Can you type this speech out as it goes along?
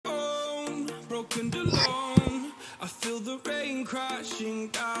broken and alone. I feel the rain crashing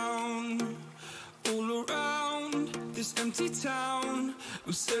down all around this empty town.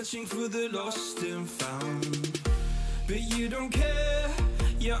 I'm searching for the lost and found, but you don't care,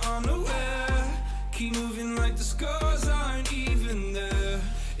 you're unaware. Keep moving like the scars aren't even there.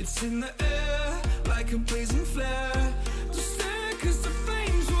 It's in the air like a blazing flare. Don't stare 'cause the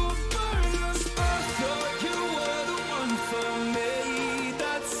flames will burn us. I thought you were the one for me.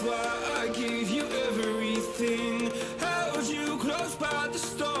 That's why I gave you everything. Held you close by the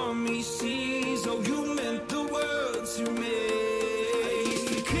stormy seas. Oh, you meant the world to me. I used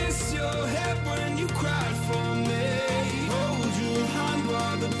to kiss your head when you cried for me. Hold your hand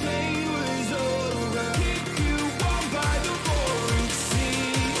while the pain was over. Keep you warm by the roaring sea.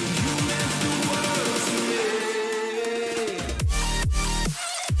 You meant the world to me.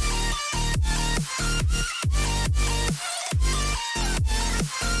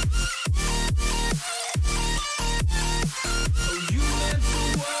 Oh, you meant the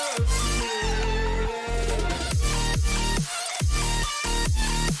world to me.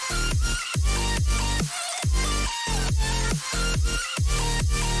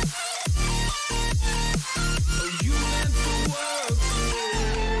 Oh, you meant the world to me.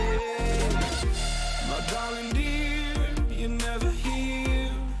 My darling dear, you're never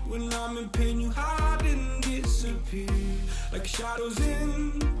here. When I'm in pain, you hide and disappear. Like shadows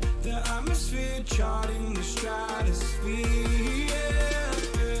in the atmosphere, charting the stratosphere.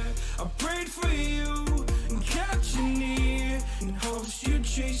 Yeah. I prayed for you and kept you near, in hopes you'd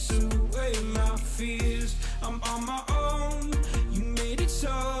chase away my fears. I'm on my own, you made it so,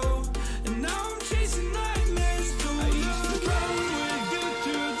 and now I'm chasing nightmares through. I used to run with you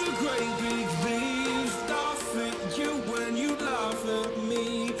through the great big leaves, laugh at you when you laugh at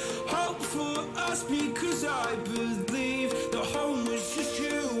me. Hope for us because I believe the home was just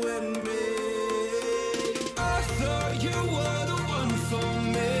you and me. I thought you were the one for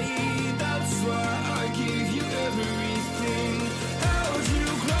me. That's why I gave you everything. Held you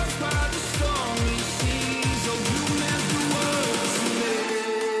close by the stormy seas. Oh, you meant the world to me.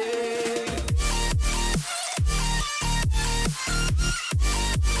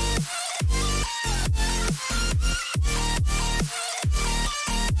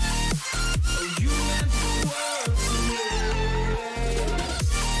 Oh, you meant the world to me.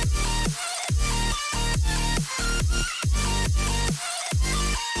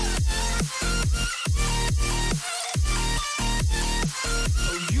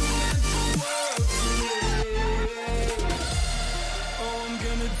 Oh, you meant the world to me. Oh, I'm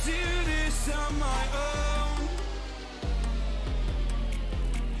gonna do this on my own.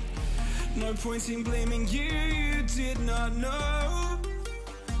 No point in blaming you, you did not know.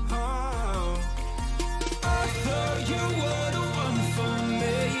 Oh, I thought you were the one for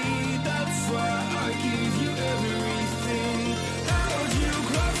me. That's why I gave you everything. Held you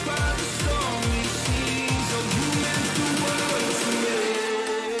close by the stormy seas. Oh, you meant the world to me.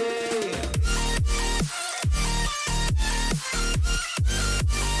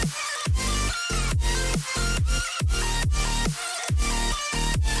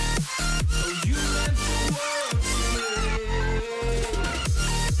 Oh, you meant the world to me.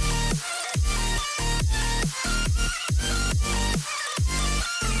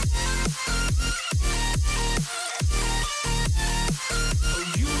 Oh,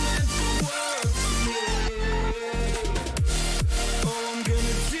 you meant the world to me. Oh, I'm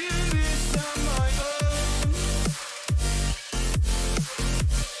gonna do this on my own.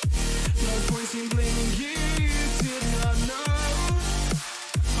 No point in blaming you, you did not know.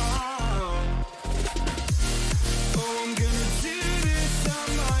 Oh, I'm gonna do this on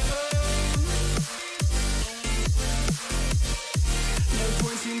my own. No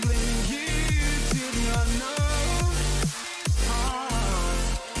point in blaming you, you did not know.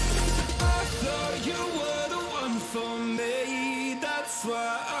 I thought you were the one for me. That's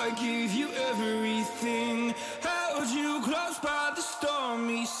why I gave you everything. Held you close by the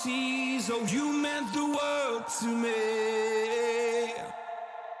stormy seas. Oh, you meant the world to me.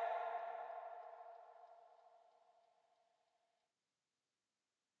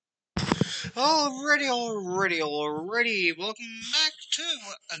 Alrighty. Welcome back to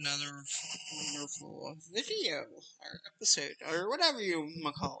another wonderful video, or episode, or whatever you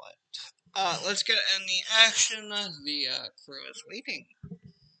want to call it. Let's get in the action. The crew is waiting.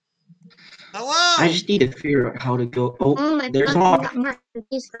 Hello! I just need to figure out how to go. Oh, there's Hawk.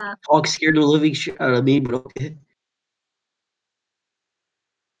 Hawk scared the living shit out of me, but okay.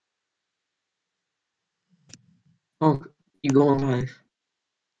 Hawk, you going live?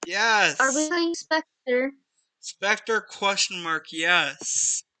 Yes. Are we playing Spectre? Spectre ?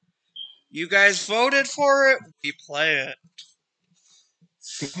 Yes. You guys voted for it. We play it.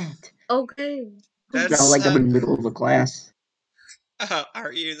 That. Okay. That's Sound like I'm in the middle of a class.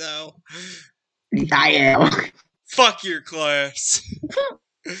 Are you though? I am. Fuck your class.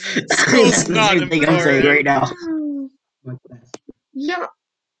 That's School's the not same thing I'm saying right important. now. Yeah.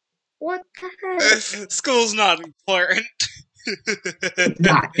 What the heck? School's not important.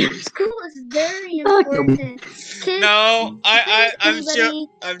 Not. School is very Fuck them. important. Kids, No, anybody,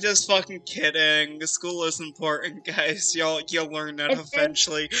 I'm just fucking kidding. School is important, guys. You'll learn that It's very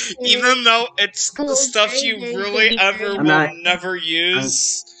eventually. serious. Even though it's School is stuff very, you very, really very, ever very I'm will not- never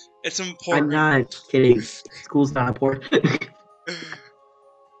use, it's I'm important. not kidding. School's not important.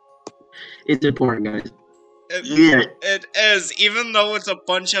 It's important, guys. Yeah. It is, even though it's a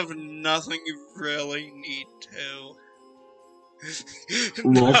bunch of nothing you really need to.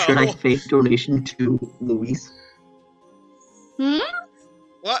 Well, should I No. fake donation to Louise?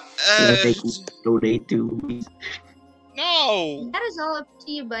 What? Should I fake donate to Louise? No. that is all up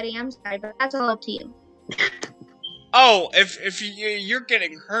to you, buddy. I'm sorry, but that's all up to you. Oh, if you're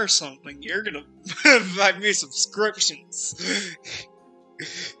getting her something, you're gonna buy me subscriptions.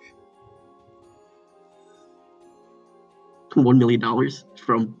 $1 million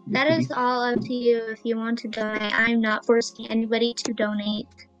from That is all up to you if you want to donate. I'm not forcing anybody to donate.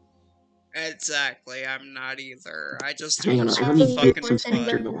 Exactly, I'm not either. I just Hang do on, this I for have to fucking get some fun.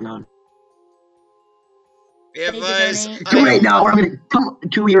 specture going on. Yeah, Please guys, donate. Come right now, or I'm gonna come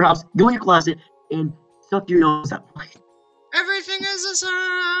to your house, go in your closet, and suck your nose up. everything is a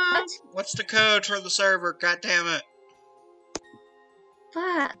song. What's the code for the server? God damn it!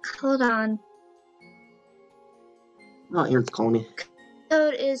 Fuck. Hold on. Oh, Aaron's calling me.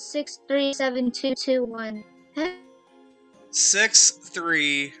 Code is 637221.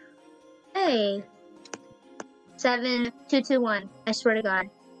 6-3. Hey. 7221. I swear to God.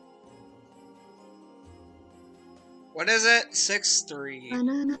 What is it? 6-3.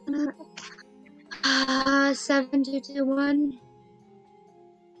 7221.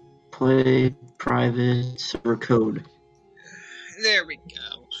 Play private server code. There we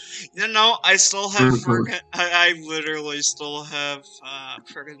go. You know, I still have friggin' I literally still have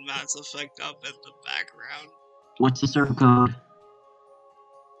friggin' Mass Effect up in the background. What's the server code?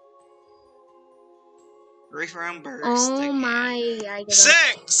 Brief round burst. Oh again. my. I get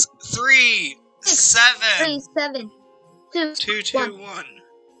 6, 3, 7, 7, 2, 2, 2, 1.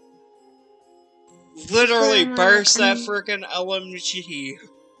 Literally burst that freaking LMG.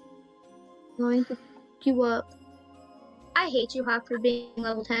 Going to pick you up. I hate you, Hawk, for being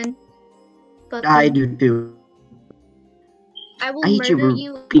level 10. But I do too. I will I hate you murder for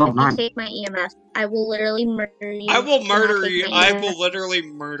you being if you mine. take my EMF. I will literally murder you. I will if you murder take you. my I EMF. will literally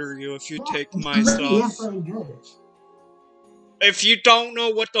murder you if you take my stuff. If you don't know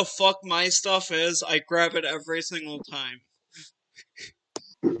what the fuck my stuff is, I grab it every single time.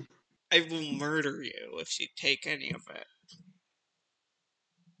 I will murder you if you take any of it.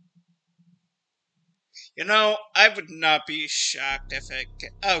 You know, I would not be shocked if it...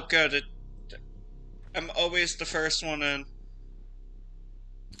 Oh, good. I'm always the first one in.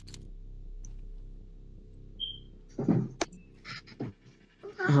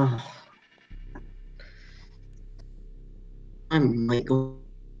 I might go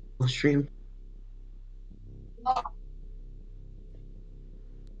stream.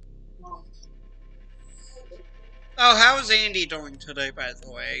 Oh, how's Andy doing today, by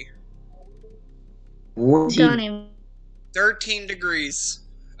the way? What's Don't he? even 13 degrees.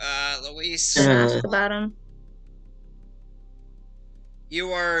 Luis, ask about him.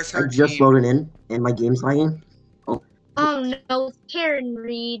 you are I 13. just loaded in, and my game's lagging. Oh no, Karen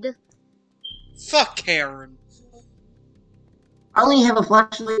Reed. Fuck Karen. I only have a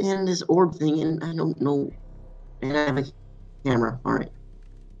flashlight and this orb thing, and I don't know. And I have a camera. All right,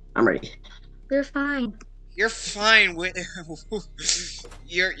 I'm ready. You're fine. You're fine with...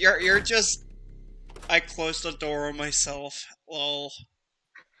 You're just... I closed the door on myself. Lol.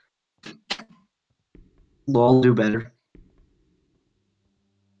 Well, I'll do better.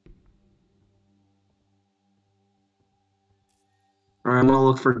 All right, I'm gonna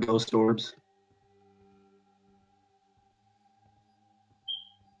look for ghost orbs.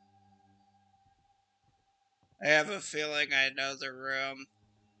 I have a feeling I know the room.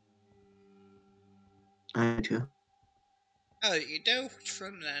 I do too. Oh, you do? Which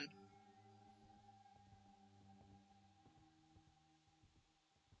room then?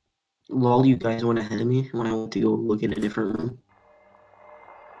 Lol, you guys went ahead of me when I went to go look in a different room.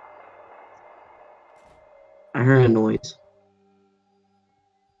 I heard a noise.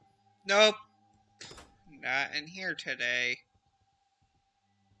 Nope. Not in here today.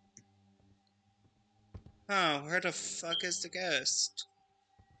 Huh, where the fuck is the ghost?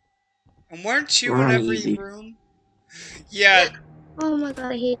 And weren't you We're in on every easy. room? Yeah, Oh my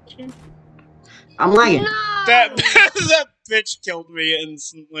god, I hate you. I'm lagging. No! that that bitch killed me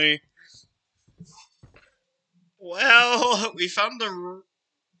instantly. Well, we found the...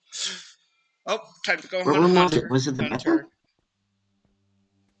 Oh, time to go What hunt room was Hunter. it? Was it the Hunter. bathroom?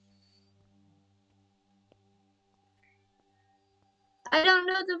 I don't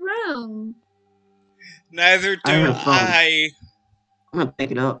know the room. Neither I do heard a phone. I. I'm gonna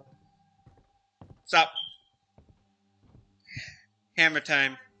pick it up. Stop. Hammer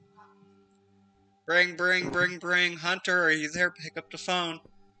time. Bring. Hunter, are you there? Pick up the phone.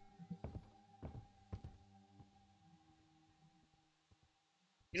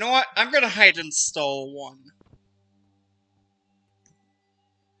 You know what? I'm gonna hide and stall one.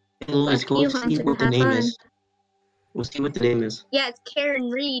 Hey, Louis, Fuck go you, see Hunter. what the Have name fun. is. We'll see what the name is. Yeah, it's Karen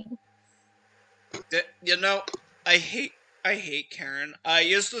Reed. You know, I hate Karen. I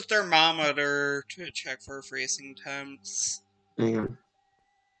use the thermometer to check for freezing temps. Hang on.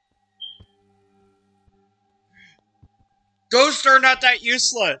 Ghosts are not that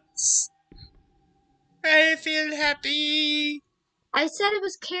useless. I feel happy. I said it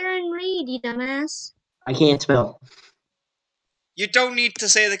was Karen Reed, you dumbass. I can't spell. You don't need to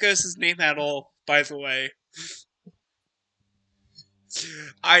say the ghost's name at all, by the way.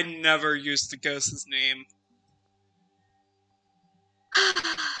 I never used the ghost's name.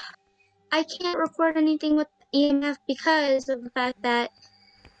 I can't record anything with EMF because of the fact that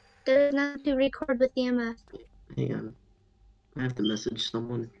there's nothing to record with EMF. Hang on. I have to message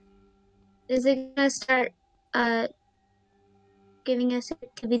someone. Is it gonna start giving us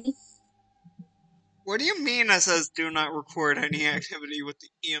activity? What do you mean it says do not record any activity with the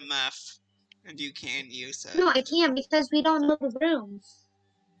EMF? And you can use it. No, I can't because we don't know the room.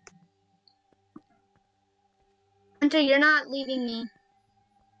 Hunter, you're not leaving me.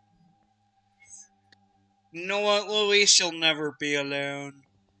 You know what, Louise? You'll never be alone.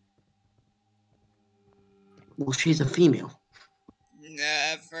 Well, she's a female.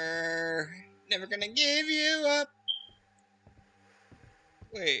 Never. Never gonna give you up.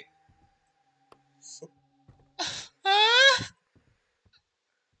 Wait.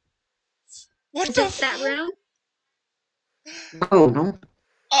 What Is the it that room? No.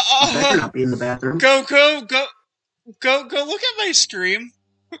 You better not be in the bathroom. Go look at my stream.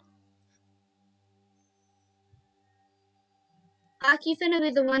 Aki's gonna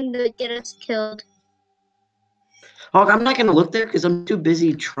be the one to get us killed. Hawk, I'm not gonna look there because I'm too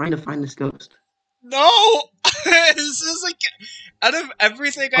busy trying to find this ghost. No! This is like, out of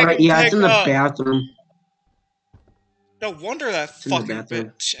everything I Alright, can yeah, pick it's in the up. bathroom. No wonder that in the fucking bathroom.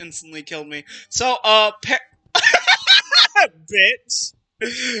 bitch instantly killed me. So, bitch!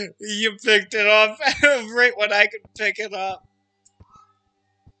 You picked it up right when I could pick it up.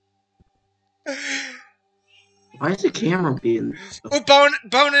 Why is the camera being... Oh,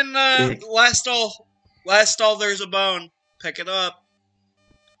 bone in the last stall. Last stall, there's a bone. Pick it up.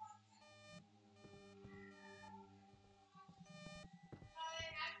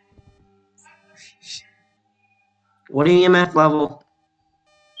 What EMF level?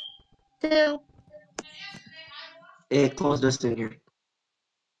 2. It closed us in here.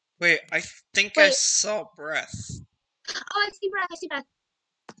 Wait, I think I saw breath. Oh, I see breath.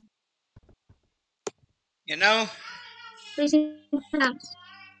 You know? Freezing temps.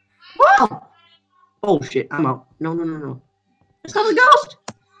 Whoa! Oh shit, I'm out. No. It's not the ghost!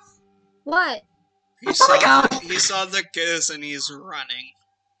 What? He saw the ghost and he's running.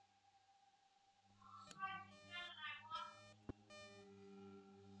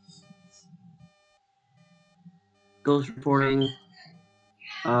 Ghost reporting.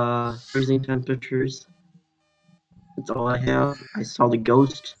 Freezing temperatures. That's all I have. I saw the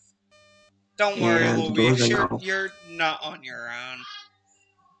ghost. Don't worry, And Louise. doors are now. You're not on your own.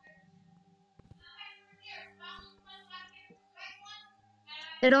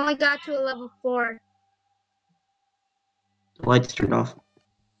 It only got to a level 4. The lights turned off.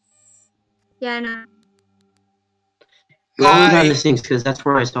 Yeah, I know. Go on Hi. down the sinks, because that's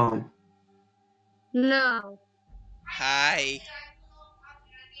where I saw him. No. Hi.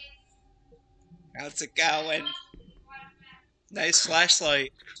 How's it going? Nice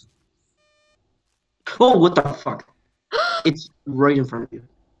flashlight. Oh, what the fuck? It's right in front of you.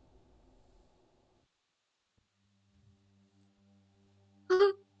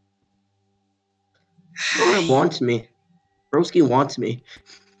 Oh, it wants me. Broski wants me.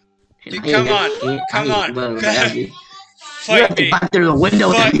 Dude, come on. You Fight have to me. back through the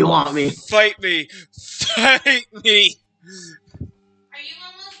window Fight- if you want me. Fight me. Fight me.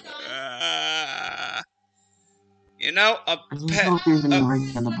 You know, I don't know if there's any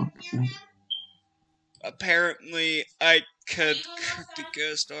writing on the book. No. apparently I could cook the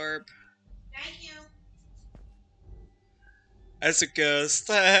ghost orb. As a ghost.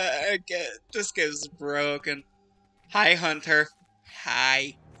 This game's broken. Hi, Hunter.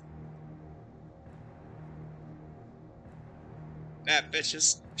 Hi. That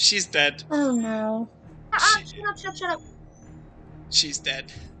bitch she's dead. Oh no. She- Shut up. She's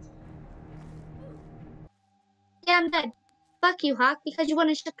dead. Yeah, I'm dead. Fuck you, Hawk, because you want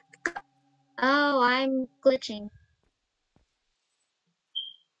to shut the fuck up. Oh, I'm glitching.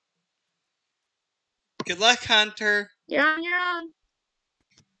 Good luck, Hunter. You're on your own.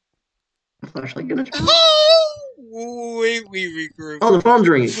 Flashlight gonna turn on? Oh, we regroup. Oh, the phone's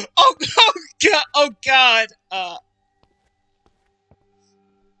ringing. Oh god! Oh god!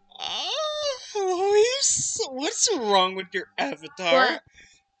 Louise, what's wrong with your avatar? What?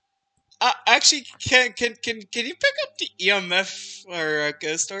 Actually, can you pick up the EMF or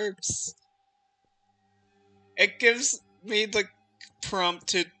ghost orbs? It gives me the prompt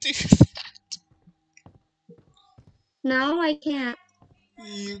to do that. No, I can't.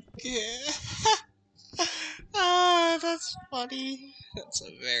 You can. Ah, that's funny. That's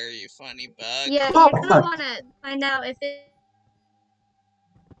a very funny bug. Yeah, Oh, you're gonna want to find out if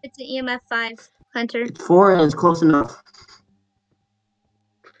it's an EMF 5, Hunter. It's 4 and it's close enough.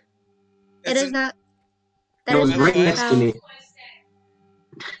 It is not. It was right not next to me.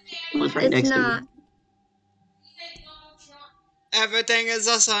 It was right It's next not. to me. Everything is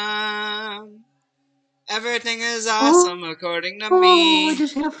awesome. Everything is awesome according to Oh, me. I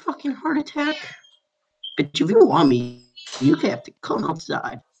just had a fucking heart attack. But if you want me, you have to come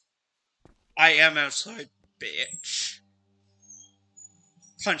outside. I am outside, bitch.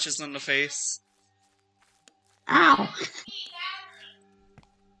 Punches in the face. Ow.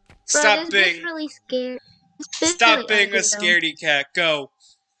 Stop Bro, this bitch being. really scared. This bitch Stop really being a ugly, though. scaredy cat. Go.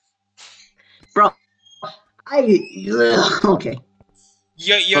 Bro, okay.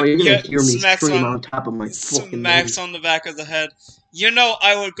 Bro, you're gonna hear me scream on top of my fucking smacks name. on the back of the head. You know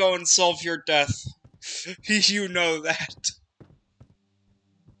I would go and solve your death. You know that.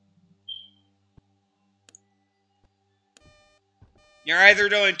 You're either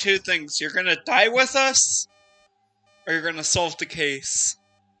doing two things. You're gonna die with us, or you're gonna solve the case.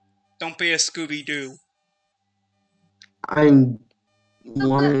 Don't be a Scooby-Doo. I'm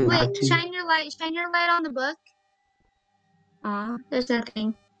wanting Wait, not to. shine your light on the book. Aw, there's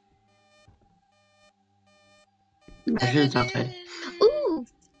nothing. Imagine it's outside. Ooh!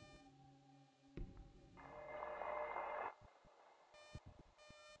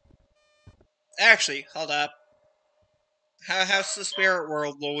 Actually, hold up. How's the spirit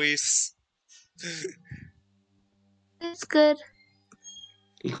world, Luis? It's good.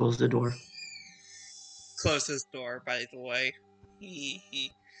 He closed the door. Close his door, by the way.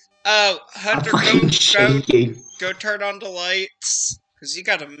 Oh, I'm Hunter, fucking shaking. go turn on the lights. Because you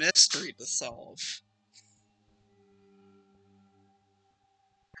got a mystery to solve.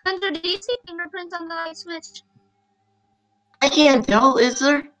 Hunter, do you see fingerprints on the light switch? I can't tell, is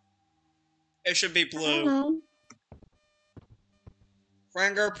there? It should be I don't blue. know.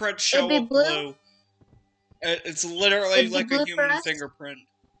 Fingerprints show It'd be up blue? blue. It's literally It'd be like blue a for human us? fingerprint.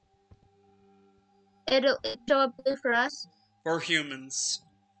 It'll show up blue for us. For humans.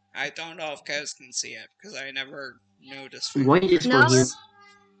 I don't know if guys can see it, because I never noticed. White is No, for you.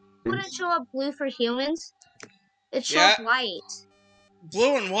 it wouldn't show up blue for humans. It'd show up white.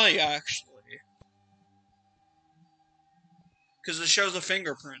 Blue and white, actually. Because it shows a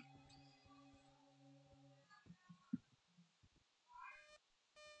fingerprint.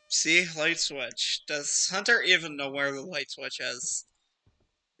 See? Light switch. Does Hunter even know where the light switch is?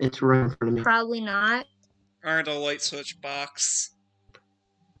 It's right in front of me. Probably not. Or the light switch box?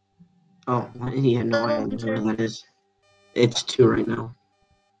 Oh, yeah, no, I don't know where that is. It's 2 right now.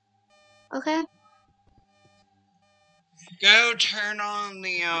 Okay. Go turn on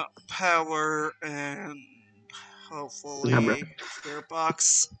the power and hopefully spirit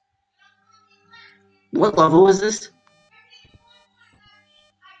box. What level is this?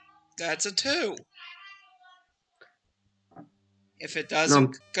 That's a 2. If it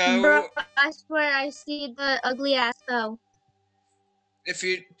doesn't go... Bro, I swear I see the ugly ass though. If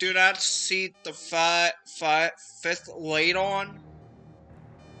you do not see the fifth light on,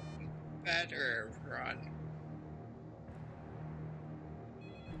 you better run.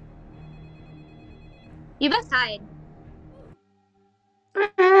 You best hide. Bye,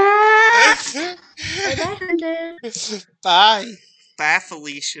 Hunter. Bye. Bye,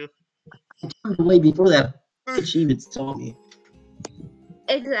 Felicia. Way before that, she even saw me.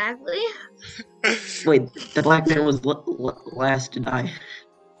 Exactly. Wait, the black man was last to die.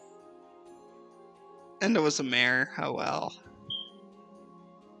 And it was a mare. Oh well.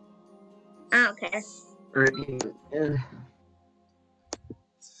 I don't care.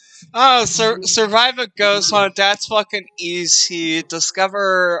 Oh, survive a ghost hunt. That's fucking easy.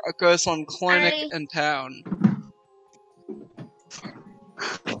 Discover a ghost hunt clinic Alrighty. in town.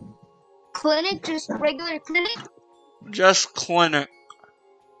 Clinic, just regular clinic. Just clinic.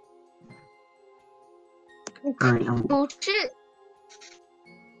 Alright, Oh shit.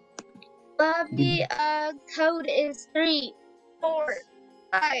 The code is 3, 4,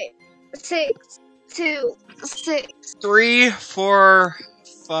 5, 6, 2, 6. 3, 4,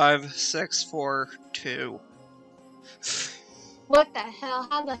 5, 6, 4, 2. What the hell?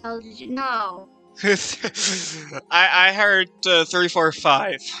 How the hell did you know? I heard 3, 4,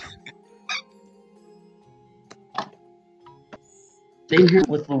 5. Stay here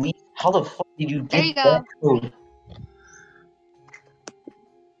with Louise. How the fuck did you There you get go. that code?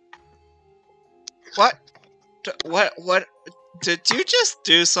 What? What? Did you just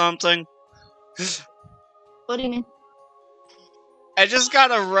do something? What do you mean? I just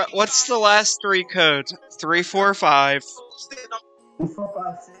got a. What's the last 3 codes? 3, 4, 5.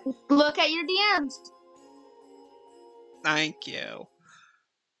 Look at your DMs. Thank you.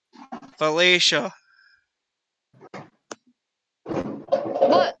 Felicia.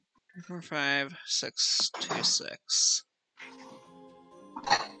 What? 4, 5, 6, 2, 6.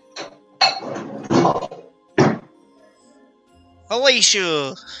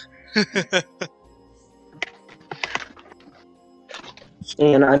 Felicia!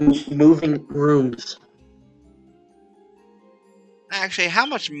 And I'm moving rooms. Actually, how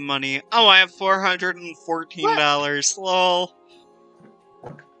much money? Oh, I have $414. Lol.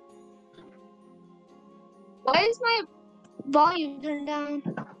 Why is my volume turned down?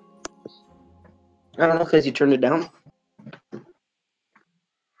 I don't know, because you turned it down.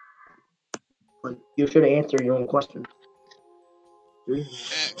 Like, you should answer your own question. Get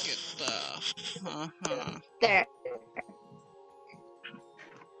the... There.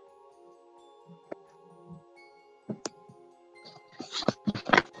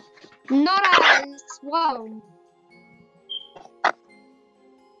 Not as. Whoa.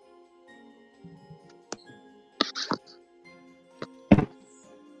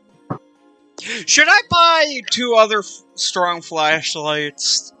 Should I buy 2 other strong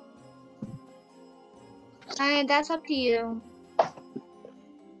flashlights? That's up to you.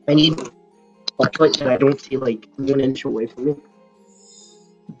 I need a flashlight that I don't see like 1 inch away from me.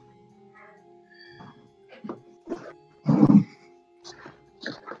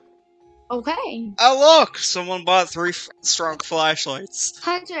 Okay. Oh look! Someone bought 3 strong flashlights.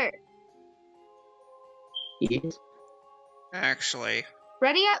 Hunter, Yes. Actually.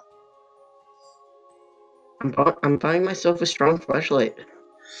 ready up? I'm buying myself a strong flashlight.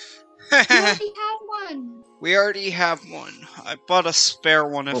 You already have one. We already have one. I bought a spare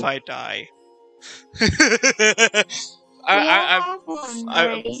one if I die. We all have one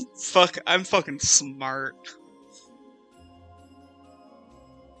already. I'm fucking smart.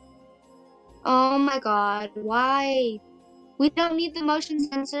 Oh my god, why? We don't need the motion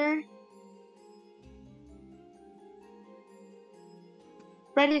sensor.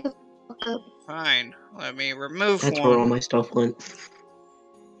 Ready to fuck up. Fine. Let me remove That's one. where all my stuff went.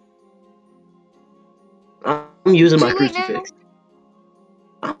 I'm using my Too late now. crucifix.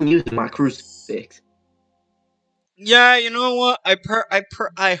 I'm using my crucifix. Yeah, you know what? I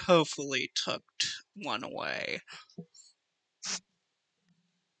hopefully took one away.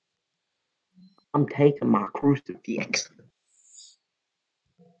 I'm taking my crucifix.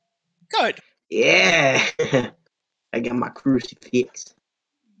 Good. Yeah. I got my crucifix.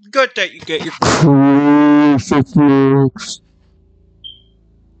 Good that you get your crucifix.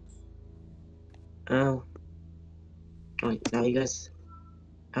 Oh. Wait, now you guys.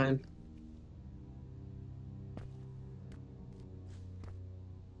 I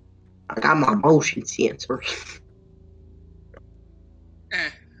got my motion sensor.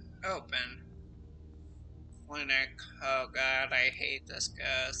 Open. Clinic. Oh god, I hate this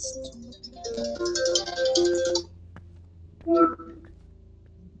ghost.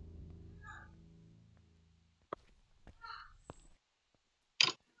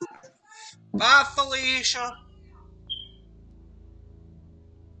 Bye, Felicia.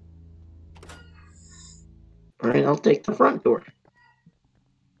 Alright, I'll take the front door.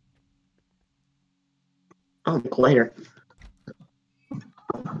 Oh, later.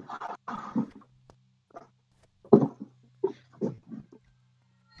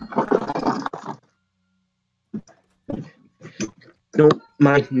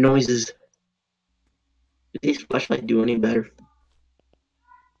 my noises. Did these flashlight do any better?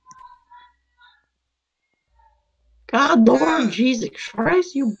 God, Lord Jesus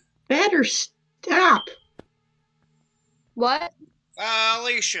Christ, you better stop. What?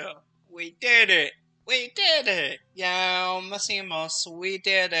 Alicia, we did it. We did it. Yo, Massimos, we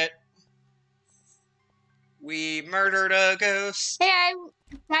did it. We murdered a ghost. Hey, I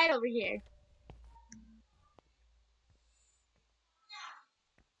died over here.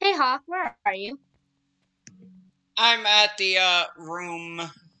 Hey, Hawk, where are you? I'm at the room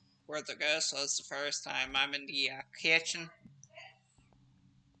where the ghost was the first time. I'm in the kitchen.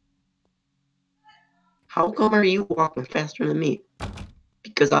 How come are you walking faster than me?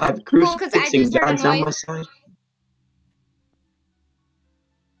 Because I have Well, crucifix 'cause I and just heard a God's on my noise. side.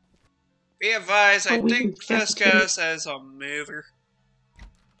 Be advised, I Oh, we think can this cafeteria. ghost has a mover.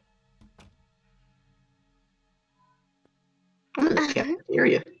 I'm in the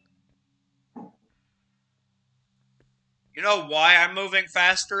cafeteria. You know why I'm moving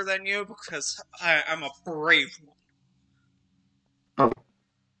faster than you? Because I'm a brave one.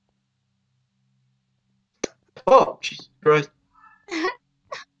 Oh, Jesus Christ.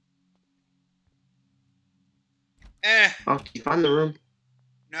 Oh, did you find the room?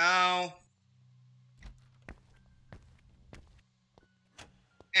 No.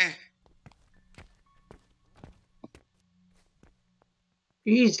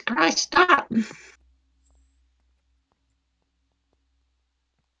 Jesus Christ, stop!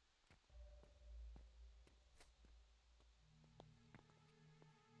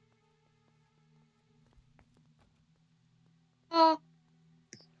 Oh,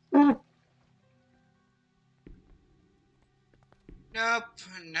 Nope,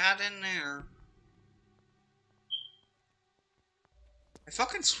 not in there. I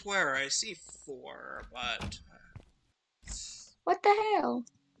fucking swear I see 4, but... what the hell?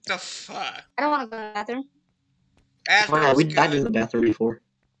 The fuck? I don't want to go to the bathroom. Wow, we died in the bathroom before.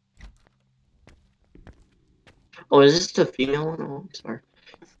 Oh, is this the female one? Oh, I'm sorry.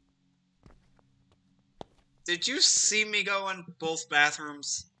 Did you see me go in both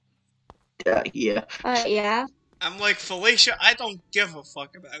bathrooms? Yeah. Yeah. I'm like, Felicia, I don't give a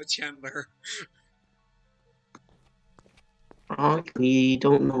fuck about gender. Oh, we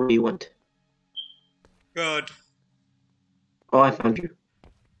don't know where you went. Good. Oh, I found you.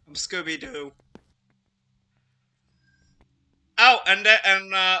 I'm Scooby-Doo. Oh, and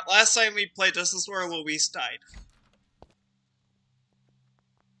last time we played, this is where Luis died.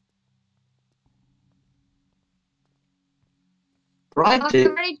 Right,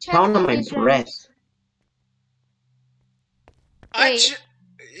 count on my breath.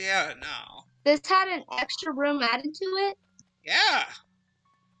 Yeah, no. This had an extra room added to it? Yeah.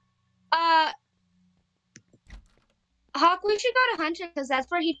 Hawk, we should go to Hunter because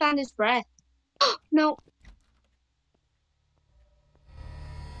that's where he found his breath. No.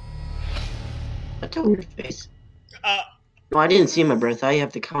 That's a weird face. No, I didn't see my breath. I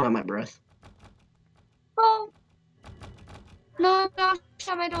have to count on my breath. Oh. No, don't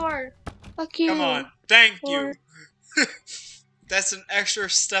shut my door. Fuck you. Come on. Thank you. That's an extra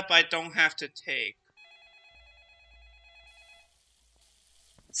step I don't have to take.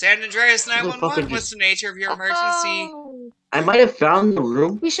 San Andreas 911, what's the nature of your emergency? Oh. I might have found the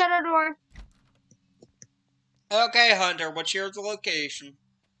room. We shut our door. Okay, Hunter, what's your location?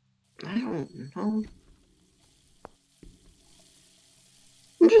 I don't know.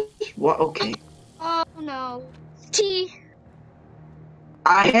 What? Okay. Oh no. T.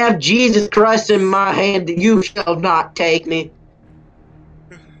 I have Jesus Christ in my hand. You shall not take me.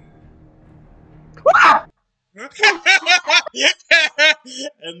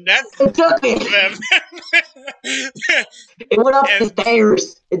 And that's it took me. It went up the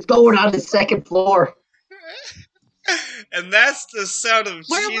stairs. It's going on the second floor. And that's the sound of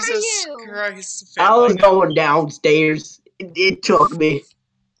Where Jesus were you? Christ. I was going downstairs. It took me.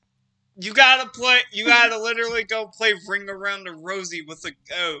 You gotta literally go play Ring Around the Rosie with a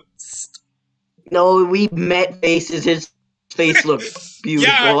ghost. No, we met faces. His face looked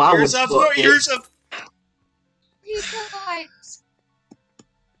beautiful. Yeah, I you're was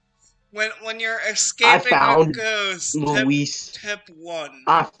when you're escaping a ghost, Luis. tip 1.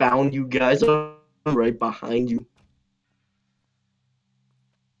 I found you guys. I'm right behind you.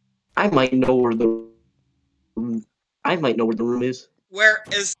 I might know where the room is. Where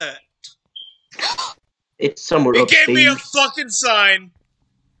is it? It's somewhere upstairs. He gave me a fucking sign.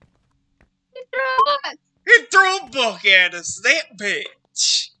 He threw a book at us. That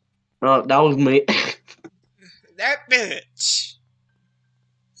bitch. Oh, that was me. That bitch.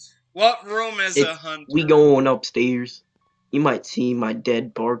 What room is it, Hunter? We going upstairs. You might see my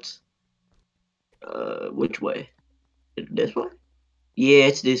dead parts. Which way? This way? Yeah,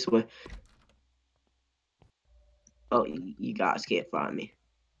 it's this way. Oh, you guys can't find me.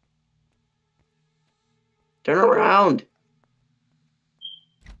 Turn around.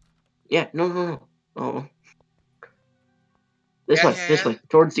 Yeah, no. Oh. This way,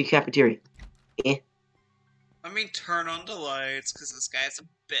 towards the cafeteria. Yeah. Let me turn on the lights, because this guy's a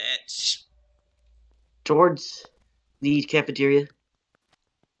bitch. Towards the cafeteria.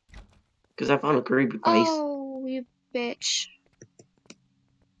 Because I found a creepy place. Oh, you bitch.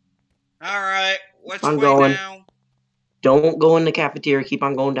 Alright, which I'm way going. now? Don't go in the cafeteria. Keep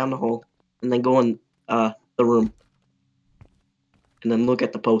on going down the hall. And then go in the room. And then look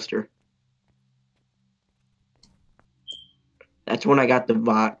at the poster. That's when I got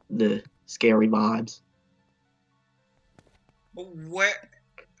the scary vibes. Where?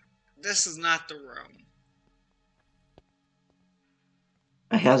 This is not the room.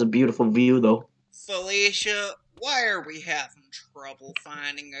 It has a beautiful view, though. Felicia, why are we having trouble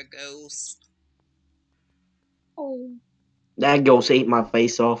finding a ghost? Oh. That ghost ate my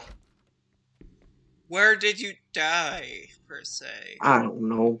face off. Where did you die, per se? I don't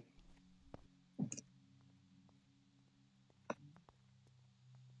know.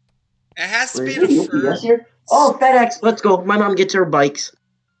 It has to Is be there the UPS first. here? Oh, FedEx. Let's go. My mom gets her bikes.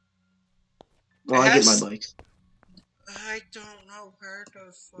 Well, I get my bikes. I don't know where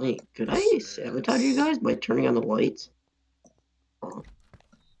the fuck. Wait, could I sabotage you guys by turning on the lights? Oh.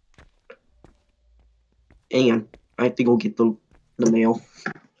 Hang on. I have to go get the mail.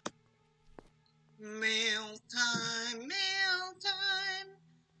 Mail time, mail time,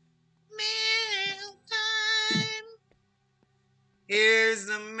 mail time. Here's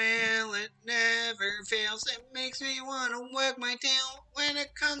the mail, it never fails. It makes me wanna wag my tail. When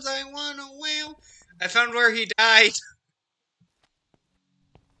it comes, I wanna wail. I found where he died.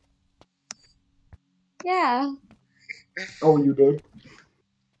 Yeah. Oh, you did?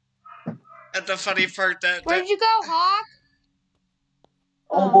 And the funny part that. Where'd you go, Hawk?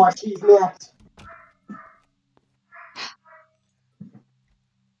 Oh boy, she's next.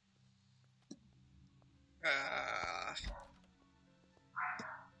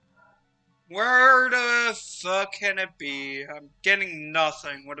 Where the fuck can it be? I'm getting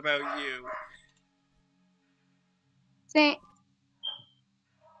nothing. What about you? Same.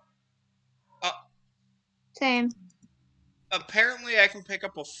 Uh, Same. apparently I can pick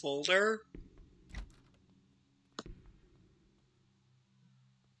up a folder.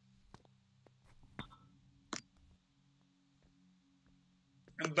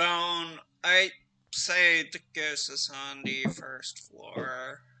 And Bone, I say the ghost is on the first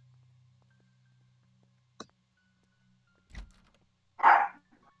floor.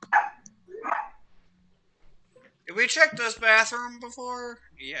 Did we check this bathroom before?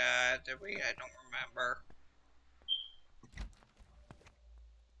 Yeah, did we? I don't remember.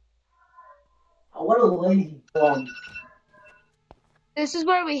 Oh, what a lazy bum. This is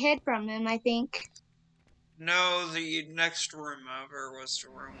where we hid from him, I think. No, the next room over was the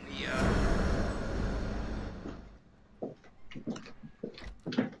room we,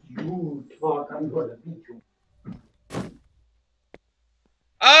 You fuck, I'm gonna beat you.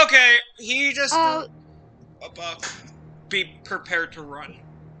 Okay, he just Oh. a buck. Be prepared to run.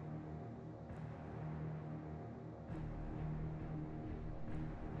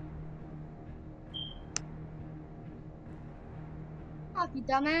 Hawk, you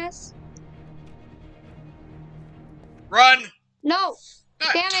dumbass. Run! No.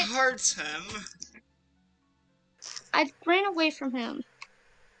 Not Damn it. towards him. I ran away from him.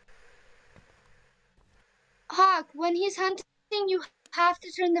 Hawk, when he's hunting, you have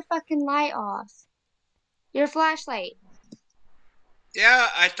to turn the fucking light off. Your flashlight. Yeah,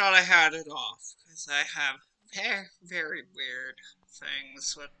 I thought I had it off. Because I have very, very weird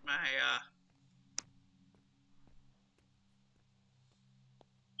things with my,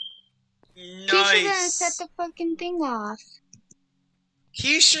 Keisha gonna set Nice! the fucking thing off.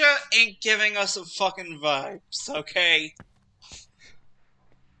 Keisha ain't giving us a fucking vibes, okay?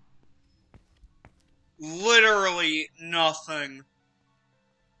 Literally nothing.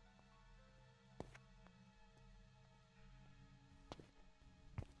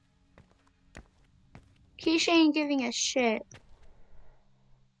 Keisha ain't giving a shit.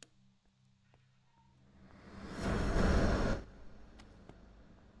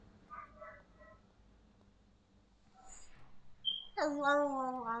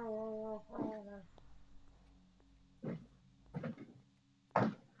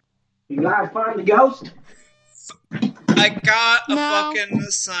 You guys find the ghost? I got a No. fucking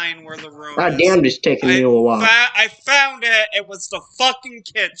sign where the room God is. damn, it's taking you a while. I found it. It was the fucking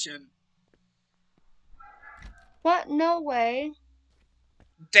kitchen. What? No way.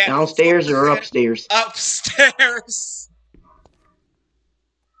 That Downstairs or fucking- upstairs? Upstairs.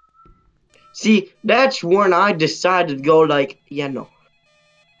 See, that's when I decided to go like, yeah, no.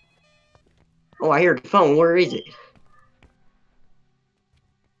 Oh, I hear the phone. Where is it?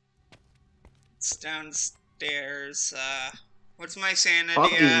 It's downstairs. What's my sanity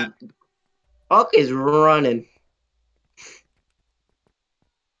Huck at? is running.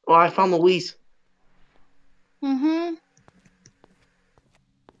 Oh, I found Louise. Mm-hmm.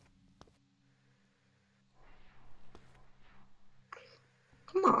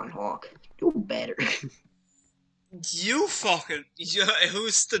 Come on, Hawk. Do better. You fucking.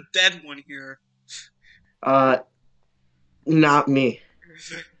 Who's the dead one here? Not me.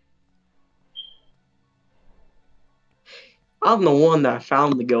 I'm the one that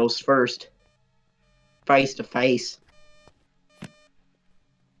found the ghost first. Face to face.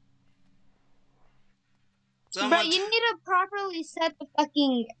 Someone. But you need to properly set the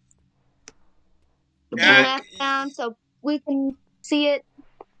fucking The Yeah. book. EMF down so we can see it.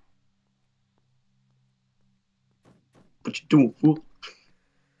 What you doing, fool?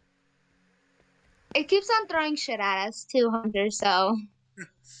 It keeps on throwing shit at us too, Hunter, so.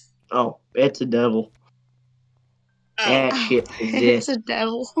 Oh, it's a devil. Oh, That shit It's exists. a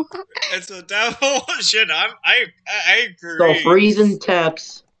devil. it's a devil. Shit, I agree. So freezing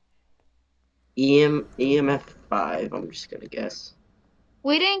temps. EMF 5, I'm just gonna guess.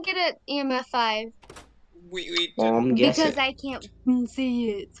 We didn't get an EMF 5 We Well, I'm guessing. because I can't see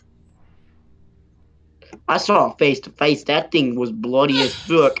it. I saw it face to face. That thing was bloody as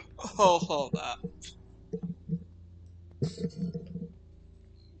fuck. hold up.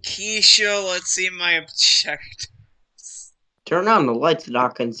 Keisha, let's see my objectives. Turn on the lights that I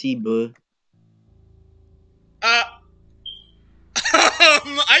can see, bud. I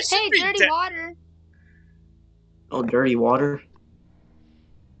should Hey, be dirty dead. water. Oh, dirty water.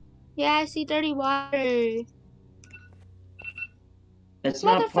 Yeah, I see dirty water. That's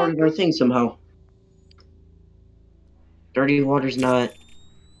not part of our thing somehow. Dirty water's not.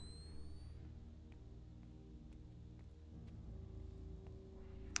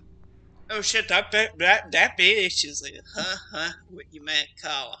 Oh shit, that bitch is like, what you might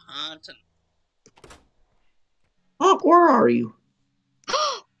call a haunting. Oh, where are you?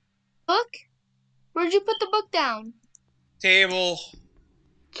 Book? Where'd you put the book down? Table.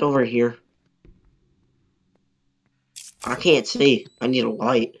 It's over here. I can't see. I need a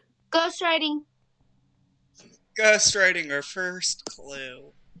light. Ghostwriting. Ghostwriting, our first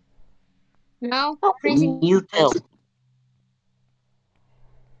clue. No? Oh, Freezing. you tell.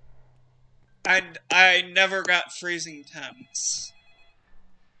 I never got freezing temps.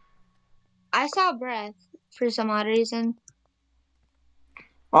 I saw breath for some odd reason.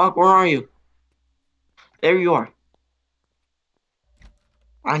 Hawk, where are you? There you are.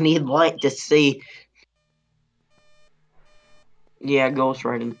 I need light to see. Yeah,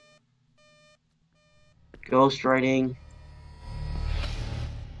 ghostwriting. Ghostwriting.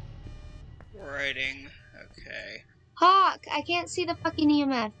 Writing. Okay. Hawk, I can't see the fucking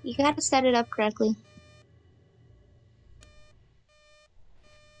EMF. You gotta set it up correctly.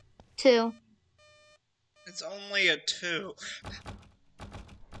 2. It's only a 2.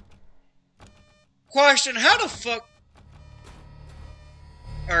 Question, how the fuck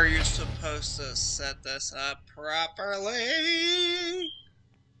are you supposed to set this up properly?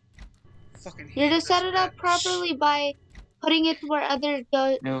 Fucking You're to hate set this it up bitch. properly by putting it where other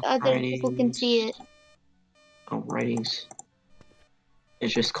people can see it. Oh, writings.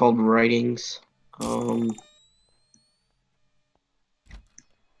 It's just called writings.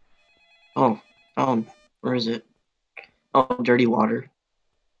 Oh, where is it? Oh, dirty water.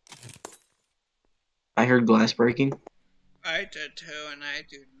 I heard glass breaking. I did too, and I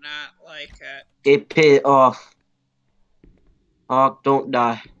do not like it. It pit off. Hawk, don't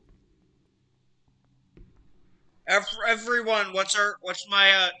die. Everyone, what's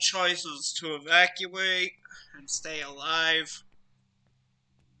my choices to evacuate and stay alive?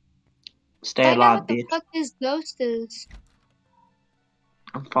 Stay Find out alive, what the bitch. fuck this ghost is.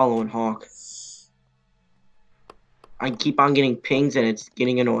 I'm following Hawk. I keep on getting pings and it's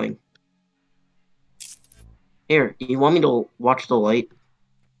getting annoying. Here, you want me to watch the light?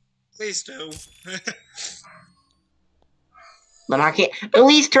 Please do. But I can't. At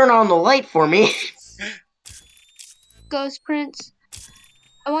least turn on the light for me. Ghost prints.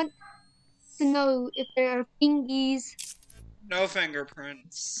 I want to know if there are fingies. No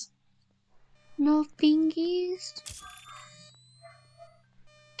fingerprints. No fingies?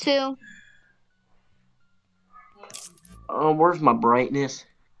 2. Where's my brightness?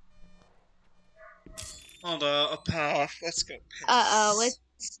 Hold on, a path. Let's go piss. Let's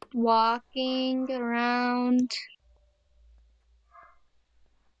walking around.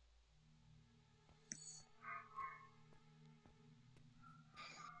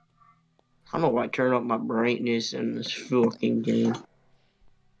 I don't know why I turn up my brightness in this fucking game.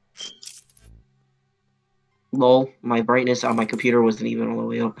 Lol, my brightness on my computer wasn't even all the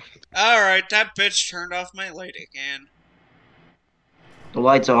way up. Alright, that bitch turned off my light again. The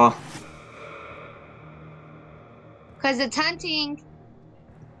light's off. Because it's hunting.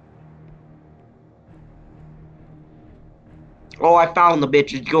 Oh, I found the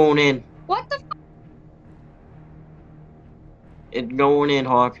bitch. It's going in. What the f? It's going in,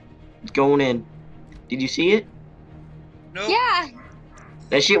 Hawk. It's going in. Did you see it? Nope. Yeah.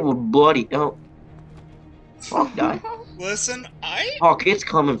 That shit was bloody. Oh. Hawk died. Listen, Hawk, it's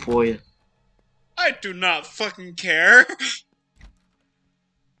coming for you. I do not fucking care.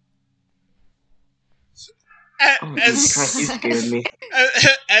 Oh, Jesus Christ, you scared me.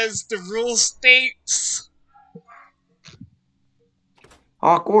 As the rule states.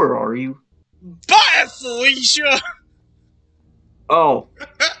 Hawk, where are you? Bye, Felicia! Oh.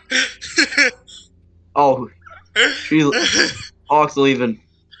 Oh. Hawk's leaving.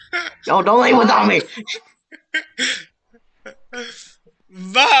 No, don't leave without me!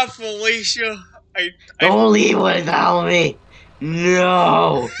 Bye, Felicia! Don't leave without me!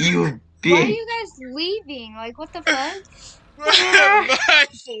 No! You bitch! Why are you guys leaving? Like, what the fuck? Bye,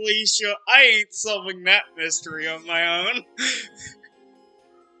 Felicia. I ain't solving that mystery on my own.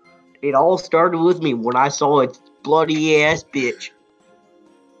 It all started with me when I saw a bloody ass bitch.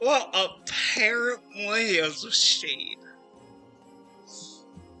 Well, apparently it was a shade.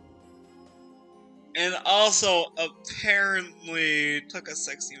 And also, apparently, took us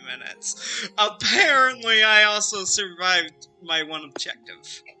 60 minutes. Apparently, I also survived my one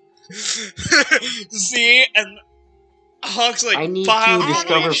objective. See? And Hawk's like, I need "Bye, to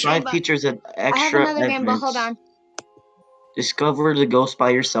discover Felicia." 5 features of I have extra another game, but evidence. hold on. Discover the ghost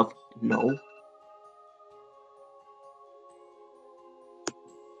by yourself. No.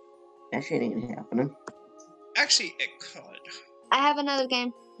 That shit ain't happening. Actually, it could. I have another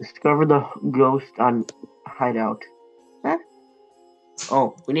game. Discover the ghost on Hideout. Huh?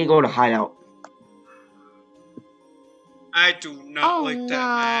 Oh, we need to go to Hideout. I do not like that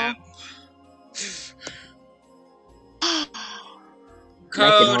map. Make it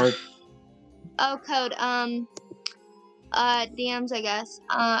Code. hard. Oh, code. DMs, I guess.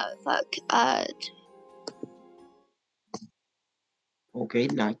 Fuck. Okay,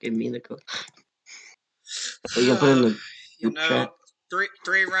 not give me the code. So you can put in the You group know, chat.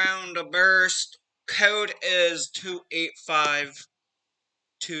 three round a burst. Code is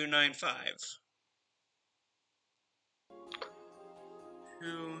 285295.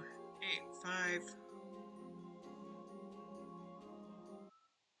 285.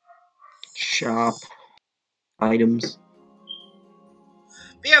 Shop. Items.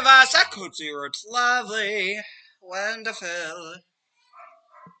 Be advised, that code 0. It's lovely. Wonderful.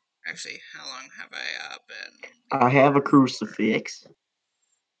 Actually, how long have I been? I have a crucifix.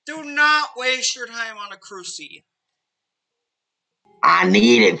 Do not waste your time on a cruci. I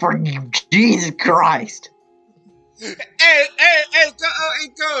need it for Jesus Christ. Hey,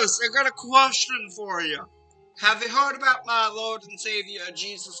 Ghost, I got a question for you. Have you heard about my Lord and Savior,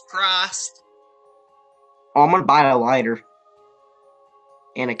 Jesus Christ? Oh, I'm gonna buy a lighter.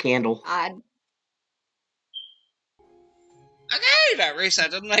 And a candle. Odd. Okay, that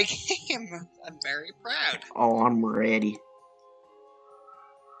reset didn't like him. I'm very proud. Oh, I'm ready.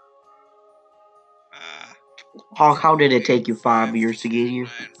 How did it take you 5 years to get here?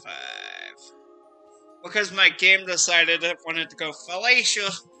 5. Because my game decided it wanted to go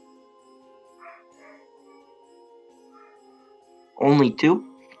fallacious. Only 2?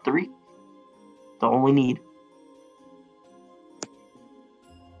 3? That's all we need.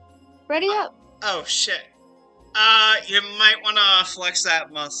 Ready up. Oh shit. You might want to flex that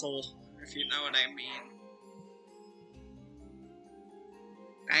muscle, if you know what I mean.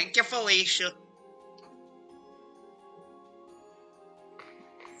 Thank you, Felicia.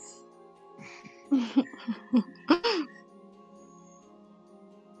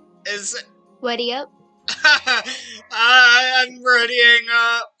 Is it? Ready up. I'm readying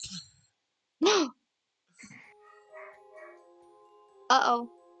up. Uh-oh.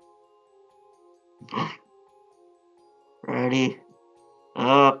 Ready.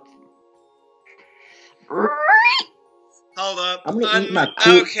 Up. Hold up. I'm gonna eat my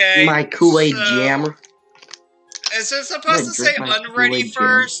Okay, Kool-Aid so jammer. Is it I'm supposed gonna to say drink my unready Kool-Aid jam.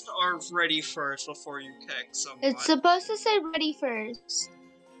 first or ready first before you kick someone? It's supposed to say ready first.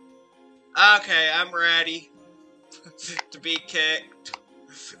 Okay, I'm ready to be kicked.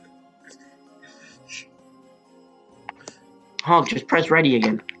 Hulk, just press ready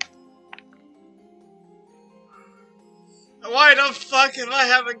again. Why the fuck am I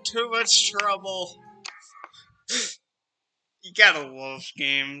having too much trouble? You gotta love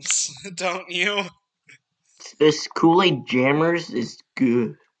games, don't you? This Kool-Aid Jammers is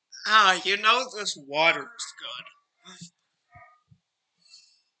good. Ah, you know this water is good.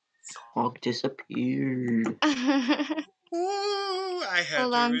 Hulk disappeared. Ooh, I had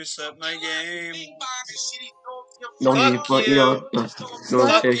Hold to on. reset my game. No Fuck need for you. no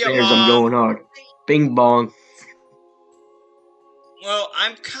Fuck stairs, your I'm mom. going hard. Bing bong. Well,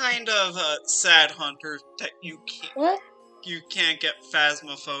 I'm kind of a sad hunter that you can't get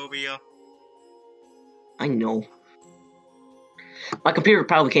phasmophobia. I know. My computer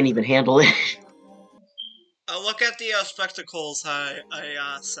probably can't even handle it. Look at the spectacles I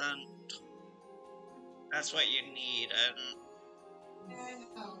sent. That's what you need. And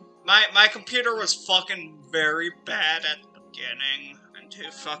my computer was fucking very bad at the beginning until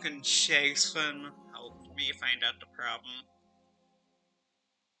fucking Shakespeare helped me find out the problem.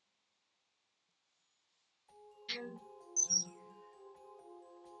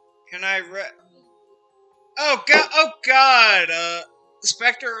 Can I Oh god! Oh god!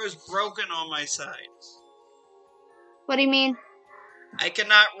 Spectre is broken on my side. What do you mean? I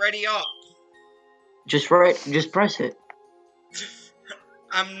cannot ready up. Just press it.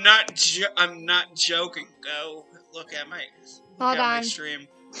 I'm not joking. Go look at my my stream.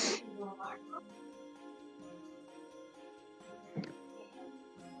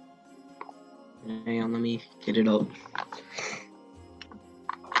 Hang on, let me get it up.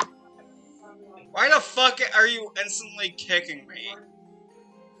 Why the fuck are you instantly kicking me?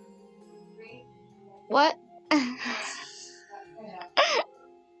 What?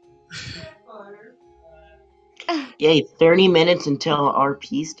 Yay, 30 minutes until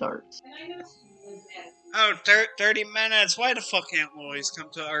RP starts. Oh, 30 minutes. Why the fuck can't Lois come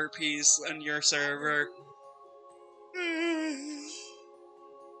to RPs on your server?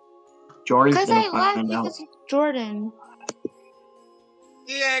 Jordan's Because gonna I left find out. because of Jordan.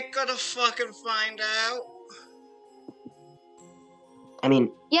 He ain't gonna fucking find out. I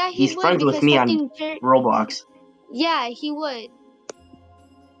mean, Yeah, he's would, friends with me on Roblox. Yeah, he would.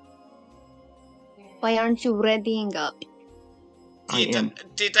 Why aren't you readying up?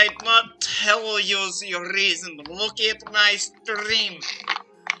 Did I not tell you your reason? Look at my stream.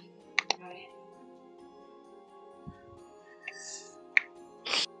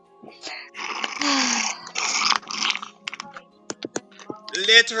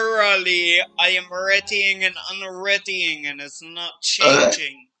 Literally, I am readying and unreadying, and it's not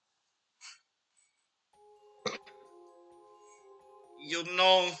changing. You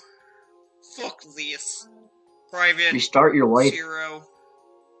know, fuck this. Private Restart your life. 0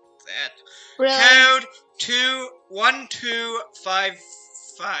 that Really? code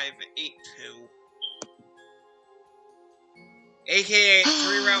 2125582. AKA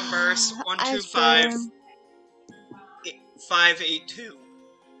 3-round burst 125582.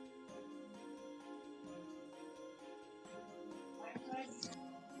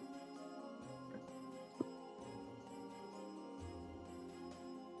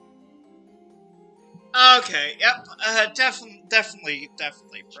 Okay, yep, definitely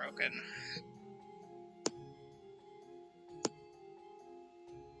broken.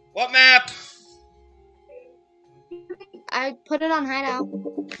 What map? I put it on hideout.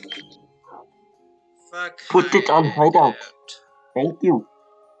 Fuck. Put it on hideout. Thank you.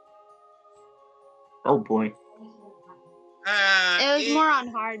 Oh boy. It was more on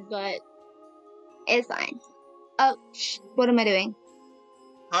hard, but it's fine. Oh, what am I doing?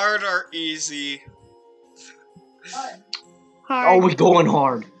 Hard or easy? Hard. Oh, we're going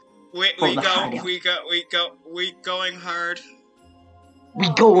hard. We going hard. We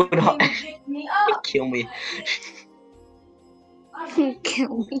going hard. Kill me.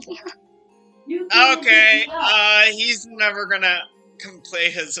 Kill me. Okay, he's never gonna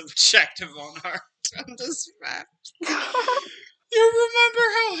complete his objective on hard on this map. You remember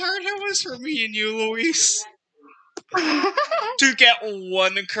how hard it was for me and you, Luis? To get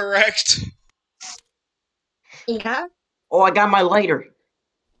one correct? Yeah. Oh, I got my lighter.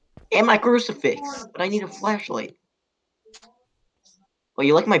 And my crucifix. But I need a flashlight. Oh,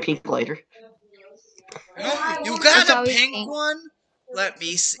 you like my pink lighter? You got a pink one? Let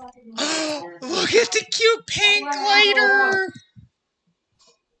me see. Oh, look at the cute pink lighter!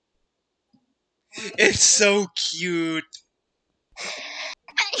 It's so cute.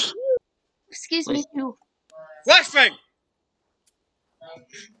 Excuse me. Flashbang!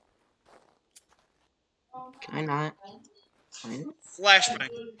 Can I not find it? Flashbang.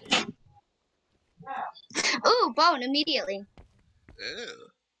 Ooh, bone immediately. Ew.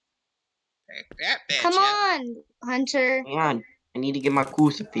 Take that, bitch. Come on, Hunter. Hang on. I need to get my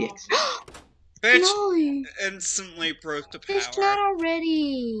crucifix. Bitch No, instantly broke the it's power. not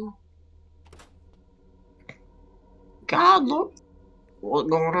already. God, look. What's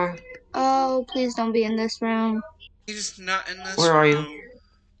going on? Oh, please don't be in this room. He's not in this Where are you? room.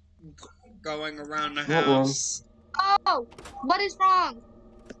 Going around the What room? house. Oh, what is wrong?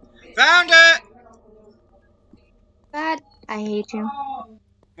 Found it! God, I hate you.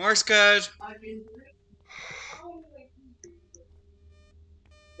 Morse code.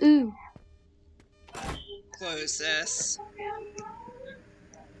 Ooh. Close this.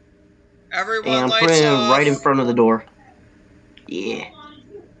 And Everyone I'm lights putting it off. right in front of the door. Yeah.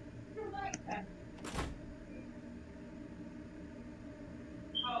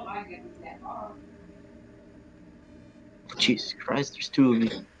 Jesus Christ, there's two of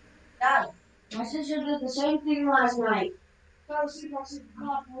you. Dad, my sister did the same thing last night.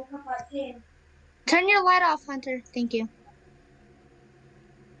 Turn your light off, Hunter. Thank you.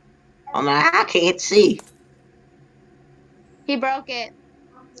 I can't see. He broke it.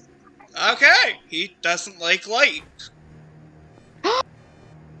 Okay, he doesn't like light.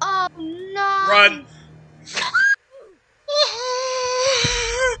 Oh no! Run.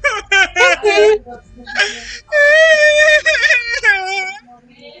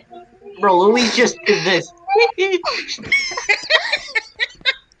 Bro, Louise just did this.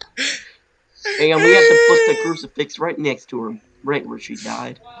 And we have to put the crucifix right next to her, right where she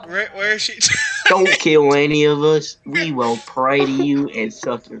died. Right where she. Don't kill any of us. We will pray to you and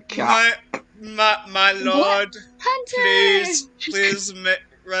suck your cock. my lord, Hunter! please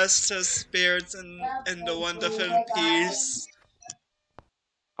rest his spirits in the wonderful peace.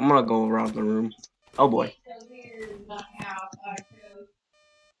 I'm gonna go around the room. Oh boy.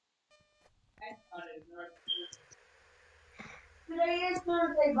 Today is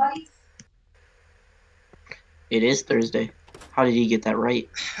Thursday, buddy. It is Thursday. How did he get that right?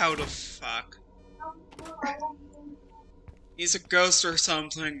 How the fuck? He's a ghost or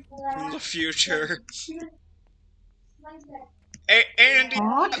something from the future. Hey, Andy,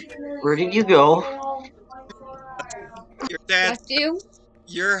 Where did you go? your dad, Left you?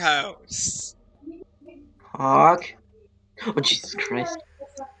 your house. Hawk. Oh, Jesus Christ.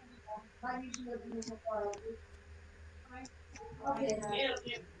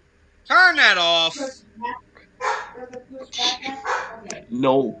 Turn that off.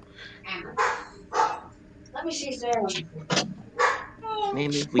 No. Let me see Sarah.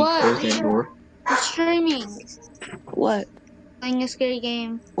 Maybe if we What? close that door. I'm streaming. What? Playing a scary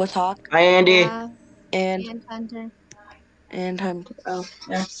game. With Hawk Hi, Andy. Yeah, and and Hunter. I'm Oh,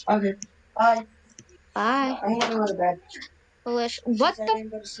 yeah. Okay. Bye. Bye. I need to go to bed. Felicia. What She said I the?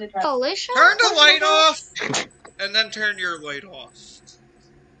 didn't go to sleep right. Felicia? Turn the What light hell? off, and then turn your light off.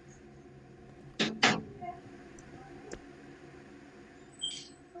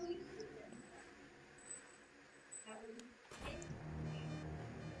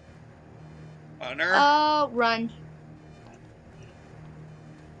 Hunter, Run.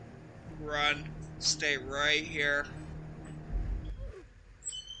 run. Stay right here.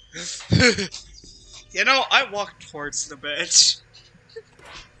 You know, I walked towards the bitch.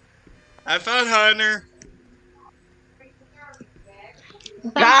 I found Hunter.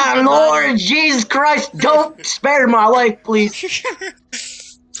 God, Lord Jesus Christ, don't spare my life, please.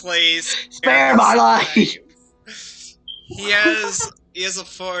 Please. Spare my life. He has a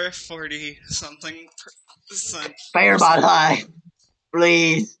 440 something percent. Spare my life,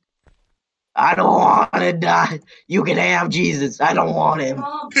 please. I don't want to die. You can have Jesus. I don't want him.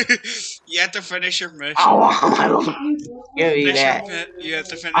 You have to finish your mission. I want my life. Give me that. You have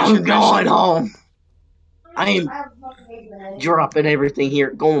to finish I'm your going mission. home. I am dropping everything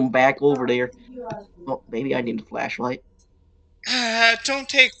here, going back over there. Oh, maybe I need a flashlight. Don't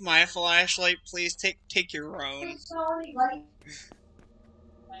take my flashlight, please. Take your own.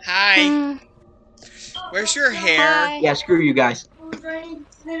 Hi. Where's your hair? Hi. Yeah, screw you guys.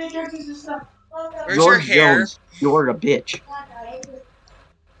 Where's George your hair? Jones, you're a bitch.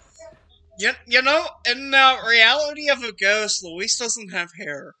 You know, in the reality of a ghost, Luis doesn't have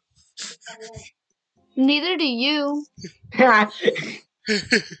hair. Neither do you.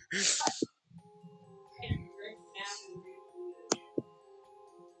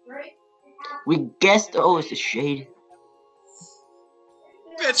 We guessed. Oh, it's a shade.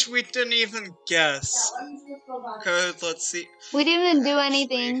 much we didn't even guess. Cause let's see. We didn't even do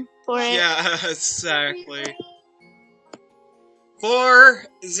anything for it. Yeah, exactly.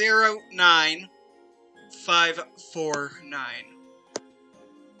 409549.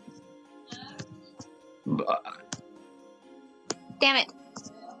 Damn it.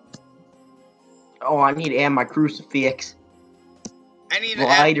 Oh, I need to add my crucifix. I need to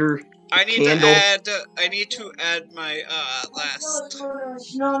Lighter. Candle. I need to add my last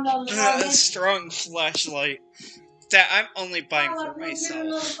No. strong flashlight that I'm only buying for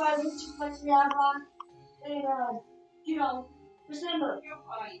myself.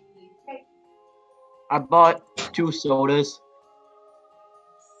 I bought 2 sodas.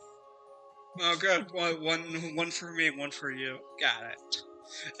 Oh good, one for me and one for you. Got it.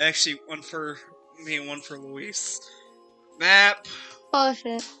 Actually, one for me and one for Luis. Map.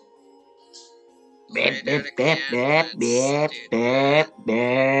 Bullshit. Bap, Right bap, out bap, again. bap, Let's bap, do bap,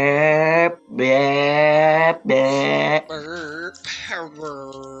 bap, bap, bap. burp.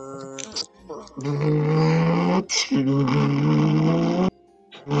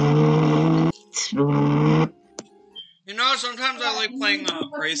 You know, sometimes I like playing a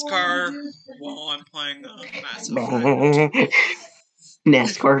race car while I'm playing Mass Effect.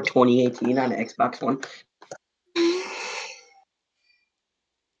 NASCAR 2018 on Xbox One.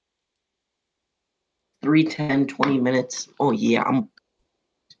 3:10, 20 minutes. Oh yeah,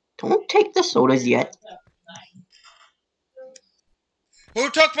 don't take the sodas yet. Who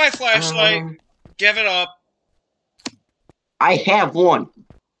took my flashlight? Give it up. I have one.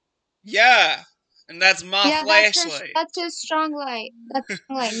 Yeah, and that's my Yeah, flashlight. that's his strong light. That's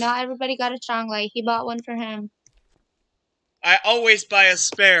strong light. Not everybody got a strong light. He bought one for him. I always buy a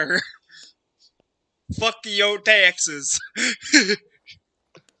spare. Fuck your taxes.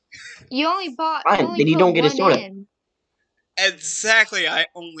 You only bought. Fine, You only then you put don't get a one soda. in. Exactly, I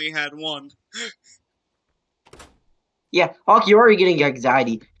only had one. Yeah, Hawk, you're already getting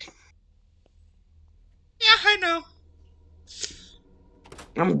anxiety. Yeah, I know.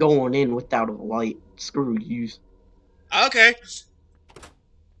 I'm going in without a light. Screw you. Okay.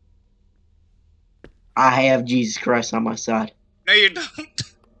 I have Jesus Christ on my side. No, you don't.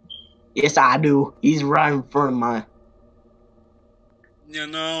 Yes, I do. He's right in front of my... You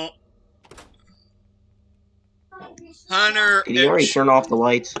know. Hunter, Did he already turn off the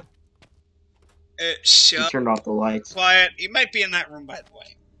lights? He shut turned off the lights. quiet. He might be in that room, by the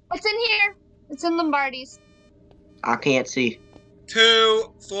way. It's in here. It's in Lombardi's. I can't see.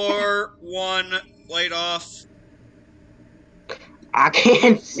 2, 4, 1, light off. I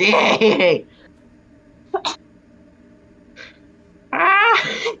can't see!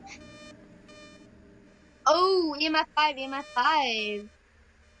 Ah! Oh, EMF 5, EMF 5.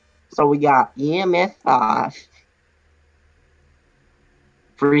 So we got EMF 5.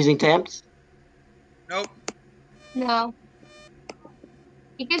 Freezing temps? Nope. No.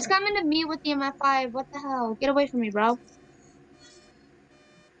 He keeps coming to me with EMF 5. What the hell? Get away from me, bro.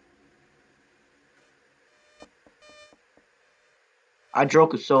 I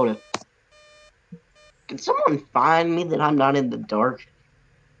drank a soda. Can someone find me that I'm not in the dark?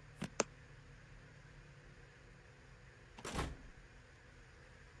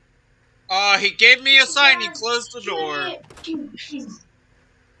 He gave me a sign. He closed the door.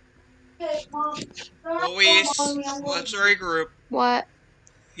 Luis, let's regroup. What?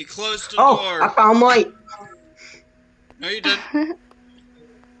 He closed the I door. found light! No, you didn't.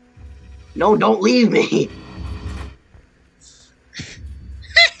 No, don't leave me!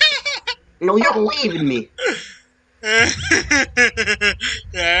 No, you're leaving me!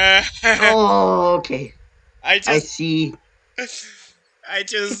 Oh, okay. I see. I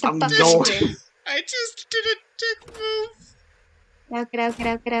just I'm Fuck going. I just did a dick move. Get out, get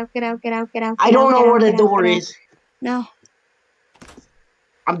out, get out, get out, get out, get out. I don't know where the door is. No.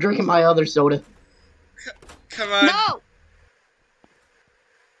 I'm drinking my other soda. Come on. No!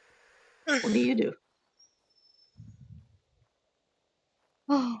 What do you do?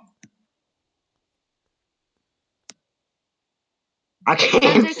 Oh. I can't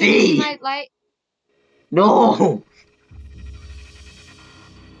Spencer, can you see see! my light? No!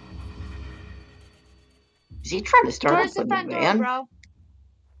 Is he trying to start Towards up the the front door, van? bro.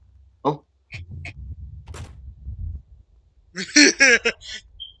 Oh.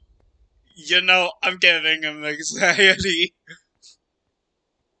 You know, I'm giving him anxiety.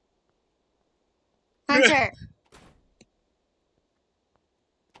 Hunter.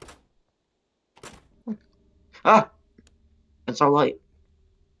 Ah! That's our light.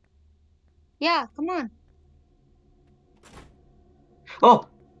 Yeah, come on. Oh!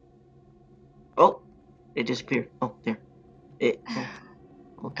 Oh! It disappeared. Oh, there.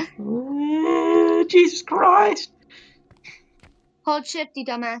 Jesus Christ. Hold shift, you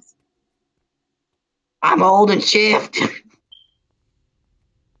dumbass. I'm holding shift.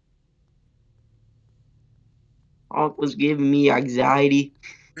 Hawk was giving me anxiety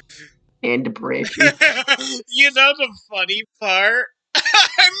and depression. You know the funny part?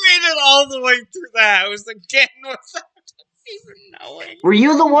 I made it all the way through the house again without even knowing. Were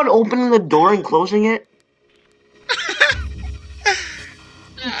you the one opening the door and closing it?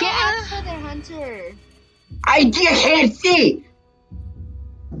 Get out of there, Hunter. I can't see.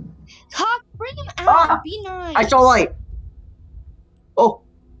 Hawk, bring him out. Ah, Be nice. I saw light. Oh,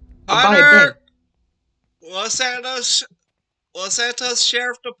 I'm by a Hunter! bed. Los Santos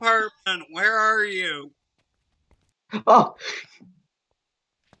Sheriff Department, where are you? Oh,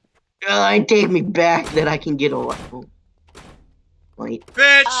 take me back that I can get a light. Oh. Light.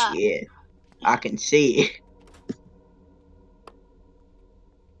 Bitch! Yeah, I can see.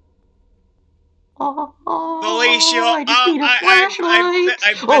 Oh, Felicia, I just need a flashlight.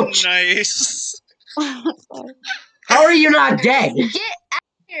 I've Oh, been nice. how are you not dead? Get out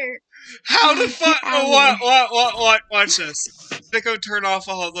here. How the fuck? Out What? Watch this. Go turn off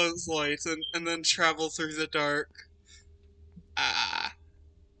all those lights and then travel through the dark. Ah.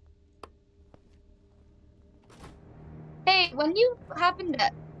 Hey, when you happen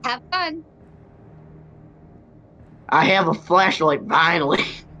to have fun. I have a flashlight finally.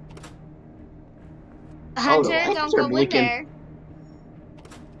 Hunter, lights don't are go in blinking. there.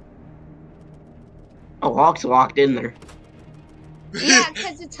 Oh, Hawk's walked in there. Yeah,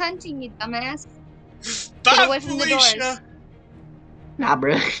 because it's hunting, you dumbass. Stop, Get away from the doors. Felicia. Nah,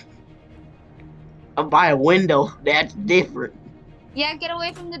 bruh. I'm by a window. That's different. Yeah, get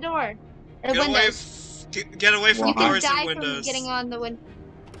away from the door. Or Get away, windows. get away from You can doors and die windows. from getting on the window.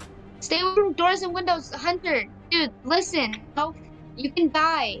 Stay away from doors and windows, Hunter. Dude, listen. No, you can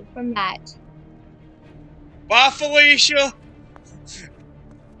die from that. Bye, Felicia.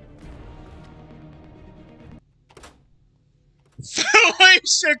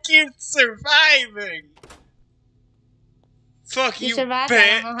 Felicia keeps surviving. Fuck You you, survived,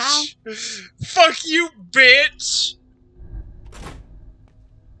 I don't know how. bitch. Fuck you, bitch.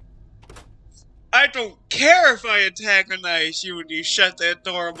 I don't care if I antagonize you and you shut that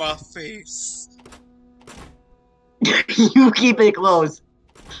door in my face. You keep it closed.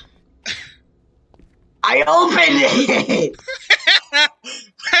 I opened it.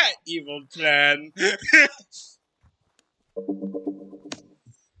 Evil plan.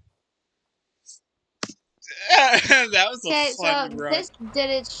 That was Okay, a so fun run. this did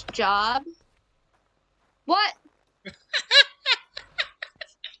its job. What?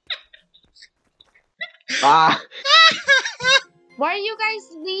 Ah, Why are you guys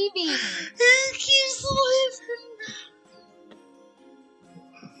leaving? He keeps leaving.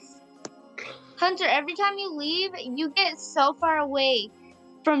 Hunter, every time you leave, you get so far away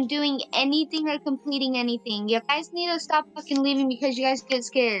from doing anything or completing anything. You guys need to stop fucking leaving because you guys get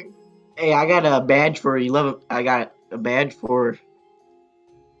scared. hey, I got a badge for 11. I got a badge for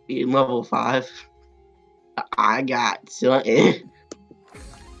level 5. I got something.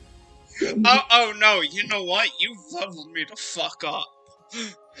 Oh no, you know what? You leveled me the fuck up.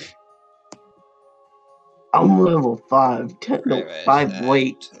 I'm level 5. No, 5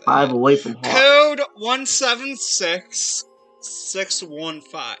 away. 5 away from Hawk. Code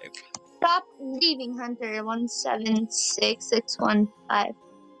 176615. Stop leaving, Hunter. 176615.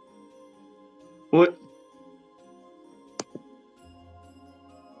 What?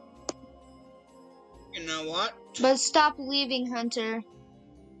 You know what? But stop leaving, Hunter.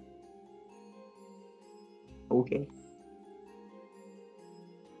 Okay.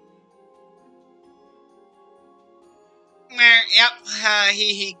 Yep,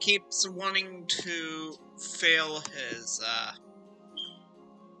 he keeps wanting to fail his,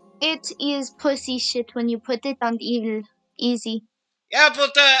 It is pussy shit when you put it on evil. Easy. Yeah,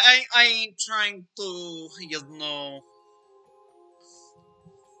 but, I ain't trying to, you know...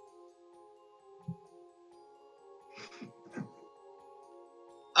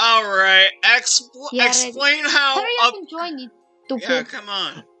 Alright, Yeah, explain how... Hurry up and join, you stupid. Yeah, come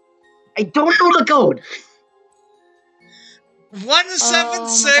on. I don't know the code.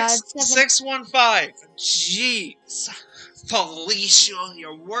 176615. Jeez. Felicia,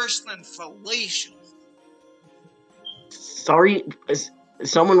 you're worse than Felicia. Sorry,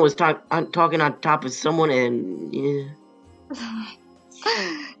 someone was talking on top of someone, and yeah.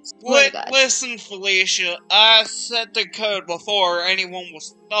 Listen, Felicia, I set the code before anyone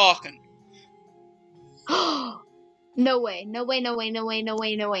was talking. No way. No way, no way, no way, no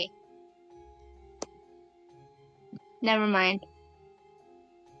way, no way. Never mind.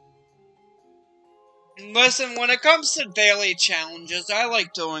 Listen, when it comes to daily challenges, I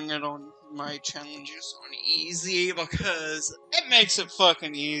like doing it on my challenges on easy because it makes it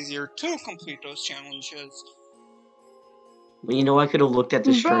fucking easier to complete those challenges. Well, you know, I could have looked at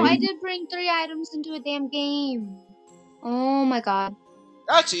the Bro, I stream. did bring 3 items into a damn game. Oh my god.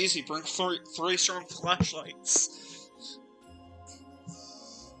 That's easy. Bring three strong flashlights.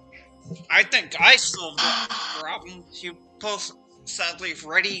 I think I solved that problem. You both sadly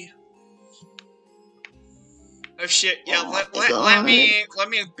ready. Oh shit! Yeah, Oh let my let, god. let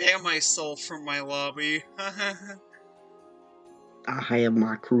me ban myself from my lobby. I have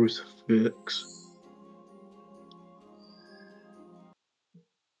my crucifix.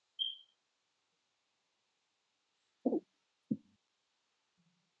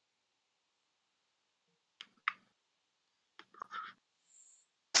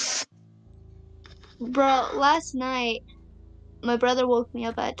 Bro, last night my brother woke me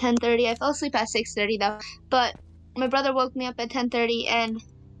up at 10:30. I fell asleep at 6:30 though. But my brother woke me up at 10:30 and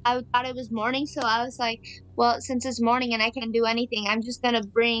I thought it was morning, so I was like, well, since it's morning and I can't do anything, I'm just gonna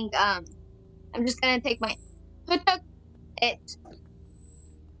take my who took it,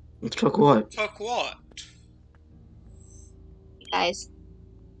 Took what? Took what? guys.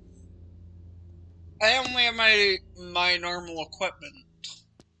 I only have my normal equipment.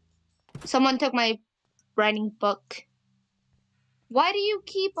 Someone took my writing book. Why do you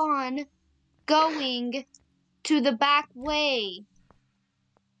keep on going to the back way?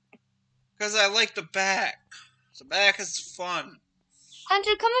 Because I like the back. The back is fun.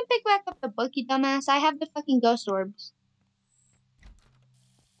 Hunter, come and pick back up the book, you dumbass. I have the fucking ghost orbs.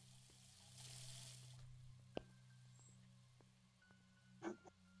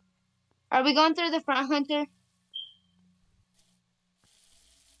 Are we going through the front, Hunter?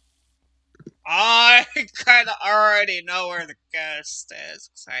 I kinda already know where the ghost is,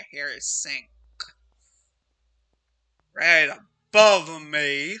 because I hear it sink. Right above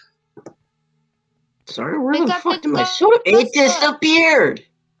me. Sorry, where Pick the up fuck the did my ghost soda? It book. disappeared!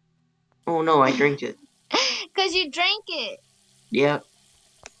 Oh no, I drank it. Because you drank it. Yeah.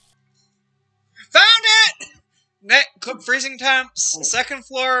 Found it! Net freezing temps. Second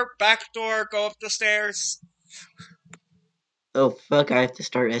floor, back door, go up the stairs. Oh fuck, I have to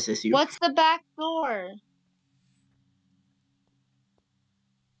start SSU. What's the back door?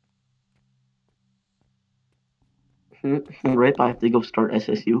 Rip, I have to go start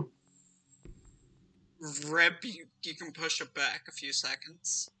SSU. Rip, you can push it back a few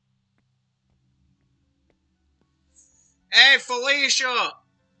seconds. Hey, Felicia!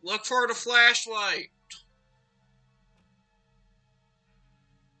 Look for the flashlight.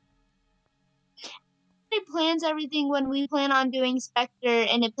 He plans everything when we plan on doing Spectre,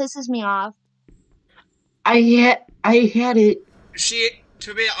 and it pisses me off. I had it.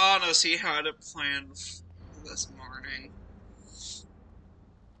 To be honest, he had it planned this morning.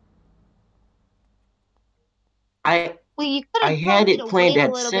 Well, you could I have had told me it to planned wait a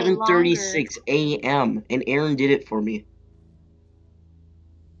at little bit longer. 7:36 a.m. and Aaron did it for me.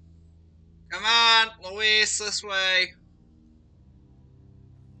 Come on, Luis, this way.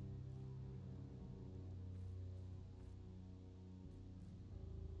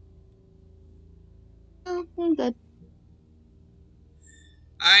 Oh, I'm good.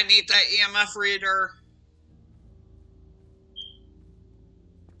 I need that EMF reader.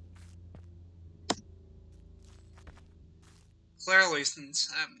 Clearly,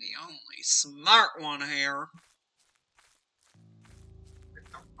 since I'm the only smart one here.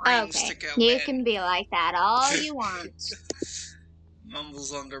 Okay, you can be like that all you want.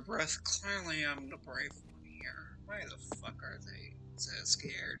 Mumbles under breath. Clearly, I'm the brave one here. Why the fuck are they so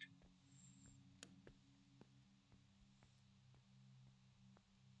scared?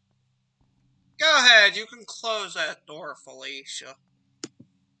 Go ahead, you can close that door, Felicia.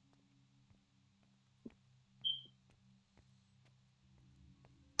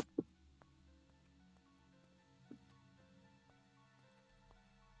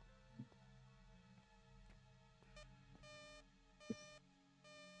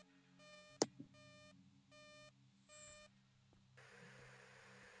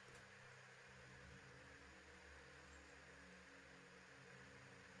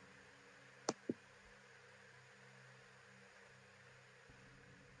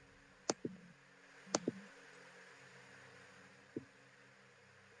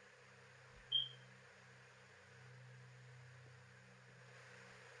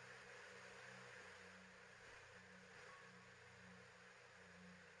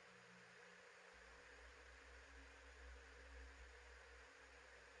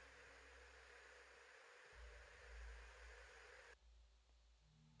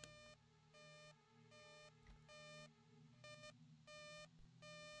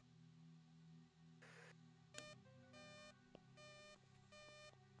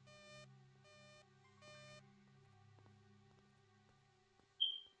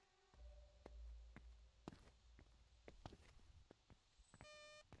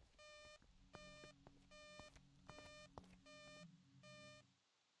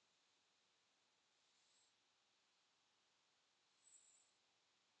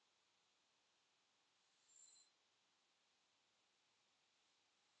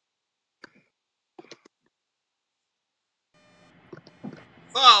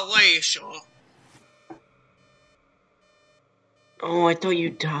 Felicia. Oh, I thought you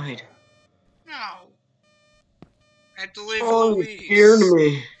died. No. I had to leave Oh, you Louise. scared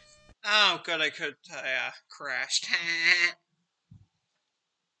me. Oh, good, I could, crashed.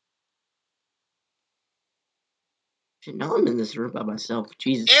 Shit, now I'm in this room by myself.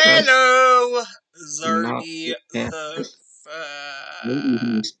 Jesus Christ. Hello, Not Zardy. get past this. Maybe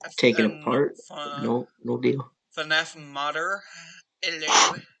he's taken apart. No deal. FNAF modder.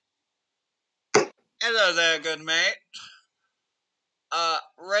 Hello. Hello there, good mate.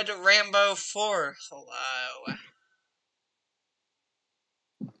 Red Rambo 4. Hello.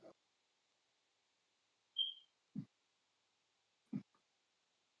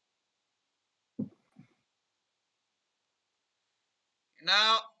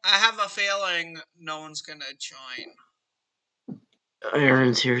 Now, I have a feeling no one's gonna join.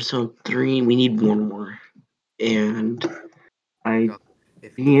 Aaron's here, so 3. We need 1 more. And I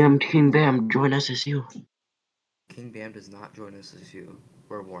If DM'd King Bam, join SSU. King Bam does not join SSU,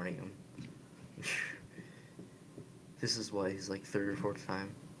 we're warning him. This is what, his like 3rd or 4th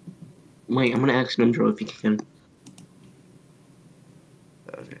time. Wait, I'm gonna ask Nimdro if he can.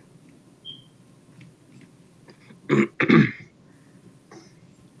 Okay.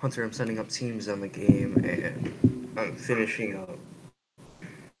 Hunter, I'm setting up teams on the game and I'm finishing up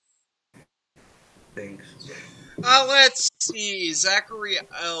things. Let's see. Zachary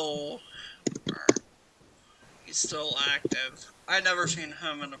L. He's still active. I've never seen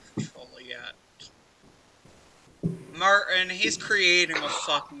him in a patrol yet. Martin, he's creating a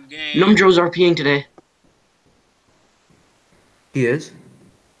fucking game. Nimdro's RPing today. He is?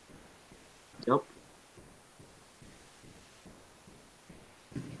 Yep.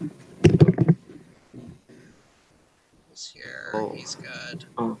 He's here. Oh. He's good.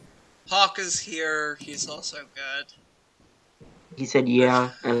 Oh. Hawk is here. He's also good. He said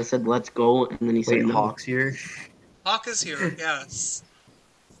yeah, and I said let's go, and then he said Wait, no. Hawk's here? Hawk is here, yes.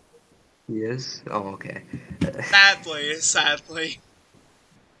 He is? Oh, okay. Sadly.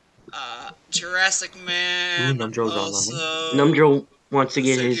 Jurassic Man. Ooh, Numdro's also, Numdro wants to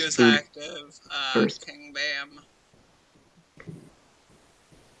get said his he was food active. first. King Bam.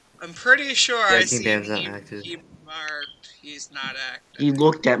 I'm pretty sure Yeah, I King see Bam's not he active. marked he's not active. He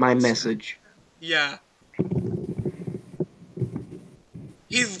looked at my message. Yeah.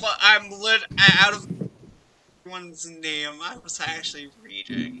 I'm lit out of one's name I was actually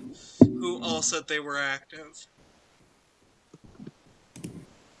reading, who all said they were active.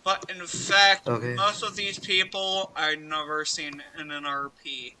 But in fact, Okay. most of these people I've never seen in an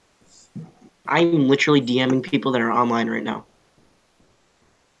RP. I'm literally DMing people that are online right now.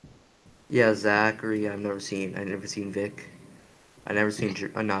 Yeah, Zachary, I've never seen Vic. I've seen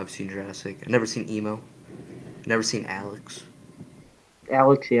Jurassic. I've never seen Emo. I've never seen Alex.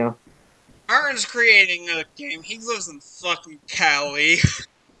 Alex, yeah. Martin's creating a game. He lives in fucking Cali.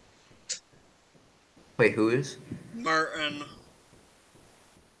 Wait, who is? Martin.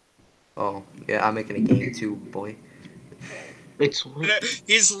 Oh, yeah, I'm making a game too, boy. It's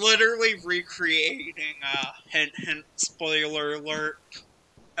He's literally recreating, hint, spoiler alert,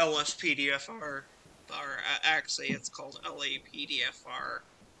 LSPDFR. Or, actually, it's called LAPDFR.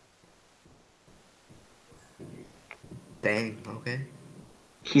 Dang, okay.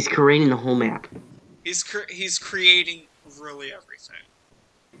 he's creating the whole map. He's creating really everything.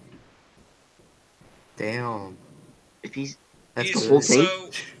 Damn. If he's That's the cool. whole thing.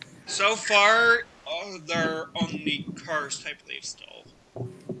 So far, they're only cars type leave still.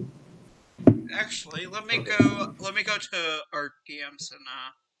 Actually, let me go to our DMs and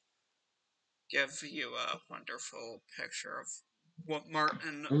give you a wonderful picture of what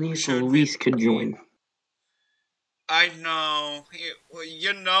Martin Only if showed Luis me. could join. I know.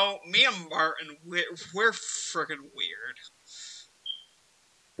 You know, me and Martin, we're friggin' weird.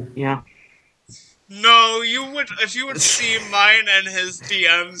 Yeah. No, you would, if you would see mine and his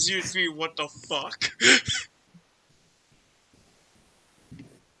DMs, you'd be, what the fuck?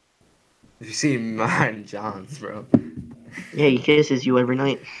 If you see mine and John's, bro. Yeah, he kisses you every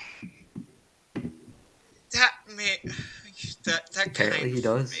night. That Apparently kind he of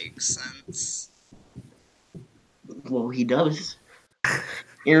does. makes sense. Well, he does.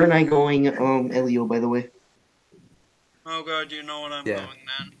 Aaron and I going, Elio, by the way. Oh god, you know what I'm Yeah. going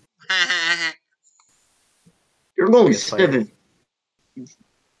then. You're going Yes, I am. 7.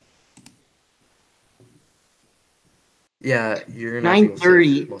 Yeah, you're gonna have to go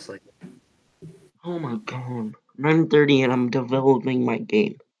 9:30. six, most likely. Oh my god. 9:30 and I'm developing my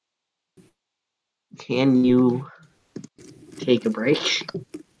game. Can you take a break?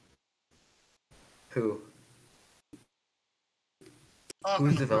 Who?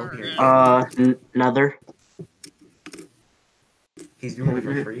 Who's developing it? Another. He's doing it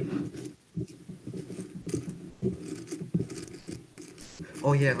for free.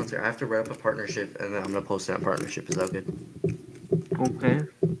 Oh yeah, Hunter. I have to wrap up a partnership, and then I'm gonna post that partnership. Is that good? Okay.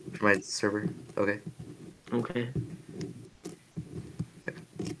 For my server. Okay. Okay.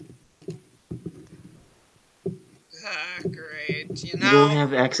 Great. You You don't know,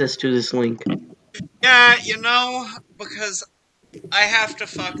 have access to this link. yeah, because I have to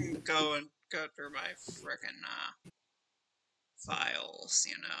fucking go through my frickin' files,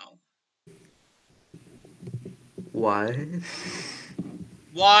 Why?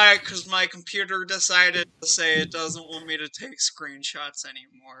 Why? Because my computer decided to say it doesn't want me to take screenshots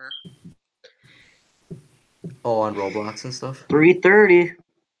anymore. Oh, on Roblox and stuff. 3:30.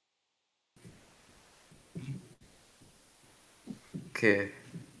 Okay.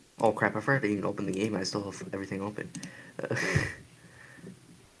 Oh crap! I forgot to even open the game. I still have everything open.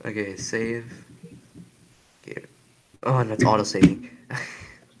 Okay, save. Okay. Oh, and it's auto saving.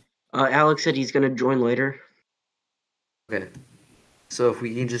 Alex said he's gonna join later. Okay. So if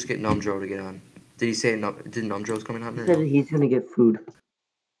we can just get Numdro to get on. Did he say did Numdro's coming on He or said no? he's gonna get food.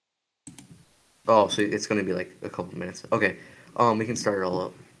 Oh, so it's gonna be like a couple minutes. Okay. We can start it all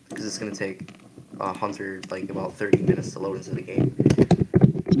up because it's gonna take Hunter like about 30 minutes to load into the game.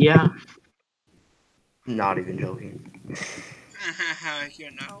 Yeah. Not even joking.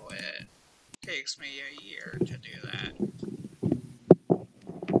 It takes me a year to do that.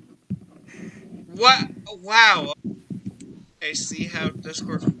 What? Wow. I see how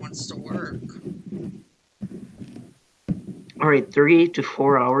Discord wants to work. All right, 3 to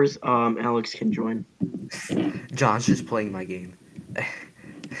 4 hours. Alex can join. John's just playing my game.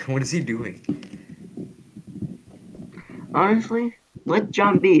 What is he doing? Honestly, let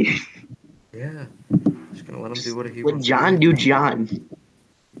John be. Yeah. Just gonna let him do what he Let wants John to do John.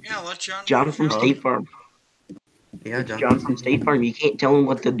 Yeah, let John John do from John. State Farm. Yeah, It's John. John from State Farm. You can't tell him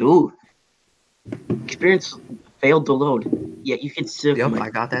what to do. Experience failed to load. Yeah, you can still. Yep, I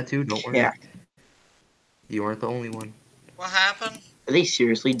got that too. Don't worry. Yeah. You aren't the only one. What happened? They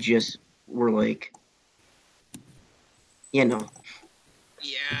seriously just were like, Yeah.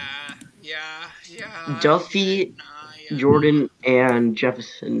 Duffy, Jordan, and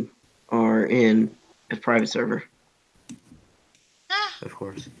Jefferson are in a private server. Of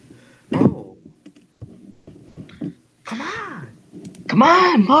course. Oh. Come on. Come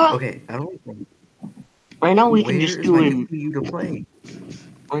on, bro. Okay, I don't. I know we can just Where is do my an. you to play?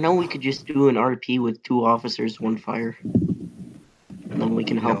 I know we could just do an RP with 2 officers, 1 fire, and then we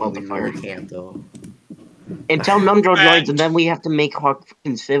can help No, out the we fire. really can't though. Until Numdro joins, and then we have to make Hawk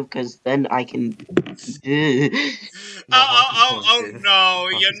fucking Civ, because then I can. Oh no! Hawk is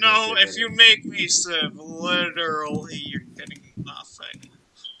gonna save If it. you make me Civ, literally, you're getting nothing.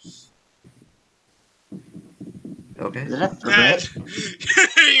 Okay. Is that a threat?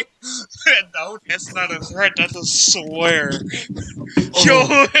 No, that's not a threat. That's a swear.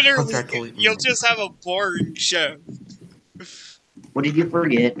 Oh, You'll just have a boring show. What did you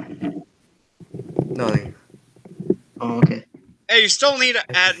forget? Nothing. Oh, okay. Hey, you still need to I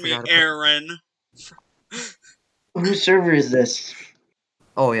add just me, forgot to Aaron. Whose server is this?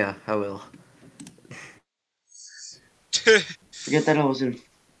 Oh yeah, I will. Forget that I was in.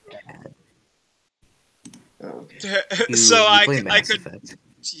 Oh, okay. So You play I Mass could. Effect.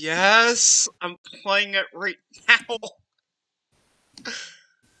 Yes, I'm playing it right now.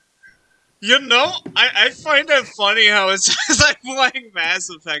 I find it funny how it says I'm playing Mass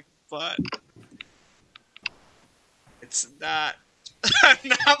Effect, but it's not. I'm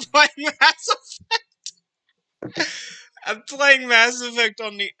not playing Mass Effect. I'm playing Mass Effect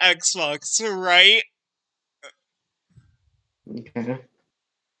on the Xbox, right? Okay.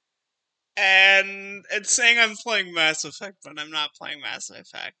 And it's saying I'm playing Mass Effect, but I'm not playing Mass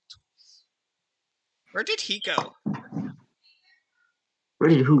Effect. Where did he go? Where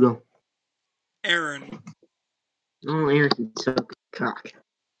did who go? Aaron. Oh, Aaron can suck cock.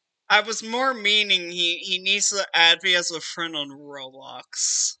 I was more meaning he needs to add me as a friend on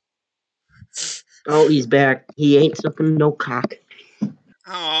Roblox. Oh, he's back. He ain't sucking no cock.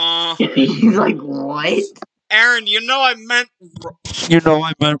 Aww. He's like, what? Aaron, I meant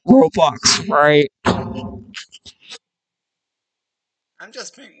Roblox, right? I'm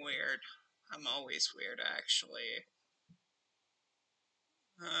just being weird. I'm always weird, actually.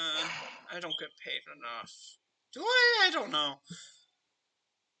 I don't get paid enough. Do I? I don't know.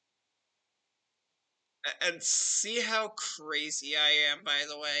 And see how crazy I am, by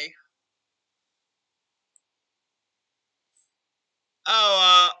the way.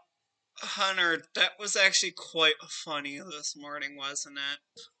 Oh, Hunter, that was actually quite funny this morning, wasn't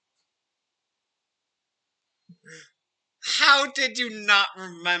it? How did you not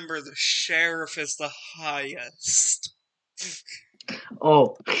remember the sheriff is the highest?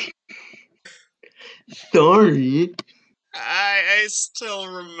 Oh. Sorry. I still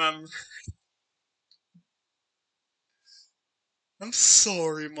remember. I'm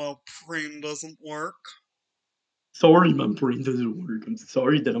sorry my brain doesn't work. Sorry, my brain doesn't work. I'm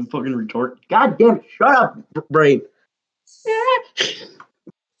sorry that I'm fucking retarded. God damn it, shut up, brain. Fuck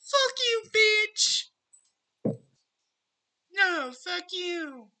you, bitch! No, fuck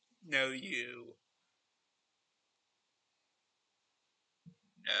you! No, you.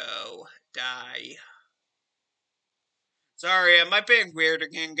 No, die. Sorry, am I being weird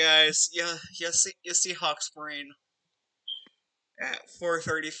again, guys? Yeah, you see Hawk's brain at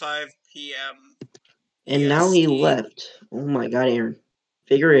 4:35 p.m. And now he EST. left. Oh my god, Aaron.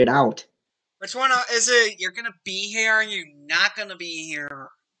 Figure it out. Which one is it? You're gonna be here and you're not gonna be here?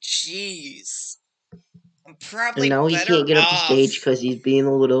 Jeez. I'm And probably now he better can't get up to off. stage because he's being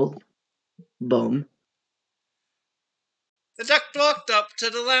a little bum. The duck walked up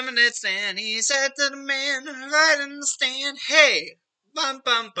to the lemonade stand. He said to the man right in the stand, "Hey, bum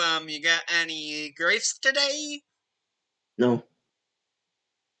bum bum, you got any grapes today?" No.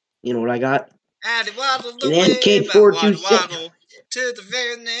 You know what I got? And he waddled An away, but waddle MK426. waddle to the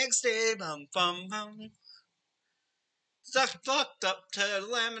very next day, bum bum bum. The duck walked up to the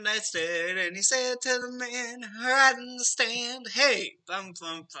lemonade stand and he said to the man right in the stand, "Hey, bum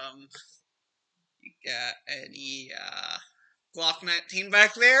bum bum, you got any Glock 19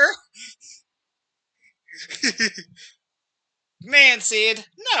 back there?" Man said,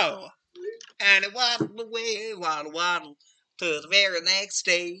 "No." And it waddled away, waddle waddle, to the very next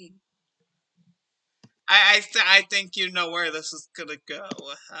day. I think you know where this is gonna go.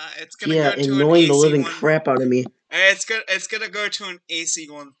 It's gonna Yeah, go to an annoying the AC living 1. crap out of me. It's gonna go to an AC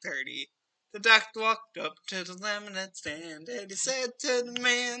 130. The duck walked up to the lemonade stand and he said to the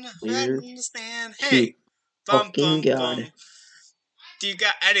man right Clear in the stand, to "Hey, bum fucking bum God. bum, do you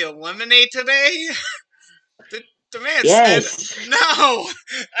got any lemonade today?" The man said, Yes! "No,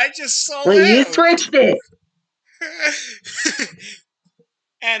 I just sold But you out." switched it!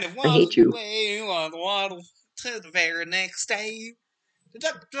 And it I hate waddled you. away, waddle waddle, to the very next day. The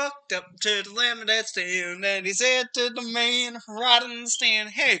duck walked up to the lemonade stand and he said to the man right in the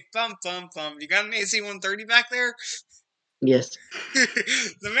stand, "Hey, bum bum bum, you got an AC 130 back there?" Yes.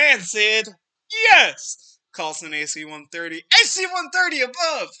 The man said, "Yes." Calls an AC 130. AC 130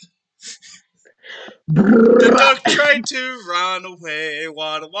 above. The duck tried to run away,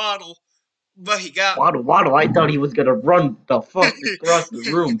 waddle waddle, but he got Waddle, waddle, I thought he was gonna run the fuck across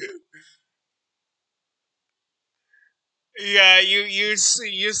the room. Yeah, you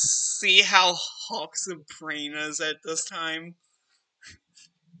see how Hawk's brain is at this time.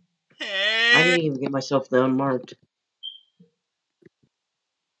 I didn't even get myself the unmarked.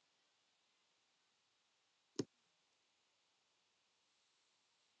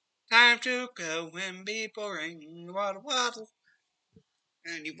 Time to go and be boring. Waddle waddle,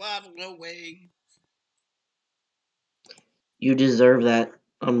 and you waddle away. You deserve that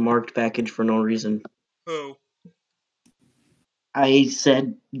unmarked package for no reason. Oh, I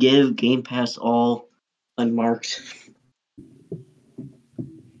said give Game Pass all unmarked.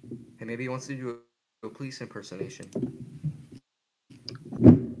 Hey, maybe he wants to do a police impersonation.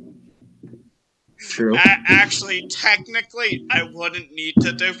 True. actually, technically, I wouldn't need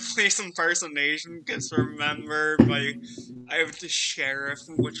to do police impersonation because remember, I have the sheriff,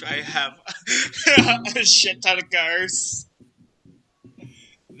 which I have a shit ton of cars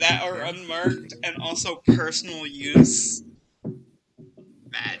that are Yeah. unmarked and also personal use.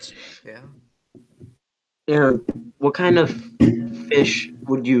 Magic. Yeah. Aaron, what kind of fish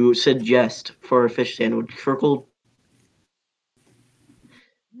would you suggest for a fish sandwich?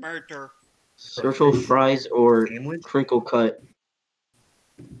 Murder. Circle Fish fries or sandwich? crinkle cut?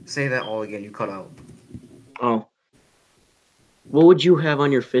 Say that all again. You cut out. Oh. What would you have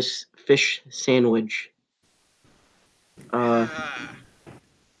on your fish sandwich? Ah.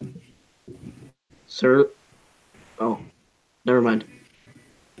 Sir. Oh, never mind.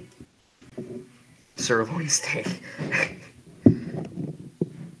 Sirloin steak.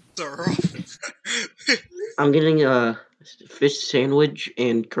 Thorough. I'm getting a fish sandwich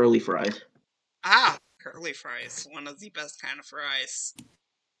and curly fries. Curly fries. One of the best kind of fries.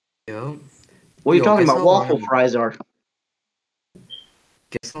 Yo. What are you Yo, talking guess about? how long Waffle I've- fries are.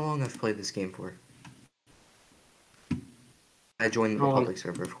 Guess how long I've played this game for? I joined the How long? public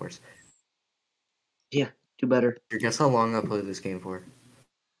server, of course. Yeah, do better. Guess how long I played this game for?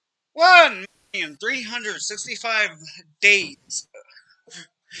 1,365 days.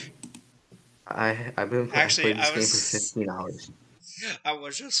 I've Actually, played this game for 15 hours. I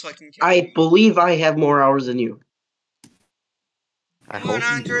was just fucking kidding. I believe I have more hours than you. I hope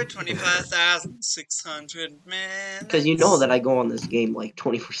you do. 125,600 minutes. Because you know that I go on this game like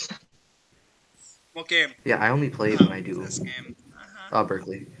 24/7. What game? Yeah, I only play Oh, when I do. this game. Uh-huh.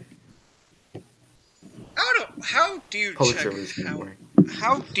 Berkeley. How do you Public check servers can be how? boring.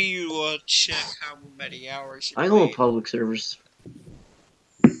 How do you check how many hours you I go on play? public servers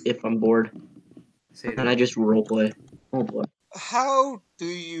if I'm bored, Say it and I just roleplay. Oh boy. How do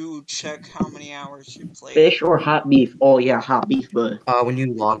you check how many hours you play? Fish or hot beef? Oh yeah, hot beef, but when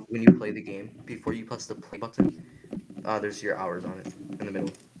you play the game, before you press the play button, there's your hours on it in the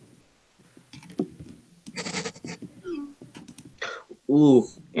middle. ooh,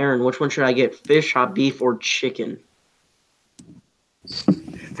 Aaron, which one should I get? Fish, hot beef, or chicken?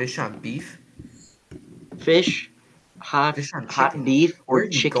 Fish on beef? Fish, hot Fish on hot chicken? beef, or Where are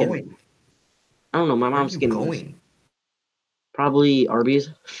you chicken? going? I don't know. My Where are mom's you getting this. going? Probably Arby's.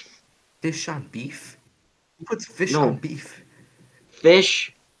 Fish on beef? Who puts fish No. on beef?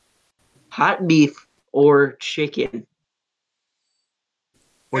 Fish, hot beef, or chicken?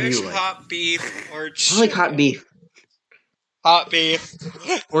 What do Fish, you like? hot beef, or I chicken? like hot beef Hot beef.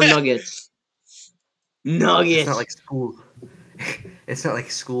 or nuggets. Nuggets. It's not like school. It's not like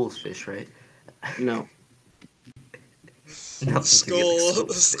school's fish, right? No. Nothing can be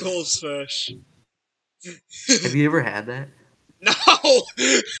like Skull's fish. Have you ever had that? No!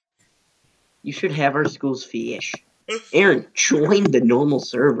 You should have our school's fish. Aaron, join the normal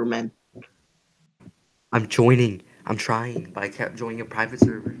server, man. I'm joining. I'm trying, but I kept joining a private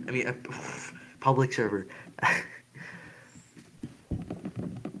server. I mean, a public server.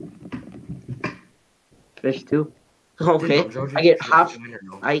 Fish too. Okay, Jojo, I get should hot. join or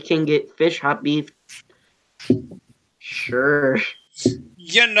no? I can get fish, hot beef. Sure.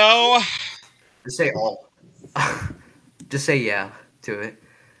 You know, Just say all. Just say yeah to it.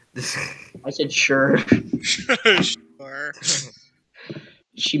 Just I said sure. sure.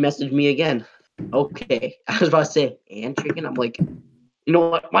 She messaged me again. Okay. I was about to say, and chicken? I'm like, you know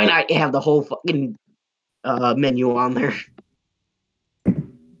what? Why not have the whole fucking menu on there?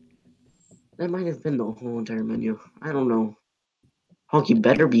 That might have been the whole entire menu. I don't know. Honky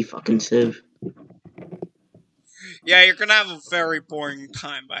better be fucking Civ. Yeah, you're gonna have a very boring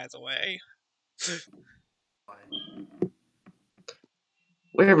time, by the way.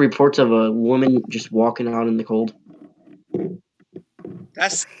 We have reports of a woman just walking out in the cold.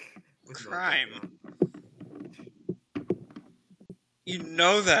 That's crime. You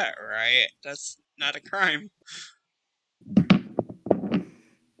know that, right? That's not a crime.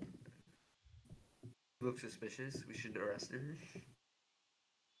 look suspicious. We should arrest her.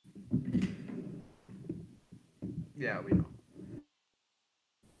 Yeah, we know.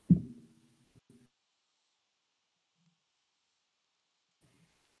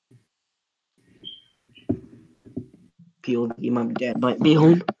 POV, my dad might be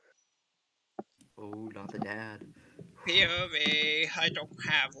home. Oh, not the dad. POV, I don't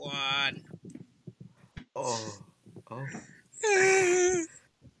have one. Oh.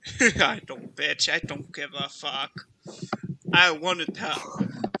 I don't, bitch. I don't give a fuck. I wanted to.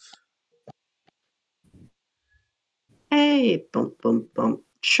 Hey, bump, bump, bump.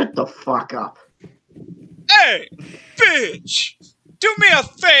 Shut the fuck up. Hey, bitch! Do me a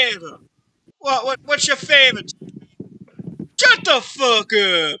favor. What's your favor? Shut the fuck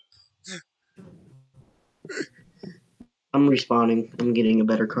up. I'm respawning. I'm getting a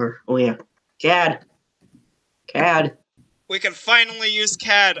better car. Oh yeah. CAD. We can finally use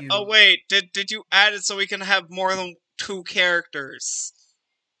CAD. Oh wait, did you add it so we can have more than 2 characters?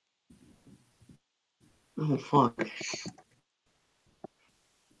 Oh fuck.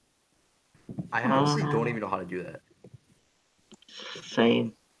 I honestly don't even know how to do that.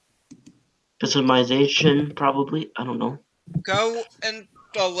 Same. Customization, probably. I don't know. Go and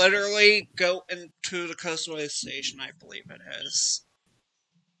literally go into the customization, I believe it is.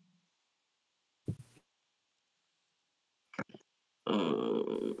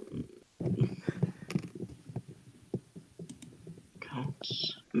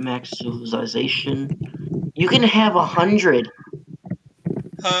 Counts. Maximization. You can have 100.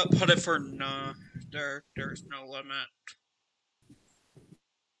 Put it for no. There's no limit.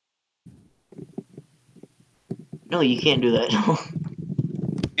 No, you can't do that.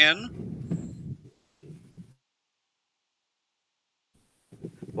 In?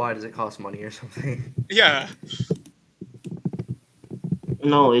 Why does it cost money or something? Yeah.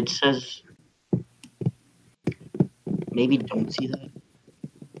 No, it says. Maybe don't see that.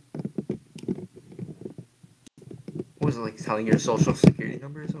 telling your social security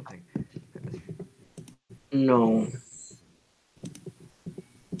number or something? No.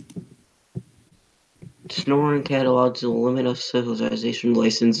 Snoring catalog to the limit of civilization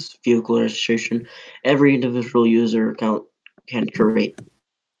license vehicle registration. Every individual user account can create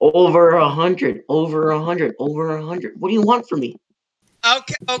over 100. Over 100. Over 100. What do you want from me?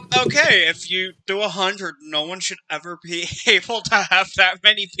 Okay, if you do 100, no one should ever be able to have that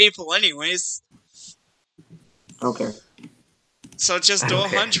many people anyways. Okay. So just do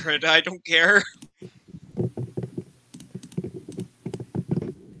Okay. 100, I don't care.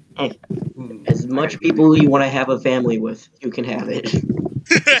 Hey, Ooh, as much people you want to have a family with, you can have it.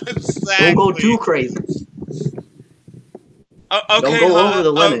 Exactly. Don't go too crazy. Okay, Don't go over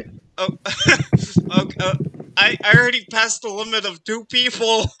the limit. okay, I already passed the limit of 2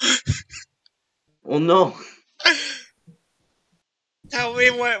 people. Well, no. Tell me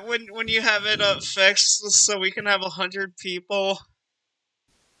when you have it fixed so we can have 100 people.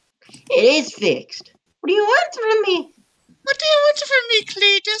 It is fixed. What do you want from me? What do you want from me,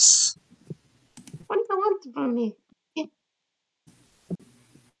 Cletus? What do you want from me?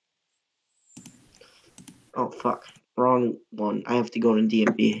 Oh, fuck. Wrong one. I have to go to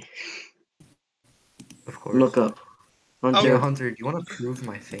DMV. of course. Look up. Hunter. Yeah, Hunter, do you want to prove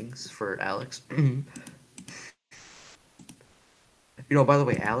my things for Alex? You know, by the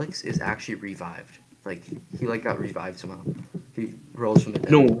way, Alex is actually revived. Like, he got revived somehow. He rose from the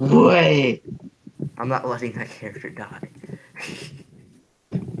dead. No way. I'm not letting that character die.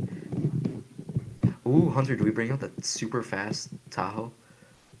 Ooh, Hunter, do we bring out the super fast Tahoe?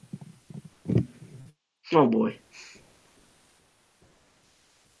 Oh, boy.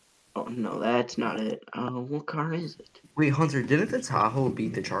 Oh, no, that's not it. What car is it? Wait, Hunter, didn't the Tahoe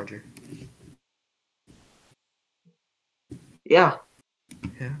beat the Charger? Yeah.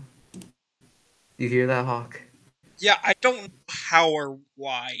 Yeah. You hear that, Hawk? Yeah, I don't know how or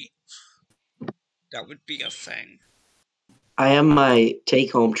why that would be a thing. I have my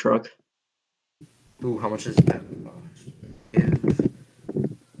take-home truck. Ooh, how much is that?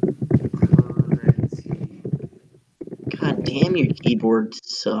 God damn, your keyboard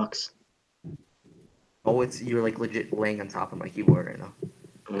sucks. Oh, you're like legit laying on top of my keyboard right now.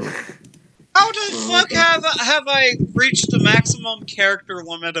 How the fuck have I reached the maximum character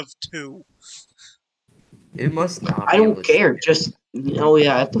limit of 2? It must not. I be able don't to care. Just, oh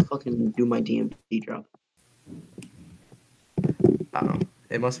yeah, I have to fucking do my DMV job. I don't know.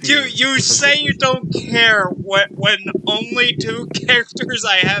 It must be. You say you don't care when only 2 characters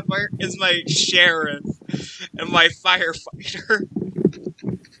I have is my sheriff and my firefighter.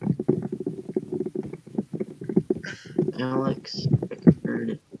 Alex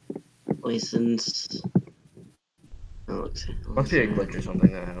Rickard license. Alex. Must be a glitch or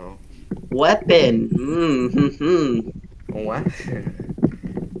something. I don't know. Weapon. Mm-hmm. What?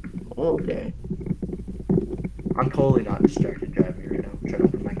 Okay. I'm totally not distracted driving right now. I'm trying to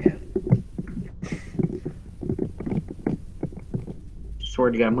open my cab.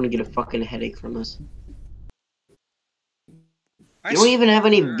 Swear to God, I'm gonna get a fucking headache from this. I You don't even have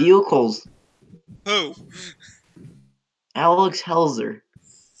any swear. vehicles. Who? Alex Helzer.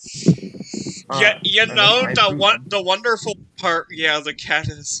 Yeah, you know I the wonderful part. Yeah, the cat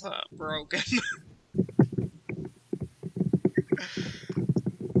is broken.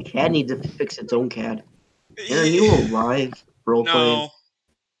 CAD needs to fix its own CAD. Aaron, you alive, roleplay? No.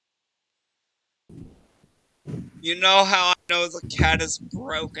 You know how I know the cat is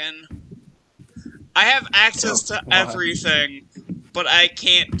broken? I have access to everything, but I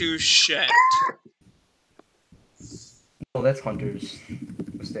can't do shit. Oh, that's Hunter's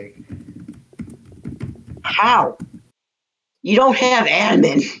mistake. How? You don't have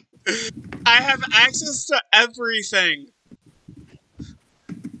admin. I have access to everything.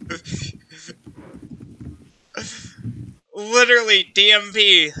 Literally,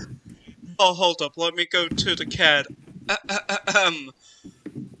 DMV. Oh, hold up. Let me go to the CAD.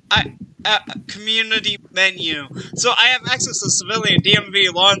 Community menu. So I have access to civilian,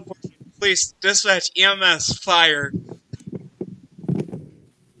 DMV, law enforcement, police, dispatch, EMS, fire.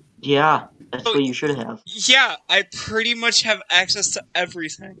 Yeah, that's what you should have. Yeah, I pretty much have access to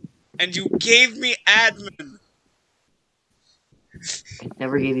everything. And you gave me admin. I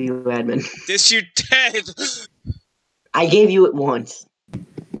never gave you admin. This you did. I gave you it once.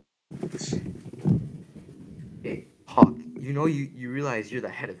 Hey, Hawk, you know you realize you're the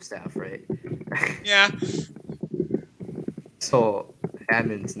head of staff, right? Yeah. So,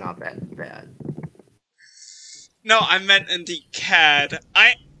 admin's not that bad. No, I meant in the CAD.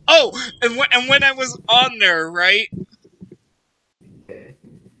 And when I was on there, right? Okay.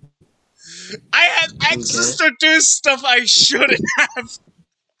 I had access to do stuff I shouldn't have.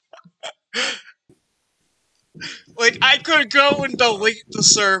 Like, I could go and delete the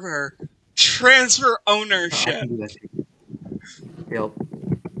server, transfer I ownership. can do that too. Yep.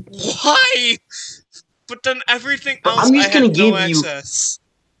 Why? But then everything But else I'm I just had gonna no give you- access.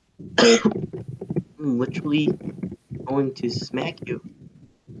 I'm literally going to smack you.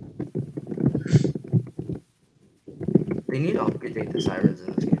 They need to update the sirens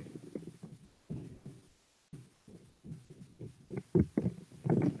in this game.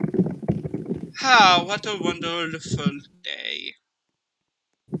 Ah, what a wonderful day.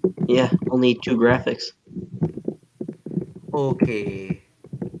 Yeah, only 2 graphics. Okay.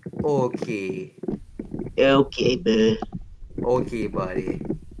 Okay. Okay, bud. Okay, buddy.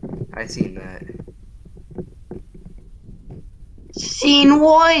 I seen that. Seen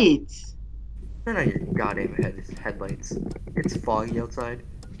what? Turn on your goddamn headlights. It's foggy outside.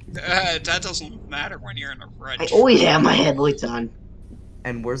 That doesn't matter when you're in a red I truck. always have my headlights on.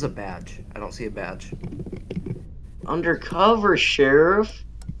 And where's a badge? I don't see a badge. Undercover, Sheriff.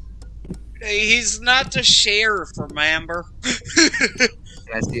 He's not the sheriff, remember? Can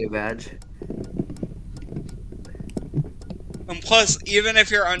I see a badge? And plus, even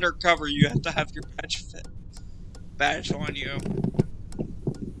if you're undercover, you have to have your badge on you.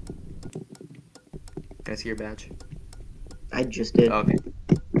 Can I see your badge? I just did. Okay.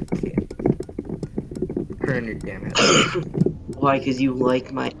 Turn on your damn headlights. Why? Because you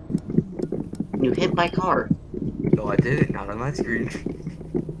like my... You hit my car. No, I didn't. Not on my screen.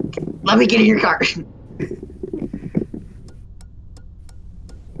 Let me get in your car.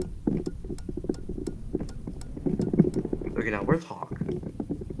 Okay, now where's Hawk?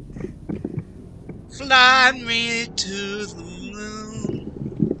 Fly me to the moon.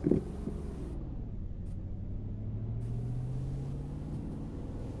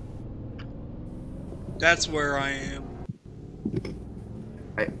 That's where I am.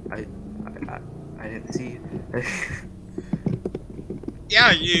 I didn't see you.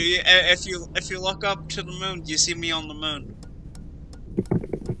 Yeah, if you look up to the moon, you see me on the moon.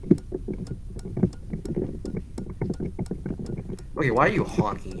 Okay, why are you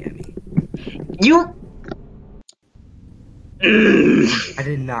honking at me? You... I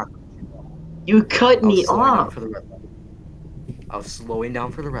did not. You cut I was me slowing down off. for the red light. I was slowing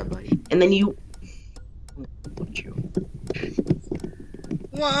down for the red light. And then you... Won't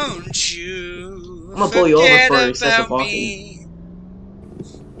you I'm gonna pull you over forget for excessive about walking. me?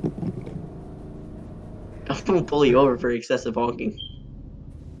 I'm gonna pull you over for excessive honking.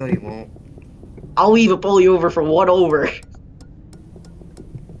 No, you won't. I'll even pull you over for 1 over.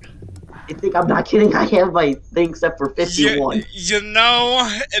 You think I'm not kidding? I have my thing except for 51. You know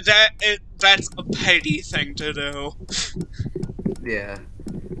that's a petty thing to do, Yeah.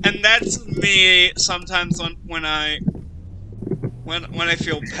 and that's me sometimes when I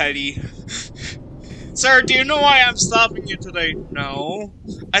feel petty. Sir, do you know why I'm stopping you today? No.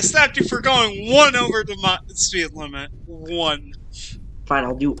 I stopped you for going 1 over the speed limit. 1. Fine,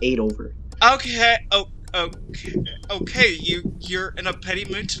 I'll do 8 over. Okay. Oh. Okay. You're in a petty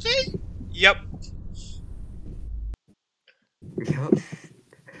mood today? Yep. Yep.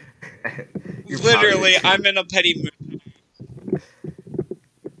 Literally, I'm in a petty mood.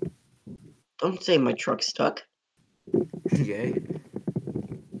 Don't say my truck's stuck. Yay.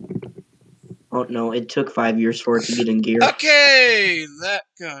 Oh no, it took 5 years for it to get in gear. Okay, that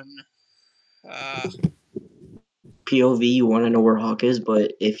gun. POV, you want to know where Hawk is,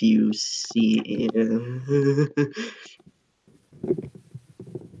 but if you see...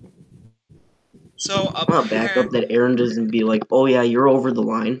 So I'm gonna back up that Aaron doesn't be like, oh yeah, you're over the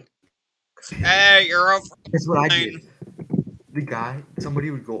line. Hey, you're over. That's what I did.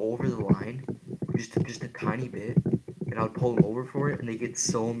 Somebody would go over the line, just a tiny bit, and I would pull them over for it, and they get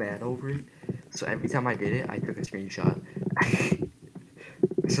so mad over it. So every time I did it, I took a screenshot.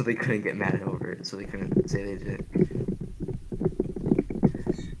 So they couldn't get mad over it, so they couldn't say they did it.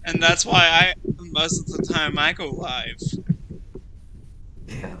 And that's why most of the time I go live.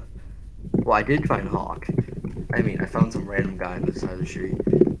 Yeah. Well, I did find Hawk. I mean, I found some random guy on the side of the street.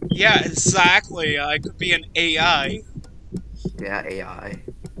 Yeah, exactly. I could be an AI. Yeah, AI.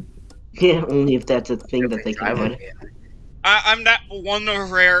 Yeah, only if that's a thing that they I can like add. AI. I'm that one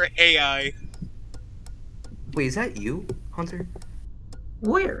rare AI. Wait, is that you, Hunter?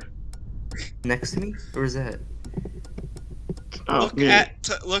 Where? Next to me? Or is that... Oh, Look yeah.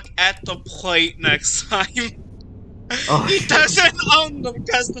 at the plate next time. Oh, He shit. doesn't own the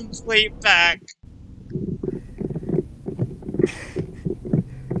custom plate pack.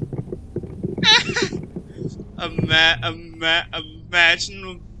 Imagine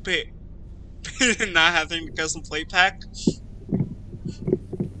a bit. Not having the custom plate pack.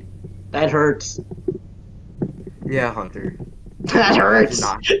 That hurts. Yeah, Hunter. That hurts.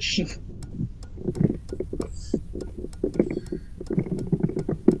 Not.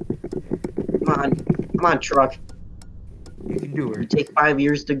 Come on, truck. You can do You it. take 5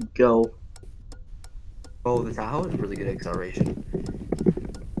 years to go. Oh, the Tahoe has really good acceleration.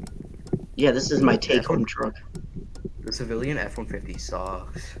 Yeah, this is my take-home truck. The civilian F-150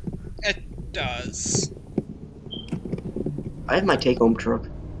 sucks. It does. I have my take-home truck.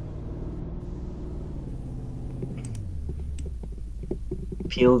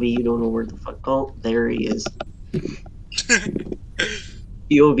 POV, you don't know where the fuck. Oh, there he is.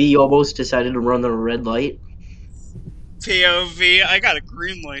 POV almost decided to run a red light. POV, I got a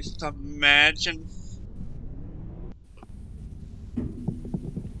green light. Imagine.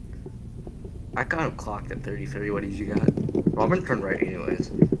 I got him clocked at 30. What did you got? Well, I'm gonna turn right anyways.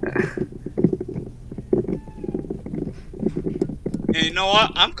 And you know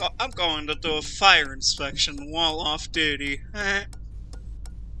what? I'm going to do a fire inspection while off duty.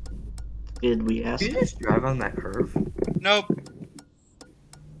 Did we ask? Did you just drive on that curve? Nope.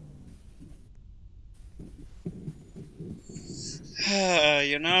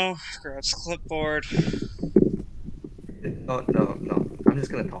 You know, grabs clipboard. Oh, no. I'm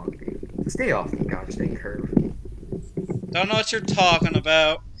just gonna talk to you. Stay off the gosh dang curve. Don't know what you're talking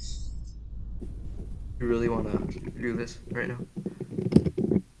about. You really wanna do this right now?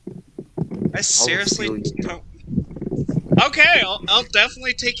 I seriously steal you. don't. Okay, I'll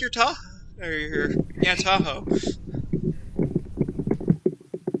definitely take your Tahoe. Or your Tahoe.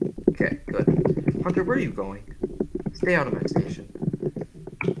 Okay, good. Hunter, where are you going? Stay out of my station.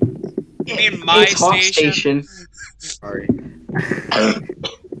 You mean my It's Hawk station? Sorry.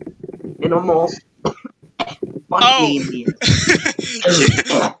 And almost. Oh.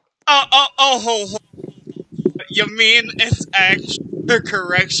 Oh. Oh. You mean it's actually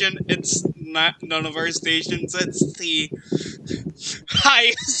correction? It's not none of our stations. It's the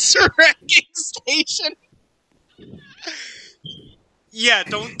highest ranking station. Yeah,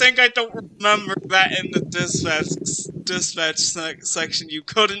 don't think I don't remember that in the dispatch section you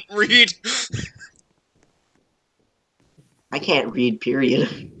couldn't read. I can't read,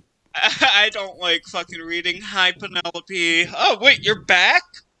 period. I don't like fucking reading. Hi, Penelope. Oh, wait, you're back?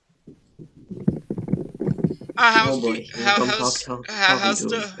 How's the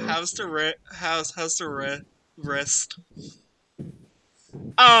rest?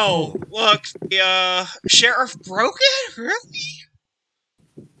 Oh, look, the sheriff broke it? Really?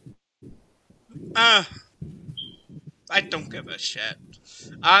 I don't give a shit.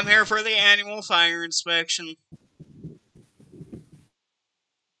 I'm here for the annual fire inspection.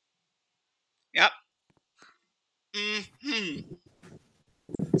 Yep.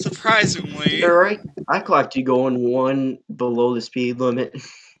 Surprisingly. You're right. I clocked you going 1 below the speed limit.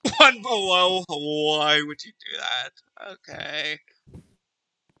 1 below? Why would you do that? Okay.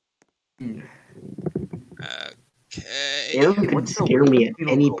 Okay. You could scare me at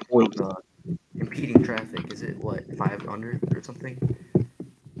any point. Impeding traffic, is it what, 5 under or something?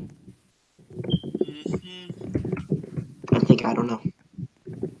 I don't know.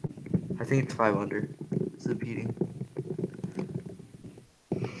 I think it's 5 under. It's impeding.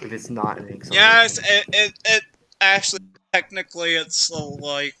 If it's not an acceleration. Yes, it actually, technically, it's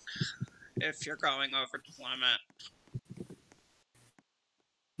like, if you're going over the limit.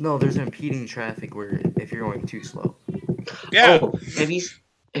 No, there's an impeding traffic where if you're going too slow. Yeah. Oh, have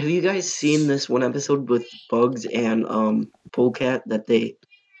you guys seen this one episode with Bugs and Polecat that they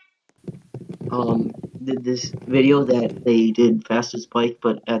did this video that they did fastest bike,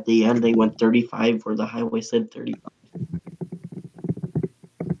 but at the end they went 35 where the highway said 35.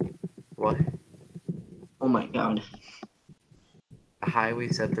 What? Oh my god. The highway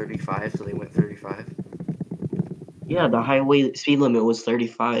said 35, so they went 35? Yeah, the highway speed limit was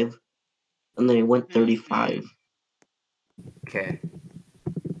 35, and then it went 35. Okay.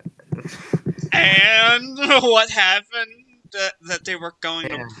 And what happened? That they were going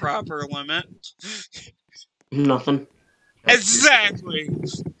to proper limit? Nothing. Exactly.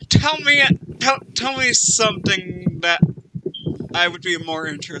 Tell me something that I would be more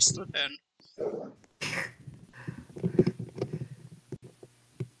interested in.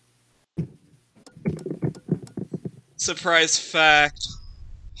 Surprise fact.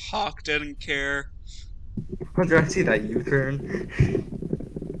 Hawk didn't care. Did I see that U-turn?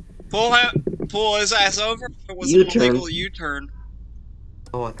 Pull his ass over. It was an illegal U-turn.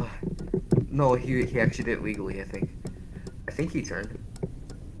 Oh, I thought. No, he actually did it legally. I think he turned.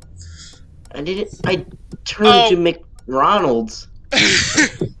 I turned to McDonald's.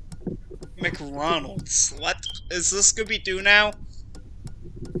 McDonald's. What? Is this Scooby-Doo now?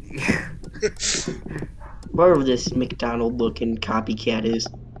 Yeah. Whatever this McDonald-looking copycat is.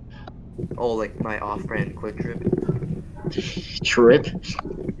 Oh, like my off-brand Quick Trip. Trip.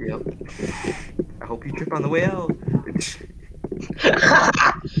 Yep. I hope you trip on the way out.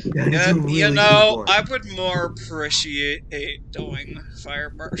 Yeah, you know, I would more appreciate doing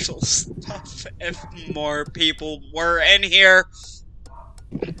fire marshal stuff if more people were in here.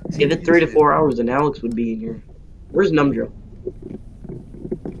 Give it 3 to 4 hours and Alex would be in here. Where's Numdro?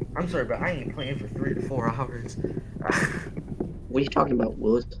 I'm sorry, but I ain't playing for 3 to 4 hours. What are you talking about,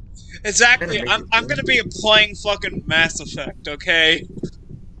 Willis? Exactly, I'm gonna be playing fucking Mass Effect, okay?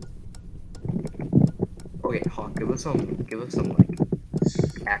 Okay, Hawk, give us some like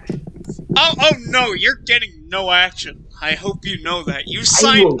action. Oh no, you're getting no action. I hope you know that. You I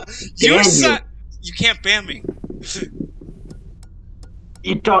signed. will ban You can't ban me.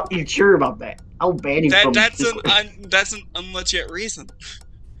 You sure about that? I'll ban you from That's Discord. that's an unlegit reason.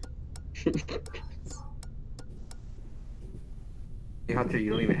 Hunter,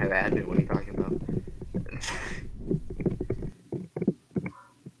 you don't even have admin. What are you talking about?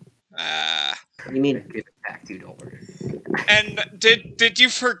 What do you mean? Give it back to you, don't worry. And did you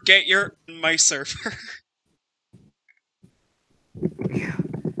forget you're in my server? Yeah.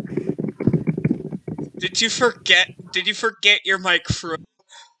 Did you forget you're my crew?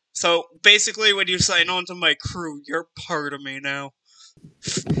 So basically, when you sign on to my crew, you're part of me now.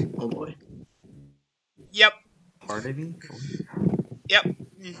 Oh boy. Yep. Part of me? Yep.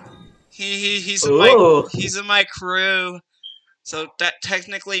 He's in my crew. So that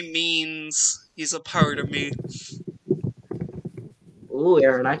technically means he's a part of me. Oh,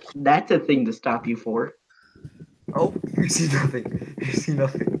 Aaron, that's a thing to stop you for. Oh, you see nothing. You see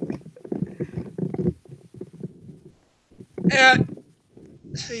nothing. Yep,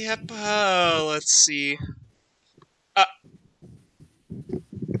 let's see.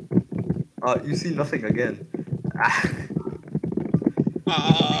 You see nothing again.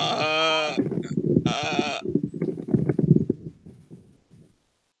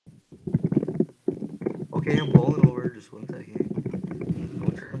 Okay, I'm pulling over. Just 1 second.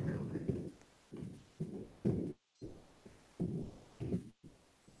 Don't turn around.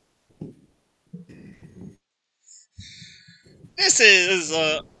 This is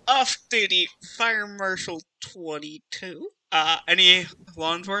off-duty Fire Marshal 22. Any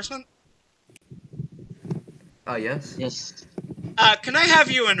law enforcement? Yes. Yes. Can I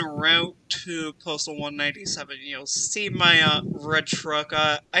have you en route to Postal 197? You'll see my red truck.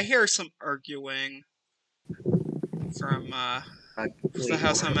 I hear some arguing from the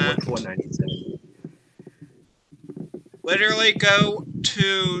house I'm at. What's 197? Literally go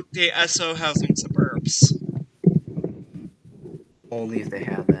to the SO housing suburbs. Only if they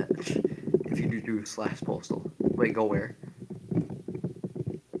have that. If you do /postal. Wait, go where?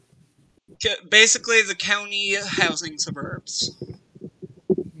 Basically, the county housing suburbs.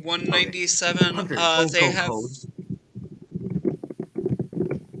 197. Hunter, They have.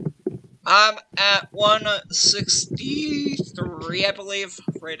 I'm at 163, I believe,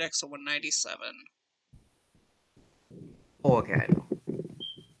 right next to 197. Oh, okay, I know.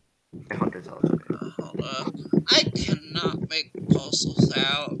 Okay, Hunter's house. Okay. Hold up. I cannot make postals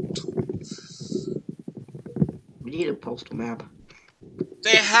out. We need a postal map.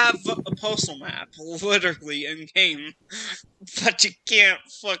 They have a postal map, literally, in-game, but you can't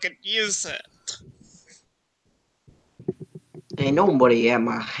fucking use it. Ain't nobody at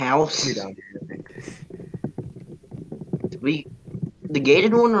my house. You're down here, I think. The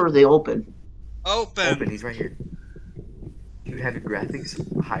gated one or the open? Open. He's right here. You have your graphics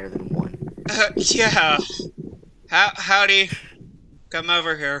higher than 1. Yeah. Howdy. Come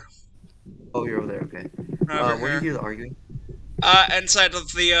over here. Oh, you're over there, okay. Over where here. do you do the arguing? Inside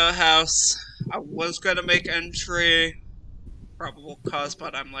of the house. I was gonna make entry, probable cause,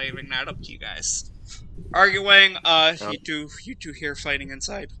 but I'm leaving that up to you guys. Arguing, you two here fighting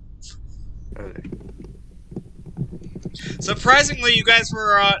inside. Okay. Surprisingly, you guys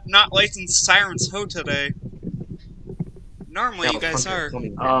were not licensed Sirens Ho today. Normally, you guys are.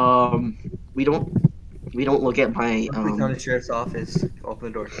 We don't look at my Please go to the sheriff's office.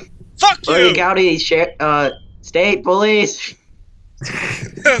 Open the door. Fuck you! Liberty County State Police.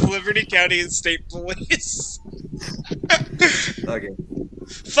 Liberty County and State Police. Okay.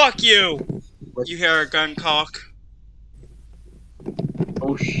 Fuck you! You hear a gun cock.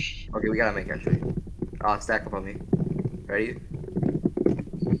 Oh shh. Okay, we gotta make entry. Stack up on me. Ready?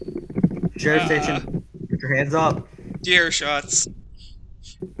 Sheriff station. Put your hands up. Deer shots.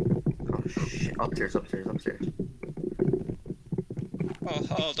 Oh shit. Upstairs. Oh,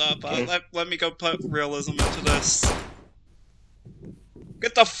 hold up. Okay. Let me go put realism into this.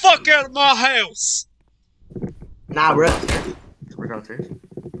 Get the fuck out of my house! Nah, we're upstairs. We're downstairs,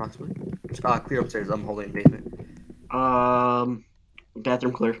 possibly. Clear upstairs. I'm holding basement.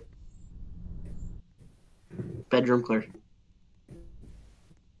 Bathroom clear. Bedroom clear.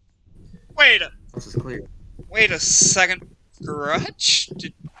 House is clear. Wait a second. Garage?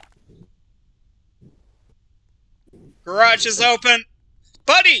 Garage is open!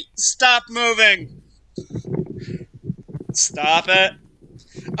 Buddy! Stop moving! Stop it.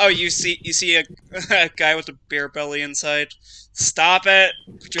 Oh, you see a guy with a beer belly inside. Stop it!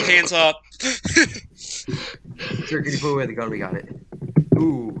 Put your hands up. Sir, can you put away the gun? We got it.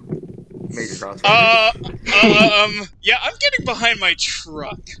 Ooh. Major cross. Yeah, I'm getting behind my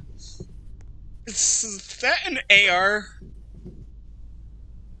truck. Is that an AR?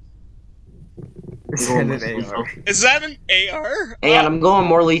 Is that an AR? Is that an AR? Hang on, I'm going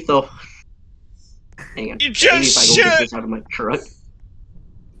more lethal. Hang on. You Maybe just if I go get should! this out of my truck.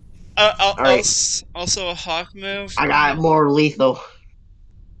 Alright. Also a hawk move. I got more lethal.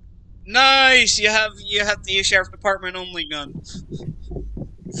 Nice! You have the sheriff department only gun.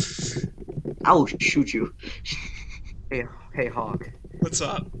 I will shoot you. Hey, Hawk. What's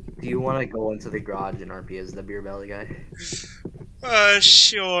up? Do you want to go into the garage and RP as the beer belly guy?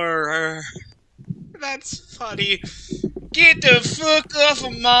 Sure. That's funny. Get the fuck off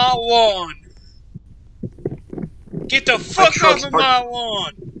of my lawn! Get the fuck off of my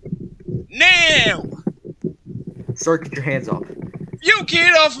lawn! Now! Sir, get your hands up. You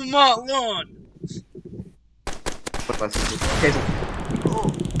get off of my lawn!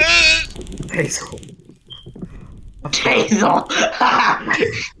 Hazel. Hazel. Hazel!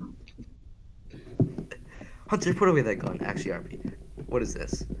 Hunter, put away that gun. Actually, RP. What is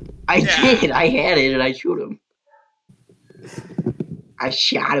this? I did. I had it and I shoot him. I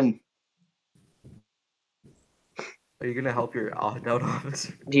shot him. Are you gonna help your opt-out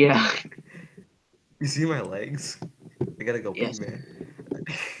officer? Yeah. You see my legs? I gotta go Yes. pee, man.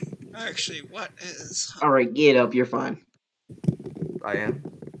 Actually, what is... Alright, get up. You're fine. I am.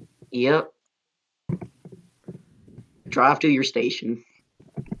 Yep. Drive to your station.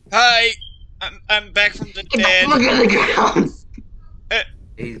 Hi! I'm back from the Get dead. the fuck on the ground!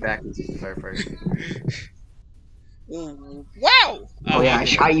 He's back with the firefighter. Wow! Oh yeah, I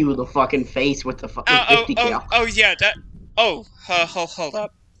shot you in the fucking face with the fucking 50 cal. Oh yeah, that... Oh, hold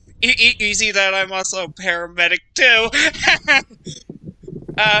up. Easy that I'm also a paramedic too.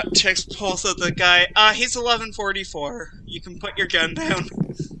 Checks pulse of the guy. He's 1144. You can put your gun down.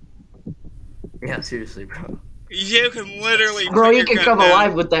 Yeah, seriously, bro. You can literally Bro, put you your can gun come down.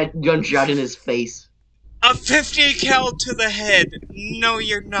 alive with that gunshot in his face. A 50 cal to the head. No,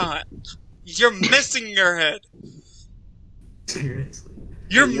 you're not. You're missing your head. Seriously.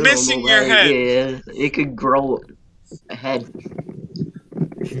 You're You don't missing know your that. head. Yeah, it could grow a head.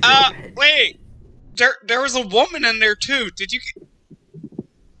 Wait. There was a woman in there too. Did you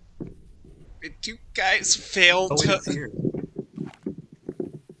guys fail Oh, wait, it's to... here.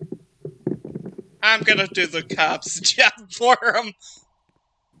 I'm gonna do the cops' job for him.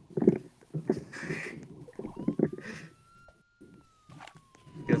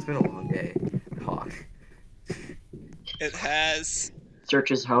 Yeah, it's been a long day. Hawk. It has... Search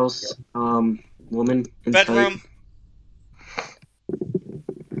his house. Woman inside. Bedroom.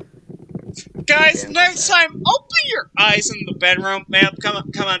 Guys, Yeah, next time, open your eyes in the bedroom. Ma'am, come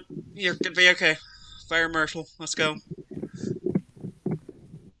on. You're gonna be okay. Fire marshal, let's go.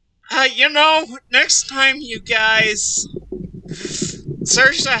 Next time you guys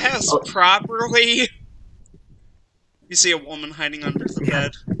search the house properly. You see a woman hiding under the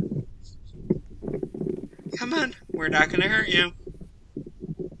bed. Come on, we're not gonna hurt you.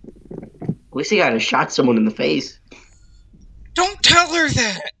 At least he got shot someone in the face. Don't tell her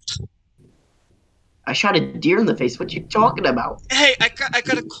that! I shot a deer in the face. What you talking about? Hey, I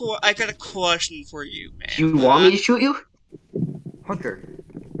got a question for you, man. Do you want me to shoot you? Hunter.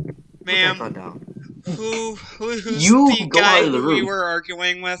 Ma'am, Put that gun down. who's You the go guy out of the who we room. were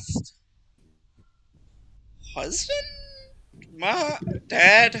arguing with? Husband?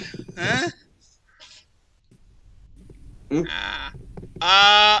 Dad? Huh?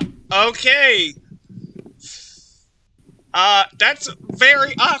 Okay. That's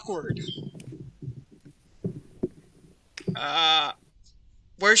very awkward.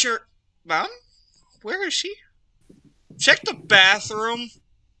 Where's your mom? Where is she? Check the bathroom.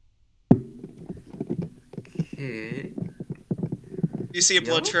 Okay. You see a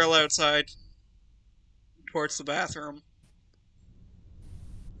blood No? trail outside. Towards the bathroom.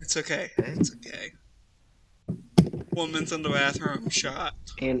 It's okay. Okay. It's okay. Woman's in the bathroom. Shot.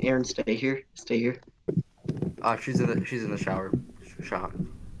 And Aaron, stay here. Stay here. She's in the shower. Shot.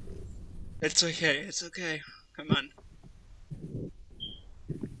 It's okay. It's okay. Come on.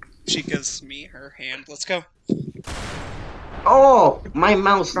 She gives me her hand. Let's go. Oh, my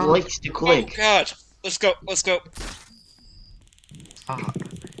mouse likes to Oh click. God. Let's go. Let's go. Stop.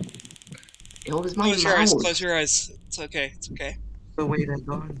 It was my Close your eyes. mouse. Close your eyes. It's okay. It's okay. The way that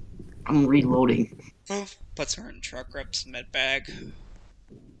gun. I'm reloading. Oh, puts her in truck, grips med bag.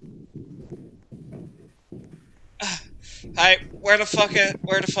 Hi. Where the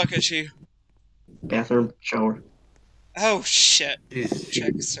fuck is she? Bathroom, shower. Oh shit.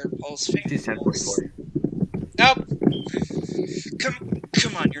 Checks her pulse. She's 1044. Nope.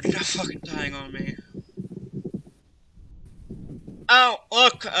 Come on, you're not fucking dying on me. Oh,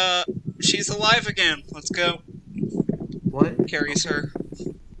 look, she's alive again. Let's go. What? Carries her.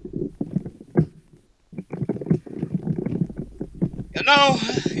 You know,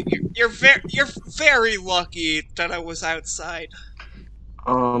 you're very lucky that I was outside.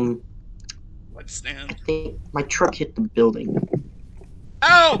 Let's I stand. think my truck hit the building.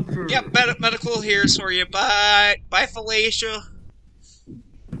 Oh, yeah, medical here's for you. Bye, Felicia.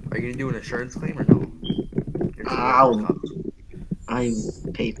 Are you gonna do an insurance claim or no? Ow. I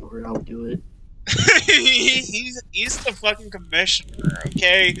pay for it. I'll do it. he's the fucking commissioner,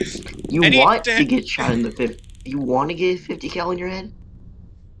 okay? You I need want to- to get shot in the 50? You want to get 50 cal in your head?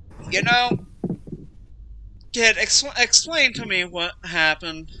 You know, kid, explain to me what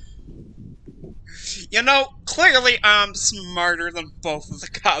happened. You know, clearly I'm smarter than both of the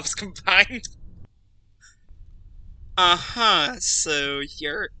cops combined. Uh-huh, so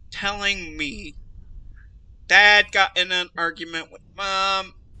you're telling me Dad got in an argument with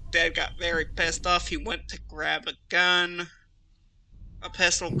Mom, Dad got very pissed off, he went to grab a gun, a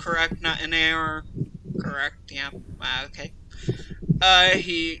pistol, correct, not an AR, correct, yeah, okay.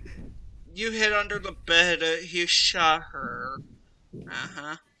 You hid under the bed, he shot her,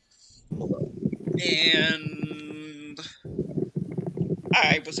 uh-huh. And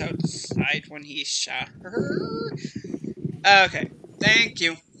I was outside when he shot her. Okay, thank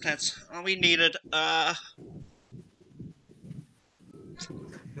you. That's all we needed.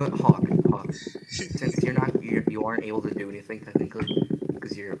 Hawk. Since you aren't able to do anything technically,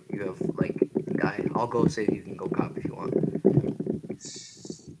 because you have like a guy. I'll go say you can go cop if you want.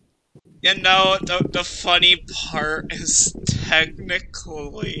 You know, the funny part is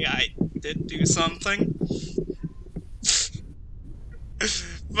technically I did do something.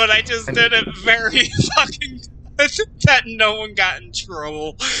 But I just did it very fucking good that no one got in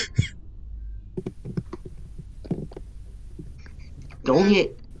trouble. Don't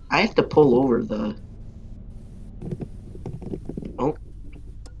hit. I have to pull over the. Oh.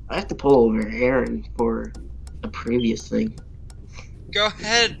 I have to pull over Aaron for the previous thing. Go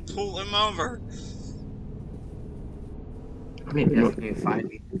ahead, pull him over. Maybe not.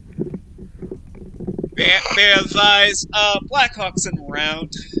 Definitely Be advised, Blackhawk's in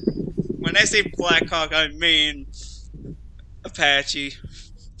route. When I say Blackhawk, I mean Apache.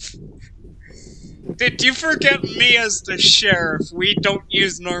 Did you forget me as the sheriff? We don't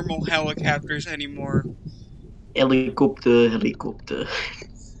use normal helicopters anymore. Helicopter.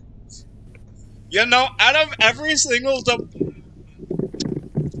 You know, out of every single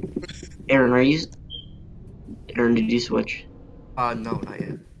Aaron, Aaron, did you switch? No, not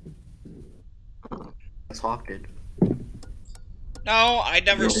yet. Hawk did. No, I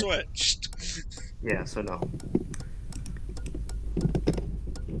never No. switched. Yeah, so no.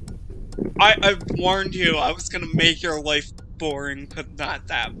 I warned you, I was gonna make your life boring, but not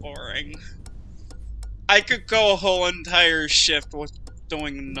that boring. I could go a whole entire shift with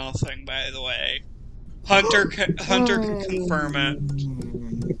doing nothing, by the way. Hunter can confirm it.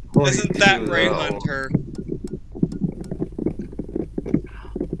 Isn't that right, Hunter?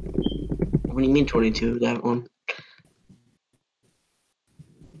 What do you mean 22? That one?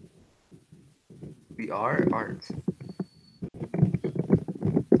 We aren't.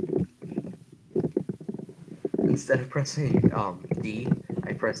 Instead of pressing D,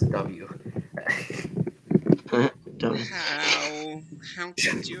 I press W. Dumb. How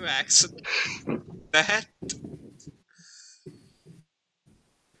did you accident that?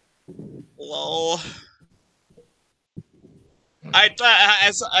 Lol. I thought,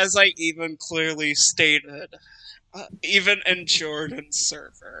 as I even clearly stated, even in Jordan's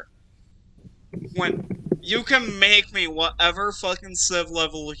server, when you can make me whatever fucking civ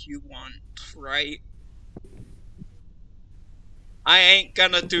level you want, right? I ain't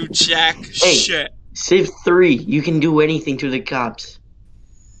gonna do jack shit. Civ 3, you can do anything to the cops.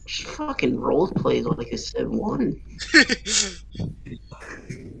 Just fucking roleplay like a Civ 1.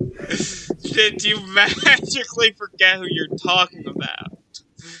 Did you magically forget who you're talking about?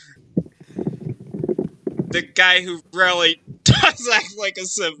 The guy who really does act like a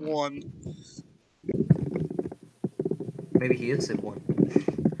Civ 1. Maybe he is Civ 1.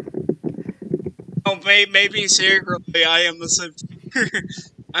 Oh, maybe secretly I am a Civ.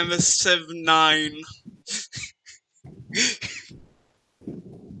 I'm a Civ 9.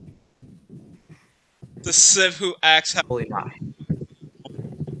 The Civ who acts how. Holy not.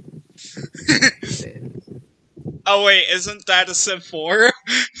 Oh wait, isn't that a Civ 4?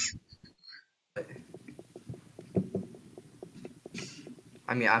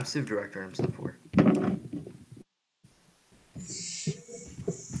 I mean, I'm Civ Director, I'm Civ 4.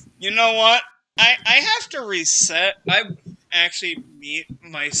 You know what? I have to reset. I actually meet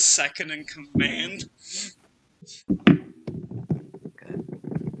my second in command. Okay.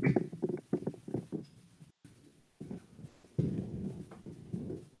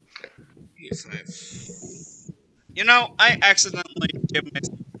 P5. You know, I accidentally gave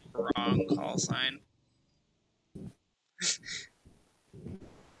myself the wrong call sign.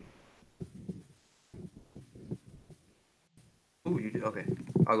 Ooh, you do? Okay.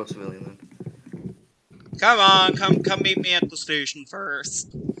 I'll go civilian then. Come on, come meet me at the station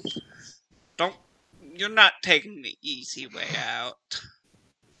first. You're not taking the easy way out.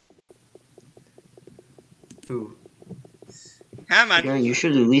 Ooh. Come on. Yeah, you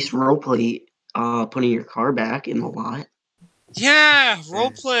should at least roleplay putting your car back in the lot. Yeah,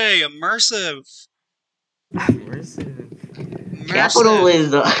 roleplay, immersive. Immersive.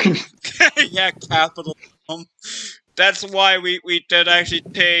 Capitalism. Yeah, capitalism. That's why we did actually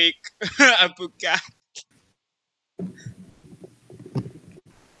take a Bugatti.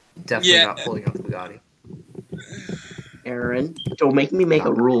 Definitely not pulling up the Bugatti. Aaron, don't make me make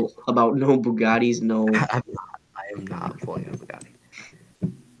a rule about no Bugattis, no. I am not pulling up a Bugatti.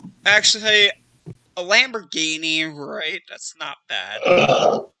 Actually, a Lamborghini, right? That's not bad.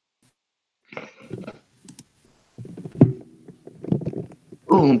 Oh,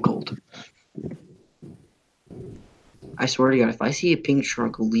 I'm cold. I swear to God, if I see a pink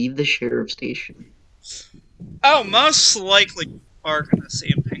truck, leave the sheriff station. Oh, most likely you are gonna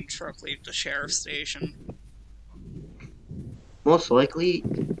see a pink truck leave the sheriff station. Most likely,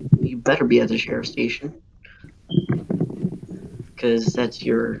 you better be at the sheriff station. Because that's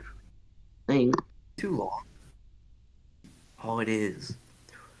your thing. Too long. Oh, it is.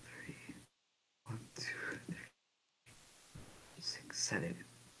 2, 3. 1, 2, 3. 6, 7.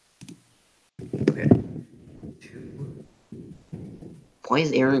 Okay. 2. Why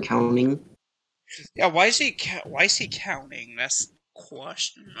is Aaron counting? Yeah, why is he counting? That's the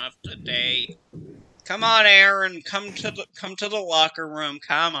question of the day. Come on, Aaron, come to the locker room.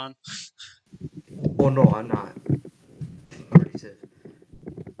 Come on. Oh no, I'm not. I already said.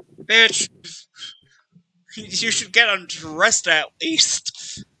 Bitch, you should get undressed at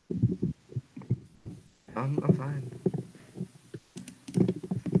least. I'm fine.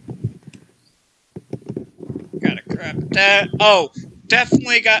 Gotta grab that. Oh,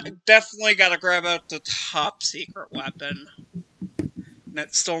 definitely gotta grab out the top secret weapon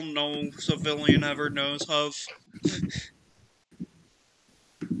that still no civilian ever knows of.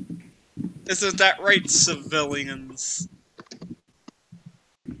 Isn't that right, civilians?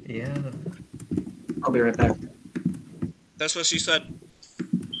 Yeah. I'll be right back. That's what she said.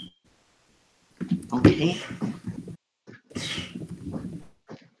 Okay.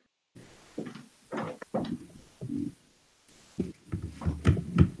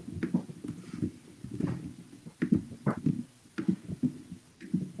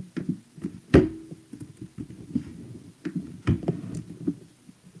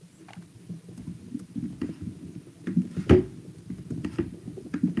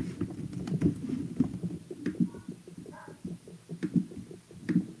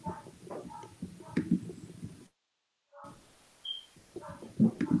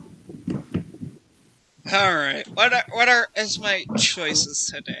 Alright, what is my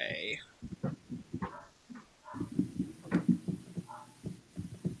choices today?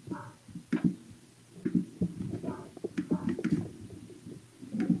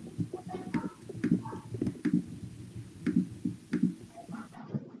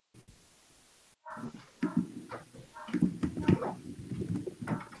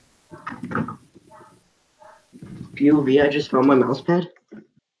 POV, I just found my mouse pad.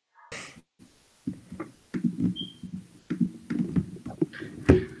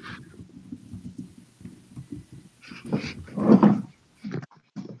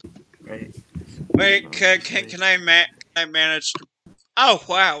 Right. Wait, can I manage to... Oh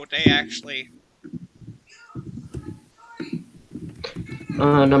wow, they actually.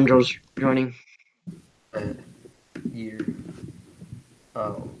 Numjo's joining. Year.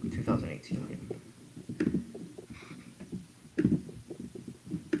 2018.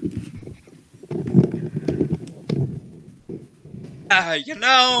 You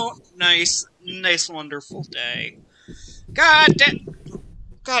know, nice, wonderful day. God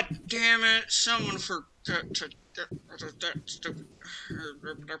damn it! Someone forgot to.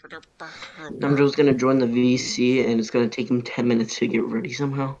 Numjo's gonna join the VC, and it's gonna take him 10 minutes to get ready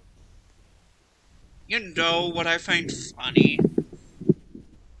somehow. You know what I find funny?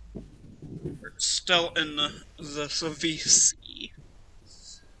 We're still in the VC.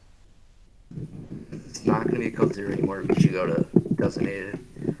 It's not gonna be a code 0 anymore. We should go to designated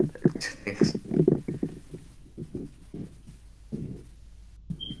things.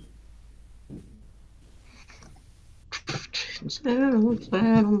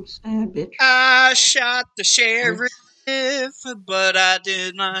 I'm sad, bitch. I shot the sheriff, but I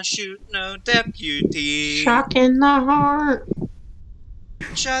did not shoot no deputy. Shot in the heart.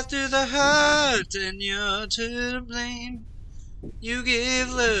 Shot through the heart, and you're to blame. You give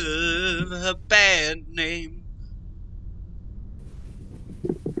love a bad name.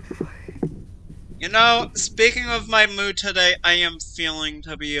 You know, speaking of my mood today, I am feeling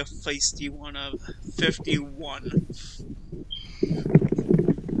to be a feisty one of 51.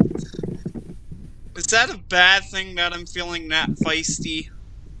 Is that a bad thing that I'm feeling that feisty?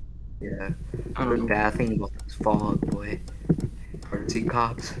 Yeah. The bad thing about this fog, boy. Hard to see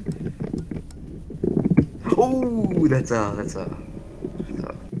cops. Oh, that's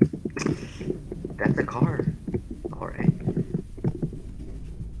a car. Alright.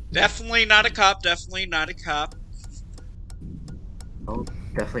 Definitely not a cop, definitely not a cop. Oh,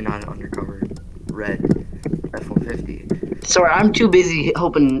 definitely not an undercover red F-150. Sorry, I'm too busy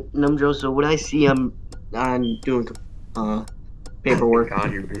helping Numjo, so when I see him, I'm doing paperwork.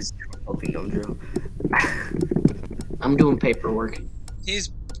 God, you're busy helping Numjo. I'm doing paperwork. He's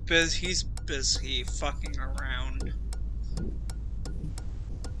busy fucking around.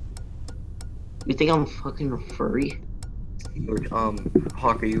 You think I'm fucking furry?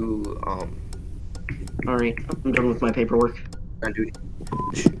 Hawk, are you, Alright, I'm done with my paperwork. on duty?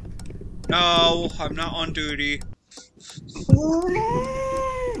 No, I'm not on duty.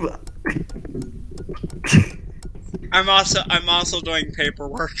 I'm also doing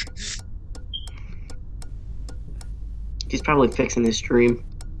paperwork. He's probably fixing this stream.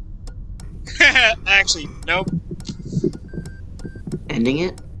 Actually, nope. Ending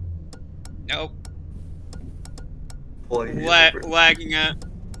it? Nope. Boy, Lagging it.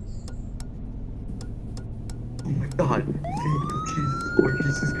 oh my god. Thank you, Jesus, Lord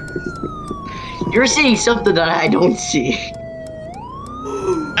Jesus Christ. You're seeing something that I don't see.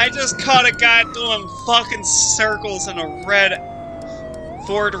 I just caught a guy doing fucking circles in a red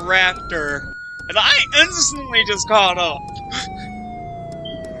Ford Raptor, and I instantly just caught up.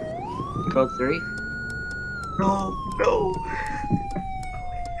 Code 3? No.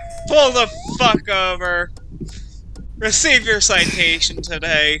 Pull the fuck over. Receive your citation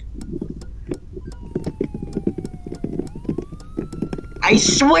today. I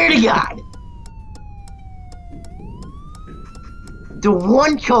swear to God! The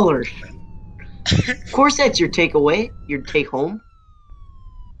one color. Of course that's your takeaway, your take home.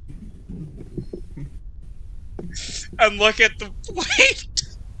 And look at the plate.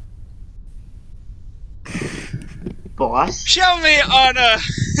 Boss. Show me on a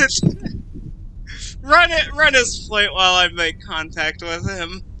run his plate while I make contact with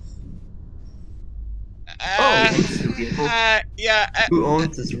him. Beautiful. Yeah. Who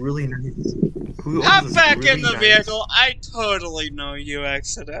owns this really nice? Who owns Hop this back really in the nice- vehicle. I totally know you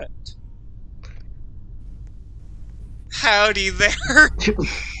exited. Howdy there.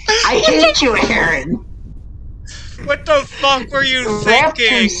 I hate you, Aaron. What the fuck were you Rap too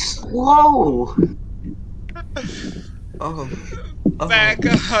thinking? slow. Back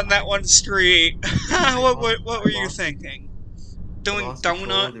on that one street. what were you thinking? Doing Lost control,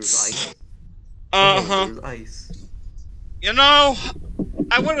 there was donuts? ice. Uh-huh. There was ice. You know,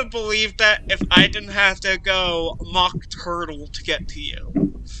 I would have believed that if I didn't have to go mock turtle to get to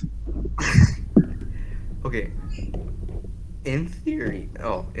you. Okay. In theory,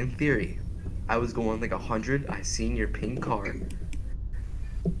 I was going like 100. I seen your pink car,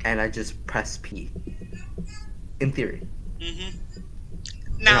 and I just pressed P. In theory. Mm-hmm.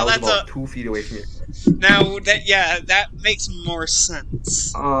 And Now I was that's about 2 feet away from you. now that makes more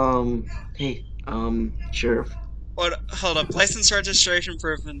sense. Hey, Sheriff. Hold up, license, registration,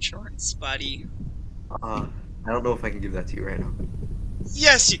 proof of insurance, buddy. I don't know if I can give that to you right now.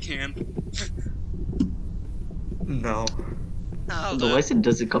 Yes, you can. No. Oh, The license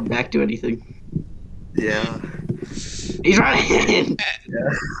doesn't come back to anything. Yeah. He's running! Yeah.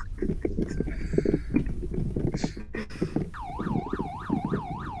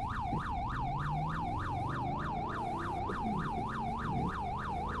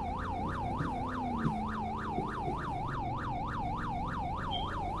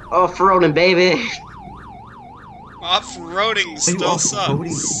 Off-roading, baby! off-roading Are you still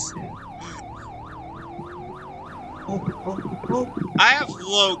off-roading? sucks. Oh. I have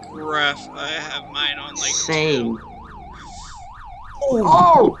low graph. I have mine on like Same. 2.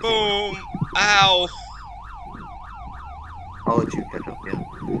 Oh! Boom. Ow. I'll let you catch up, yeah.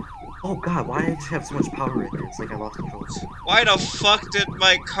 Oh god, why did I just have so much power in there? It's like I lost control. Why the fuck did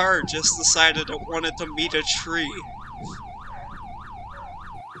my car just decided it wanted to meet a tree?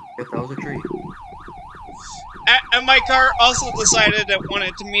 Yep, that was a tree. And my car also decided it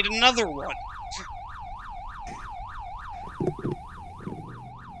wanted to meet another one.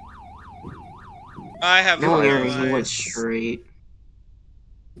 I have No, no Aaron, he went eyes. straight.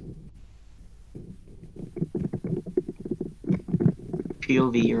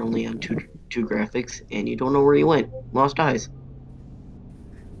 POV, you're only on two graphics, and you don't know where you went. Lost eyes.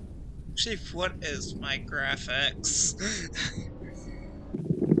 Chief, what is my graphics?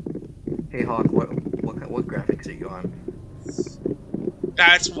 Hey Hawk, what graphics are you on?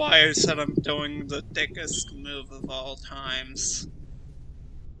 That's why I said I'm doing the thickest move of all times.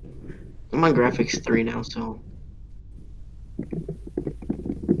 I'm on graphics 3 now, so...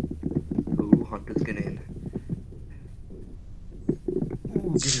 Ooh, Hunter's getting in.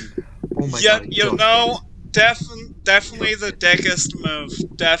 Ooh, getting... Oh my Yeah, god. you know, definitely the thickest move.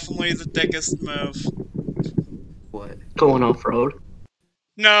 Definitely the thickest move. What? Going off-road.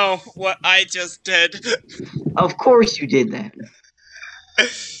 No, what I just did. Of course you did that.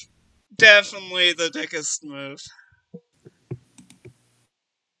 Definitely the thickest move.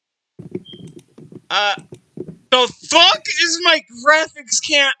 The fuck is my graphics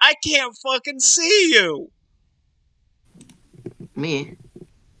I can't fucking see you! Me?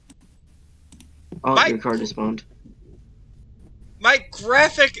 Oh, your car despawned. My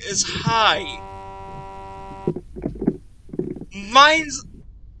graphic is high. Mine's...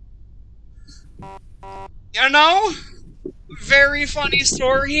 You know? Very funny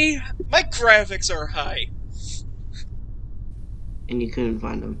story. My graphics are high. And you couldn't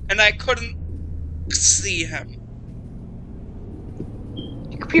find them. And I couldn't see him.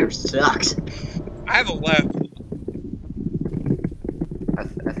 Your computer sucks. I have a laptop.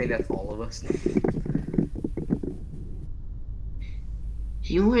 I think that's all of us.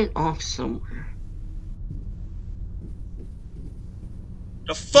 You went off somewhere.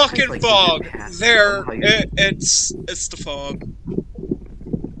 The fucking like fog. There, how you- it's the fog.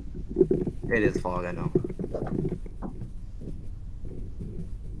 It is fog, I know.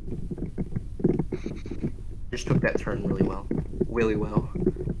 Just took that turn really well. Really well.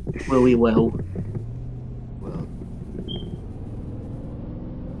 Really well. Well.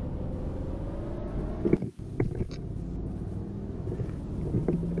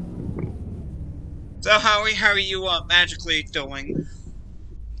 So how are you magically doing?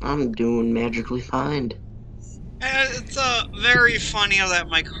 I'm doing magically fine. And it's very funny that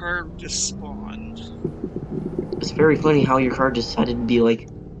my car just spawned. It's very funny how your car decided to be like...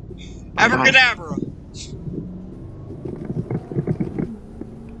 Abracadabra!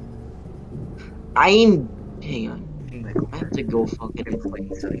 Hang on. I have to go fucking...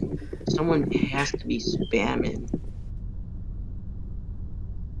 Someone has to be spamming.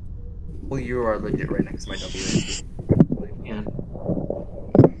 Well, you are legit right next to my WASD. Yeah.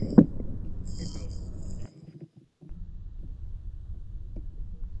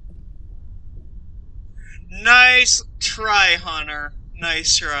 Nice try, Hunter.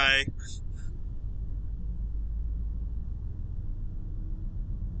 Nice try.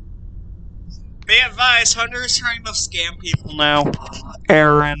 Be advised, Hunter is trying to scam people now.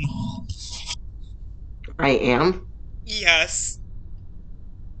 Aaron. I am? Yes.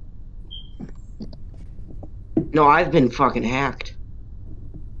 No, I've been fucking hacked.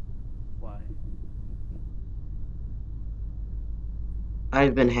 Why?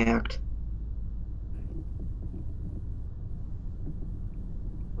 I've been hacked.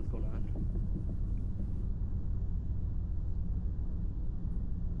 What's going on?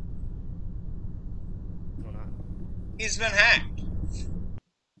 What's going on? He's been hacked.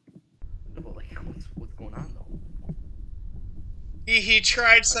 No, but like, what's going on though? He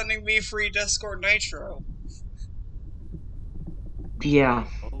tried sending me free Discord Nitro. Yeah.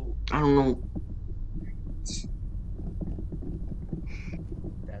 Oh. I don't know.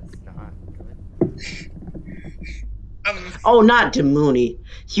 Oh, not Mooney.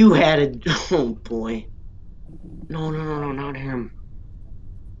 You had a. Oh boy. No, not him.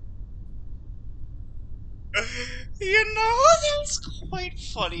 You know, that's quite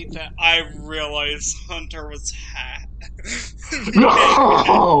funny that I realized Hunter was hacked.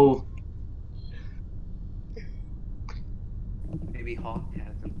 No. Maybe Hawk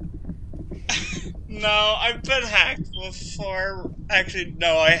has him. No, I've been hacked before. Actually,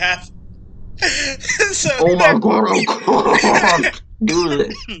 no, I have. So Oh my god! I can't do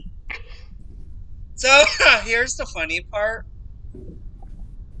this. So here's the funny part,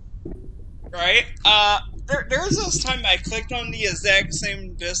 right? There's this time I clicked on the exact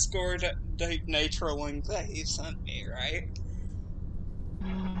same Discord Nitro link that he sent me, right?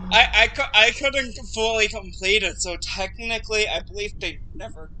 I couldn't fully complete it, so technically I believe they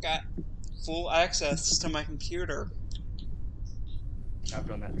never got full access to my computer. I've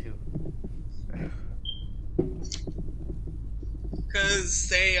done that too. Because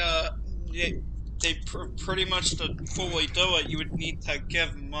they pretty much to fully do it, you would need to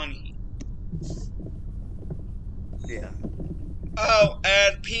give money. Yeah. Oh,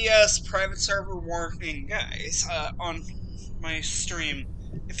 and P.S. private server warning, guys, on my stream.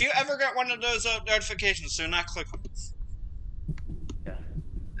 If you ever get one of those notifications, do not click on this. Yeah.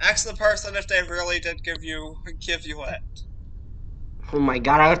 Ask the person if they really did give you it. Oh my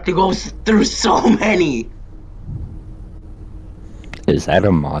god! I have to go through so many. Is that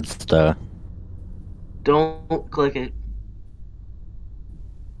a monster? Don't click it.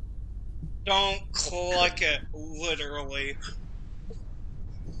 Don't click it, literally.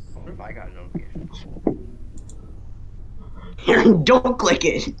 What if I got a notification? Don't click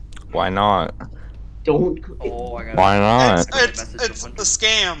it. Why not? Don't click it. Oh, I got. Why not? It's a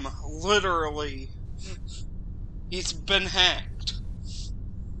scam, literally. He's been hacked.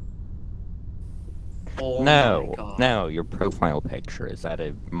 Oh No, my God. no, your profile picture is that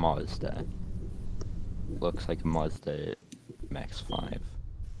a Mazda? Looks like a Mazda MX-5.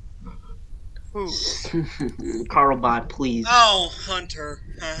 Who? Carlbot, please. Oh, Hunter.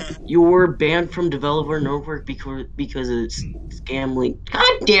 You were banned from developer network because of scam link.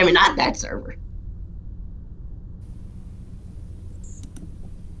 God damn it! Not that server.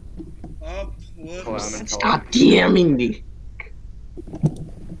 Oh, Oh, I'm whoops. in trouble. Stop DMing me.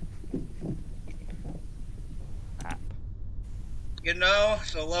 You know,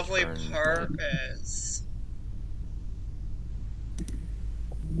 the lovely Burn part it. is...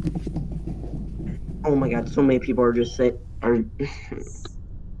 Oh my god! So many people are just saying are.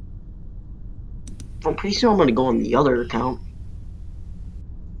 I'm pretty sure I'm gonna go on the other account.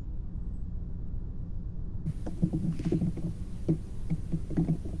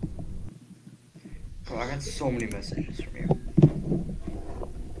 Bro, I got so many messages from you.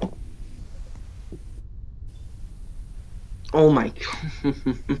 Oh my.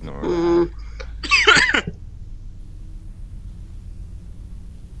 Ignore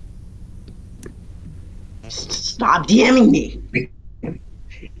Stop DMing me.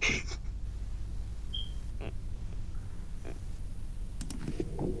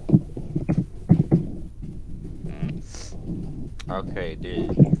 Okay,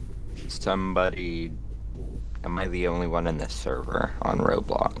 did somebody... Am I the only one in this server on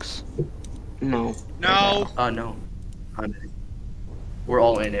Roblox? No. No. No. We're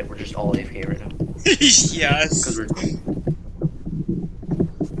all in it. We're just all AFK right now. Yes. Because we're.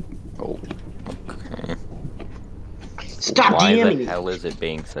 Oh, okay. Stop Why DMing the me. hell is it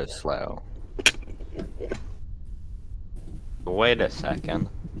being so slow? Wait a second.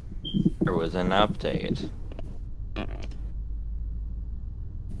 There was an update.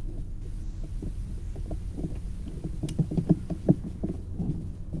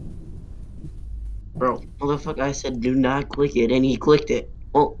 Bro, motherfucker, I said do not click it, and he clicked it.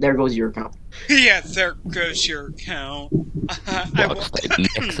 Oh, there goes your account. Yeah, there goes your account.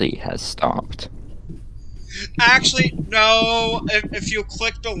 Rockstar.exe has stopped. Actually, no. If you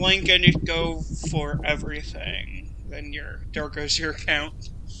click the link and you go for everything, then there goes your account.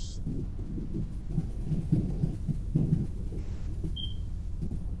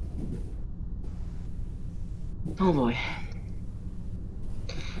 Oh boy.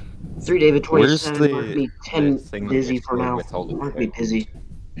 3 David Where's 27 mark me 10 thing busy that's for now. with all the Mark me busy.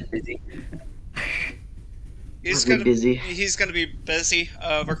 Busy. He's Mark me gonna busy. He's gonna be busy.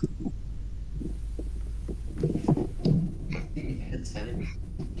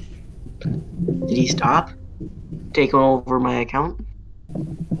 Did he stop? Take over my account?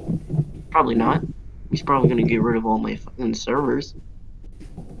 Probably not. He's probably gonna get rid of all my fucking servers.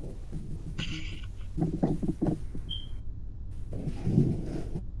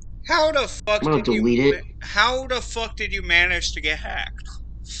 How the fuck I'm gonna did you? delete it. How the fuck did you manage to get hacked?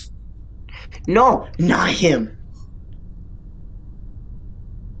 No, not him.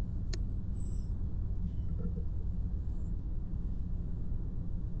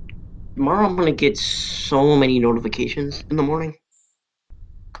 Tomorrow I'm gonna get so many notifications in the morning.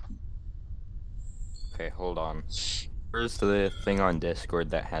 Okay, hold on. Where's the thing on Discord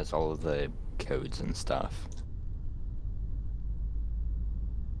that has all of the codes and stuff?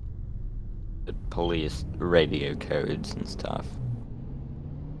 The police radio codes and stuff.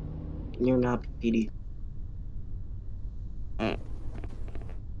 You're not PD.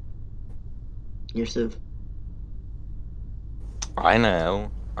 You're Civ. I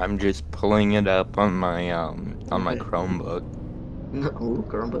know. I'm just pulling it up on my Okay. Chromebook. Oh,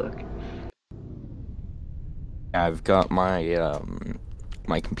 Chromebook. I've got my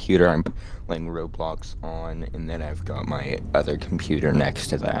my computer I'm playing Roblox on, and then I've got my other computer next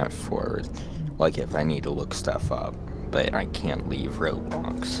to that for like if I need to look stuff up, but I can't leave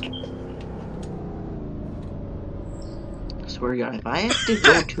Roblox. I swear to God, if I have to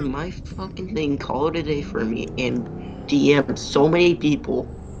go to my fucking thing, call it a day for me, and DM so many people.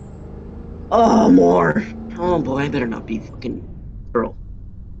 Oh, more. Oh boy, I better not be fucking girl.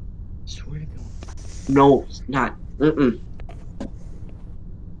 Swear to God. No, it's not. You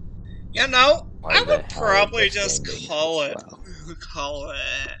know, Why I the would hell is probably this just game being so call it slow?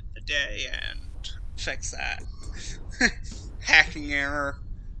 a day and fix that. Hacking error.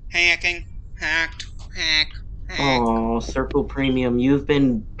 Hacking. Hacked. Hack. Hack. Oh, Circle Premium, you've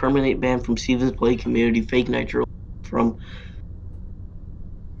been permanently banned from Steven's Play community. Fake Nitro from.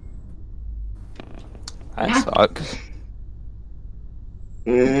 That What? sucks.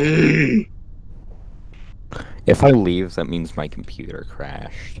 If I leave, that means my computer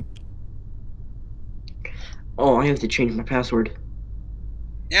crashed. Oh, I have to change my password.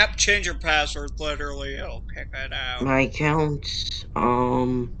 Yep, change your password, literally, it'll kick it out. My account.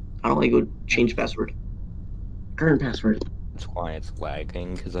 How do I go change password? Current password. That's why it's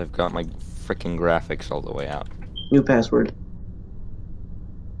lagging, because I've got my freaking graphics all the way up. New password.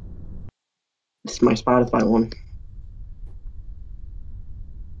 This is my Spotify one.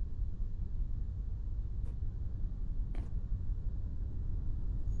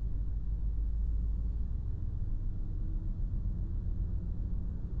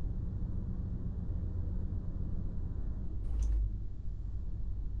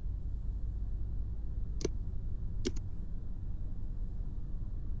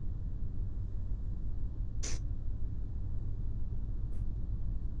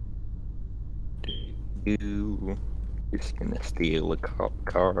 You're just gonna steal a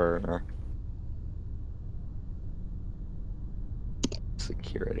car.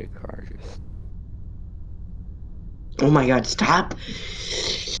 Security car, just... Oh my God! Stop.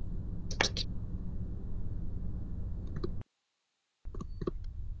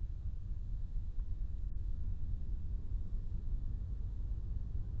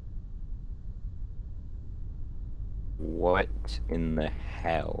 What in the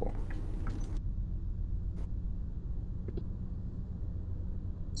hell?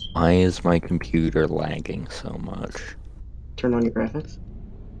 Why is my computer lagging so much? Turn on your graphics.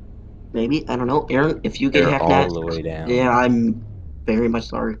 Maybe, I don't know. Aaron, if you get They're hacked all at, the way down. yeah, I'm very much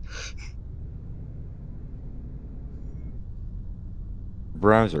sorry.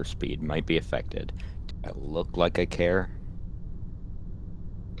 Browser speed might be affected. Do I look like I care?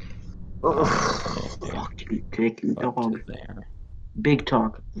 Oh, Okay, fucking kicking up to dog. there. Big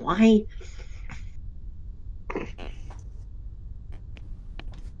talk. Why?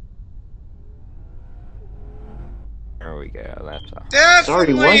 There we go, that's a higher.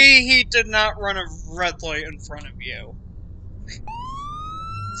 Sorry, what? Definitely, he did not run a red light in front of you.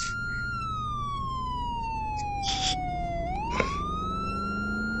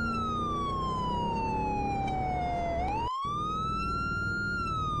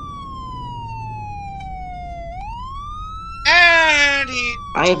 And he.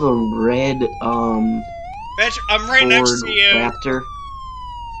 I have a red, Bitch, I'm right next Ford to you. Raptor.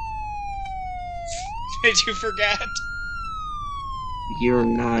 Did you forget? You're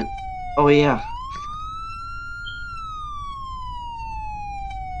not. Oh, yeah.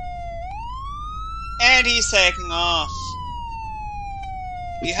 And he's taking off.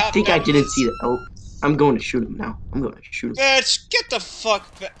 You I have think no I didn't see that. Oh, I'm going to shoot him now. I'm going to shoot him. Bitch, get the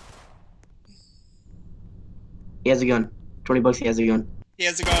fuck back. He has a gun. $20, he has a gun. He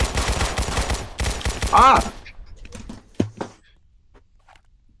has a gun. Ah!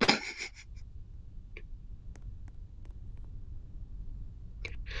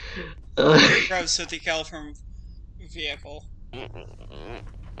 Grab 50 cal from vehicle.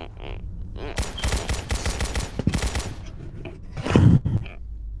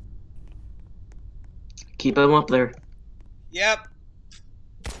 Keep him up there. Yep.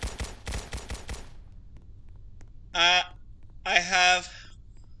 I'm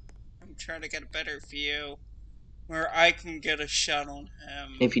trying to get a better view where I can get a shot on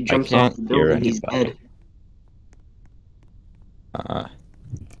him. If he I jumps off can't the hear building, he's anybody. dead.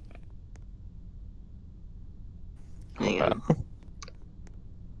 Hang on.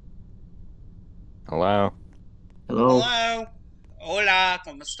 Hello? Hello? Hello? Hola,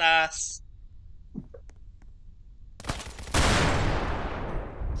 ¿cómo estás?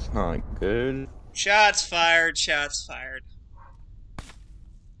 It's not good. Shots fired, shots fired.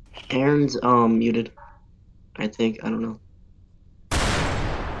 Aaron's muted. I think. I don't know.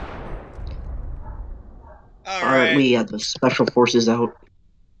 Alright. We had the special forces out.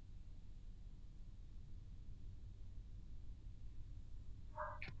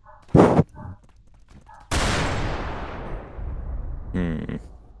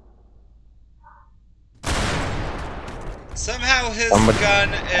 Somehow his gun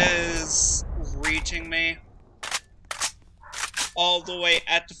is reaching me. All the way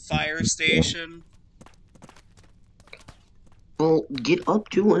at the fire station. Well, get up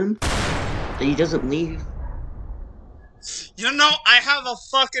to him. That he doesn't leave. You know, I have a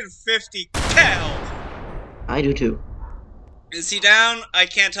fucking 50 cal. I do too. Is he down? I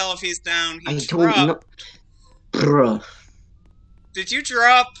can't tell if he's down. He I dropped. don't know. Bruh. Did you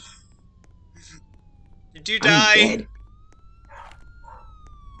drop? Did you die? I'm dead.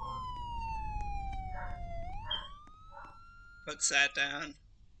 Put that down.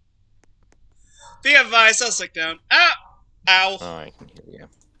 Be advised, I'll stick down. Ah! Ow! Oh, I can hear you.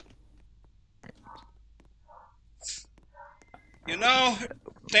 You know,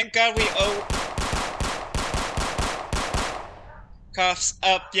 thank God we owe... Coughs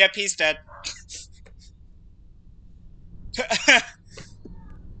up. Yep, he's dead.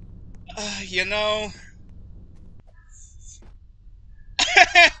 You know...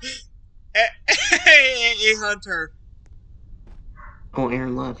 Hey, Hunter. Oh,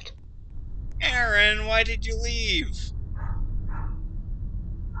 Aaron left. Aaron, why did you leave?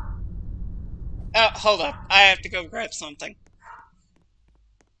 Oh, hold up. I have to go grab something.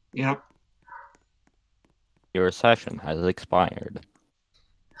 Yeah. Your session has expired.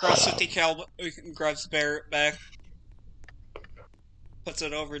 Grabs 50 cal, grabs the Barrett back. Puts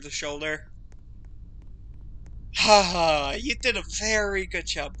it over the shoulder. Haha, you did a very good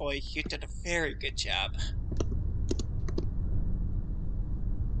job, boy. You did a very good job.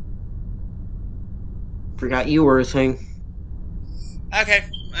 Forgot you were a thing. Okay,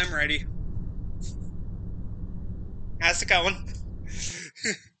 I'm ready. How's it going?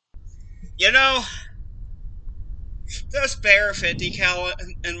 You know, this Bear 50 cal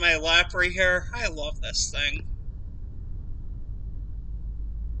in my lap right here, I love this thing.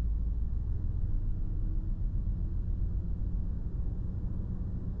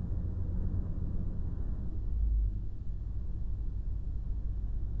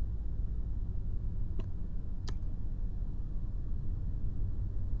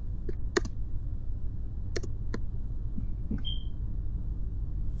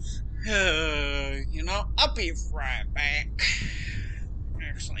 You know, I'll be right back.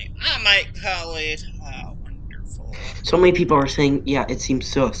 Actually, I might call it wonderful. So many people are saying, yeah, it seems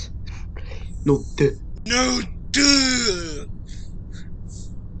sus. No, duh. No, duh!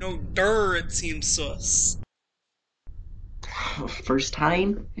 No, duh, it seems sus. First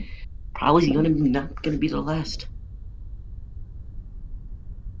time? Probably not gonna be the last.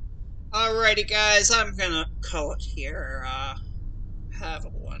 Alrighty, guys, I'm gonna call it here. Have a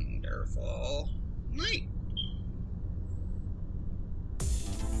wonderful night.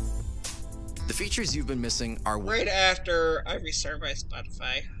 The features you've been missing are right after I restart my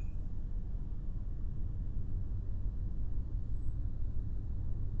Spotify.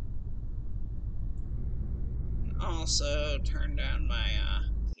 Also, turn down my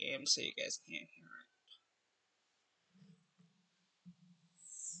game so you guys can't hear it.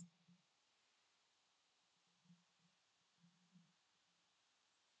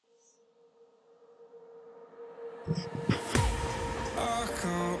 I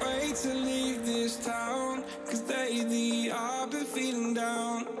can't wait to leave this town, 'cause lately I've been feeling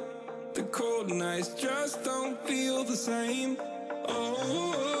down. The cold nights just don't feel the same. Oh,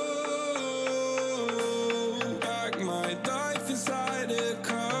 like my life inside a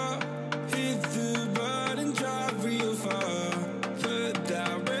car. Hit the button, drive real far. But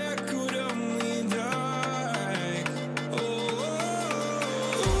that record on me die.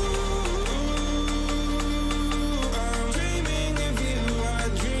 I'm dreaming of you, I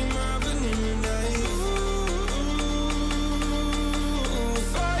dream.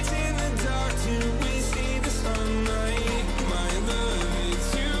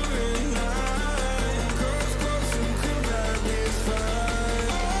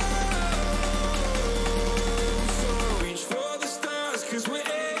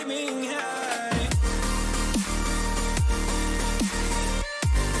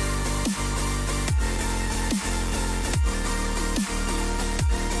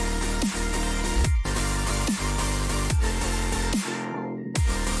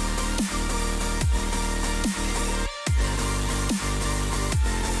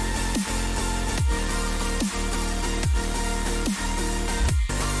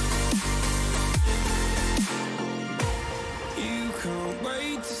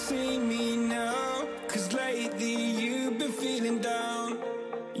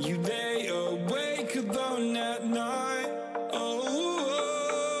 You lay awake alone at night.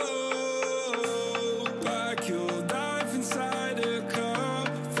 Like your life inside a cup.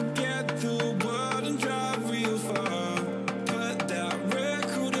 Forget the world and drive real far. Put that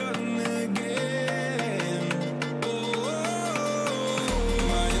record on again.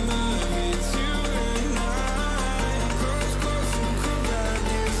 My love, it's you and I. Close, close, and cool like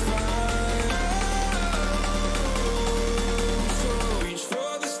this fire. So reach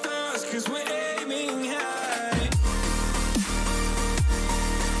for the stars, 'cause we're aiming high.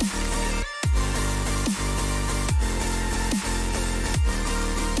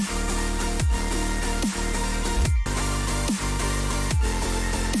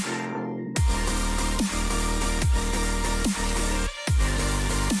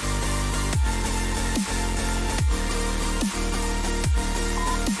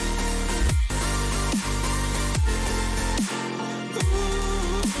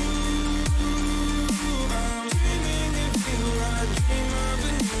 I'm dreaming if you I dream of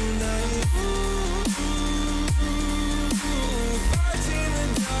a new night. Fighting the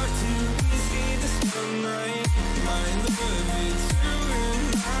dark till we see the sunlight. My love, it's you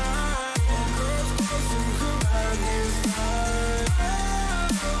and I. Close, close and collide this time.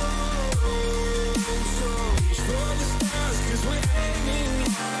 So reach for the stars, 'cause we're aiming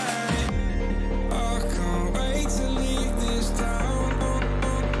high. I can't wait to leave this town.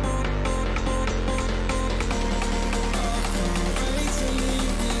 Wait to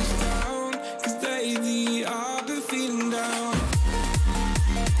leave this town, 'cause lately I've been feeling down.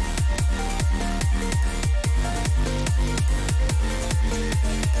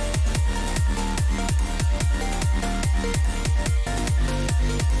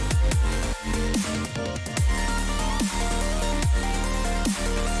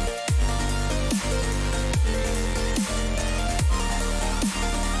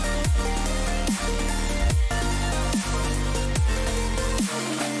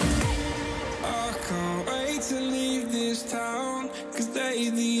 I can't wait to leave this town, 'cause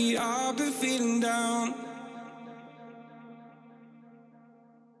lately I've been feeling down.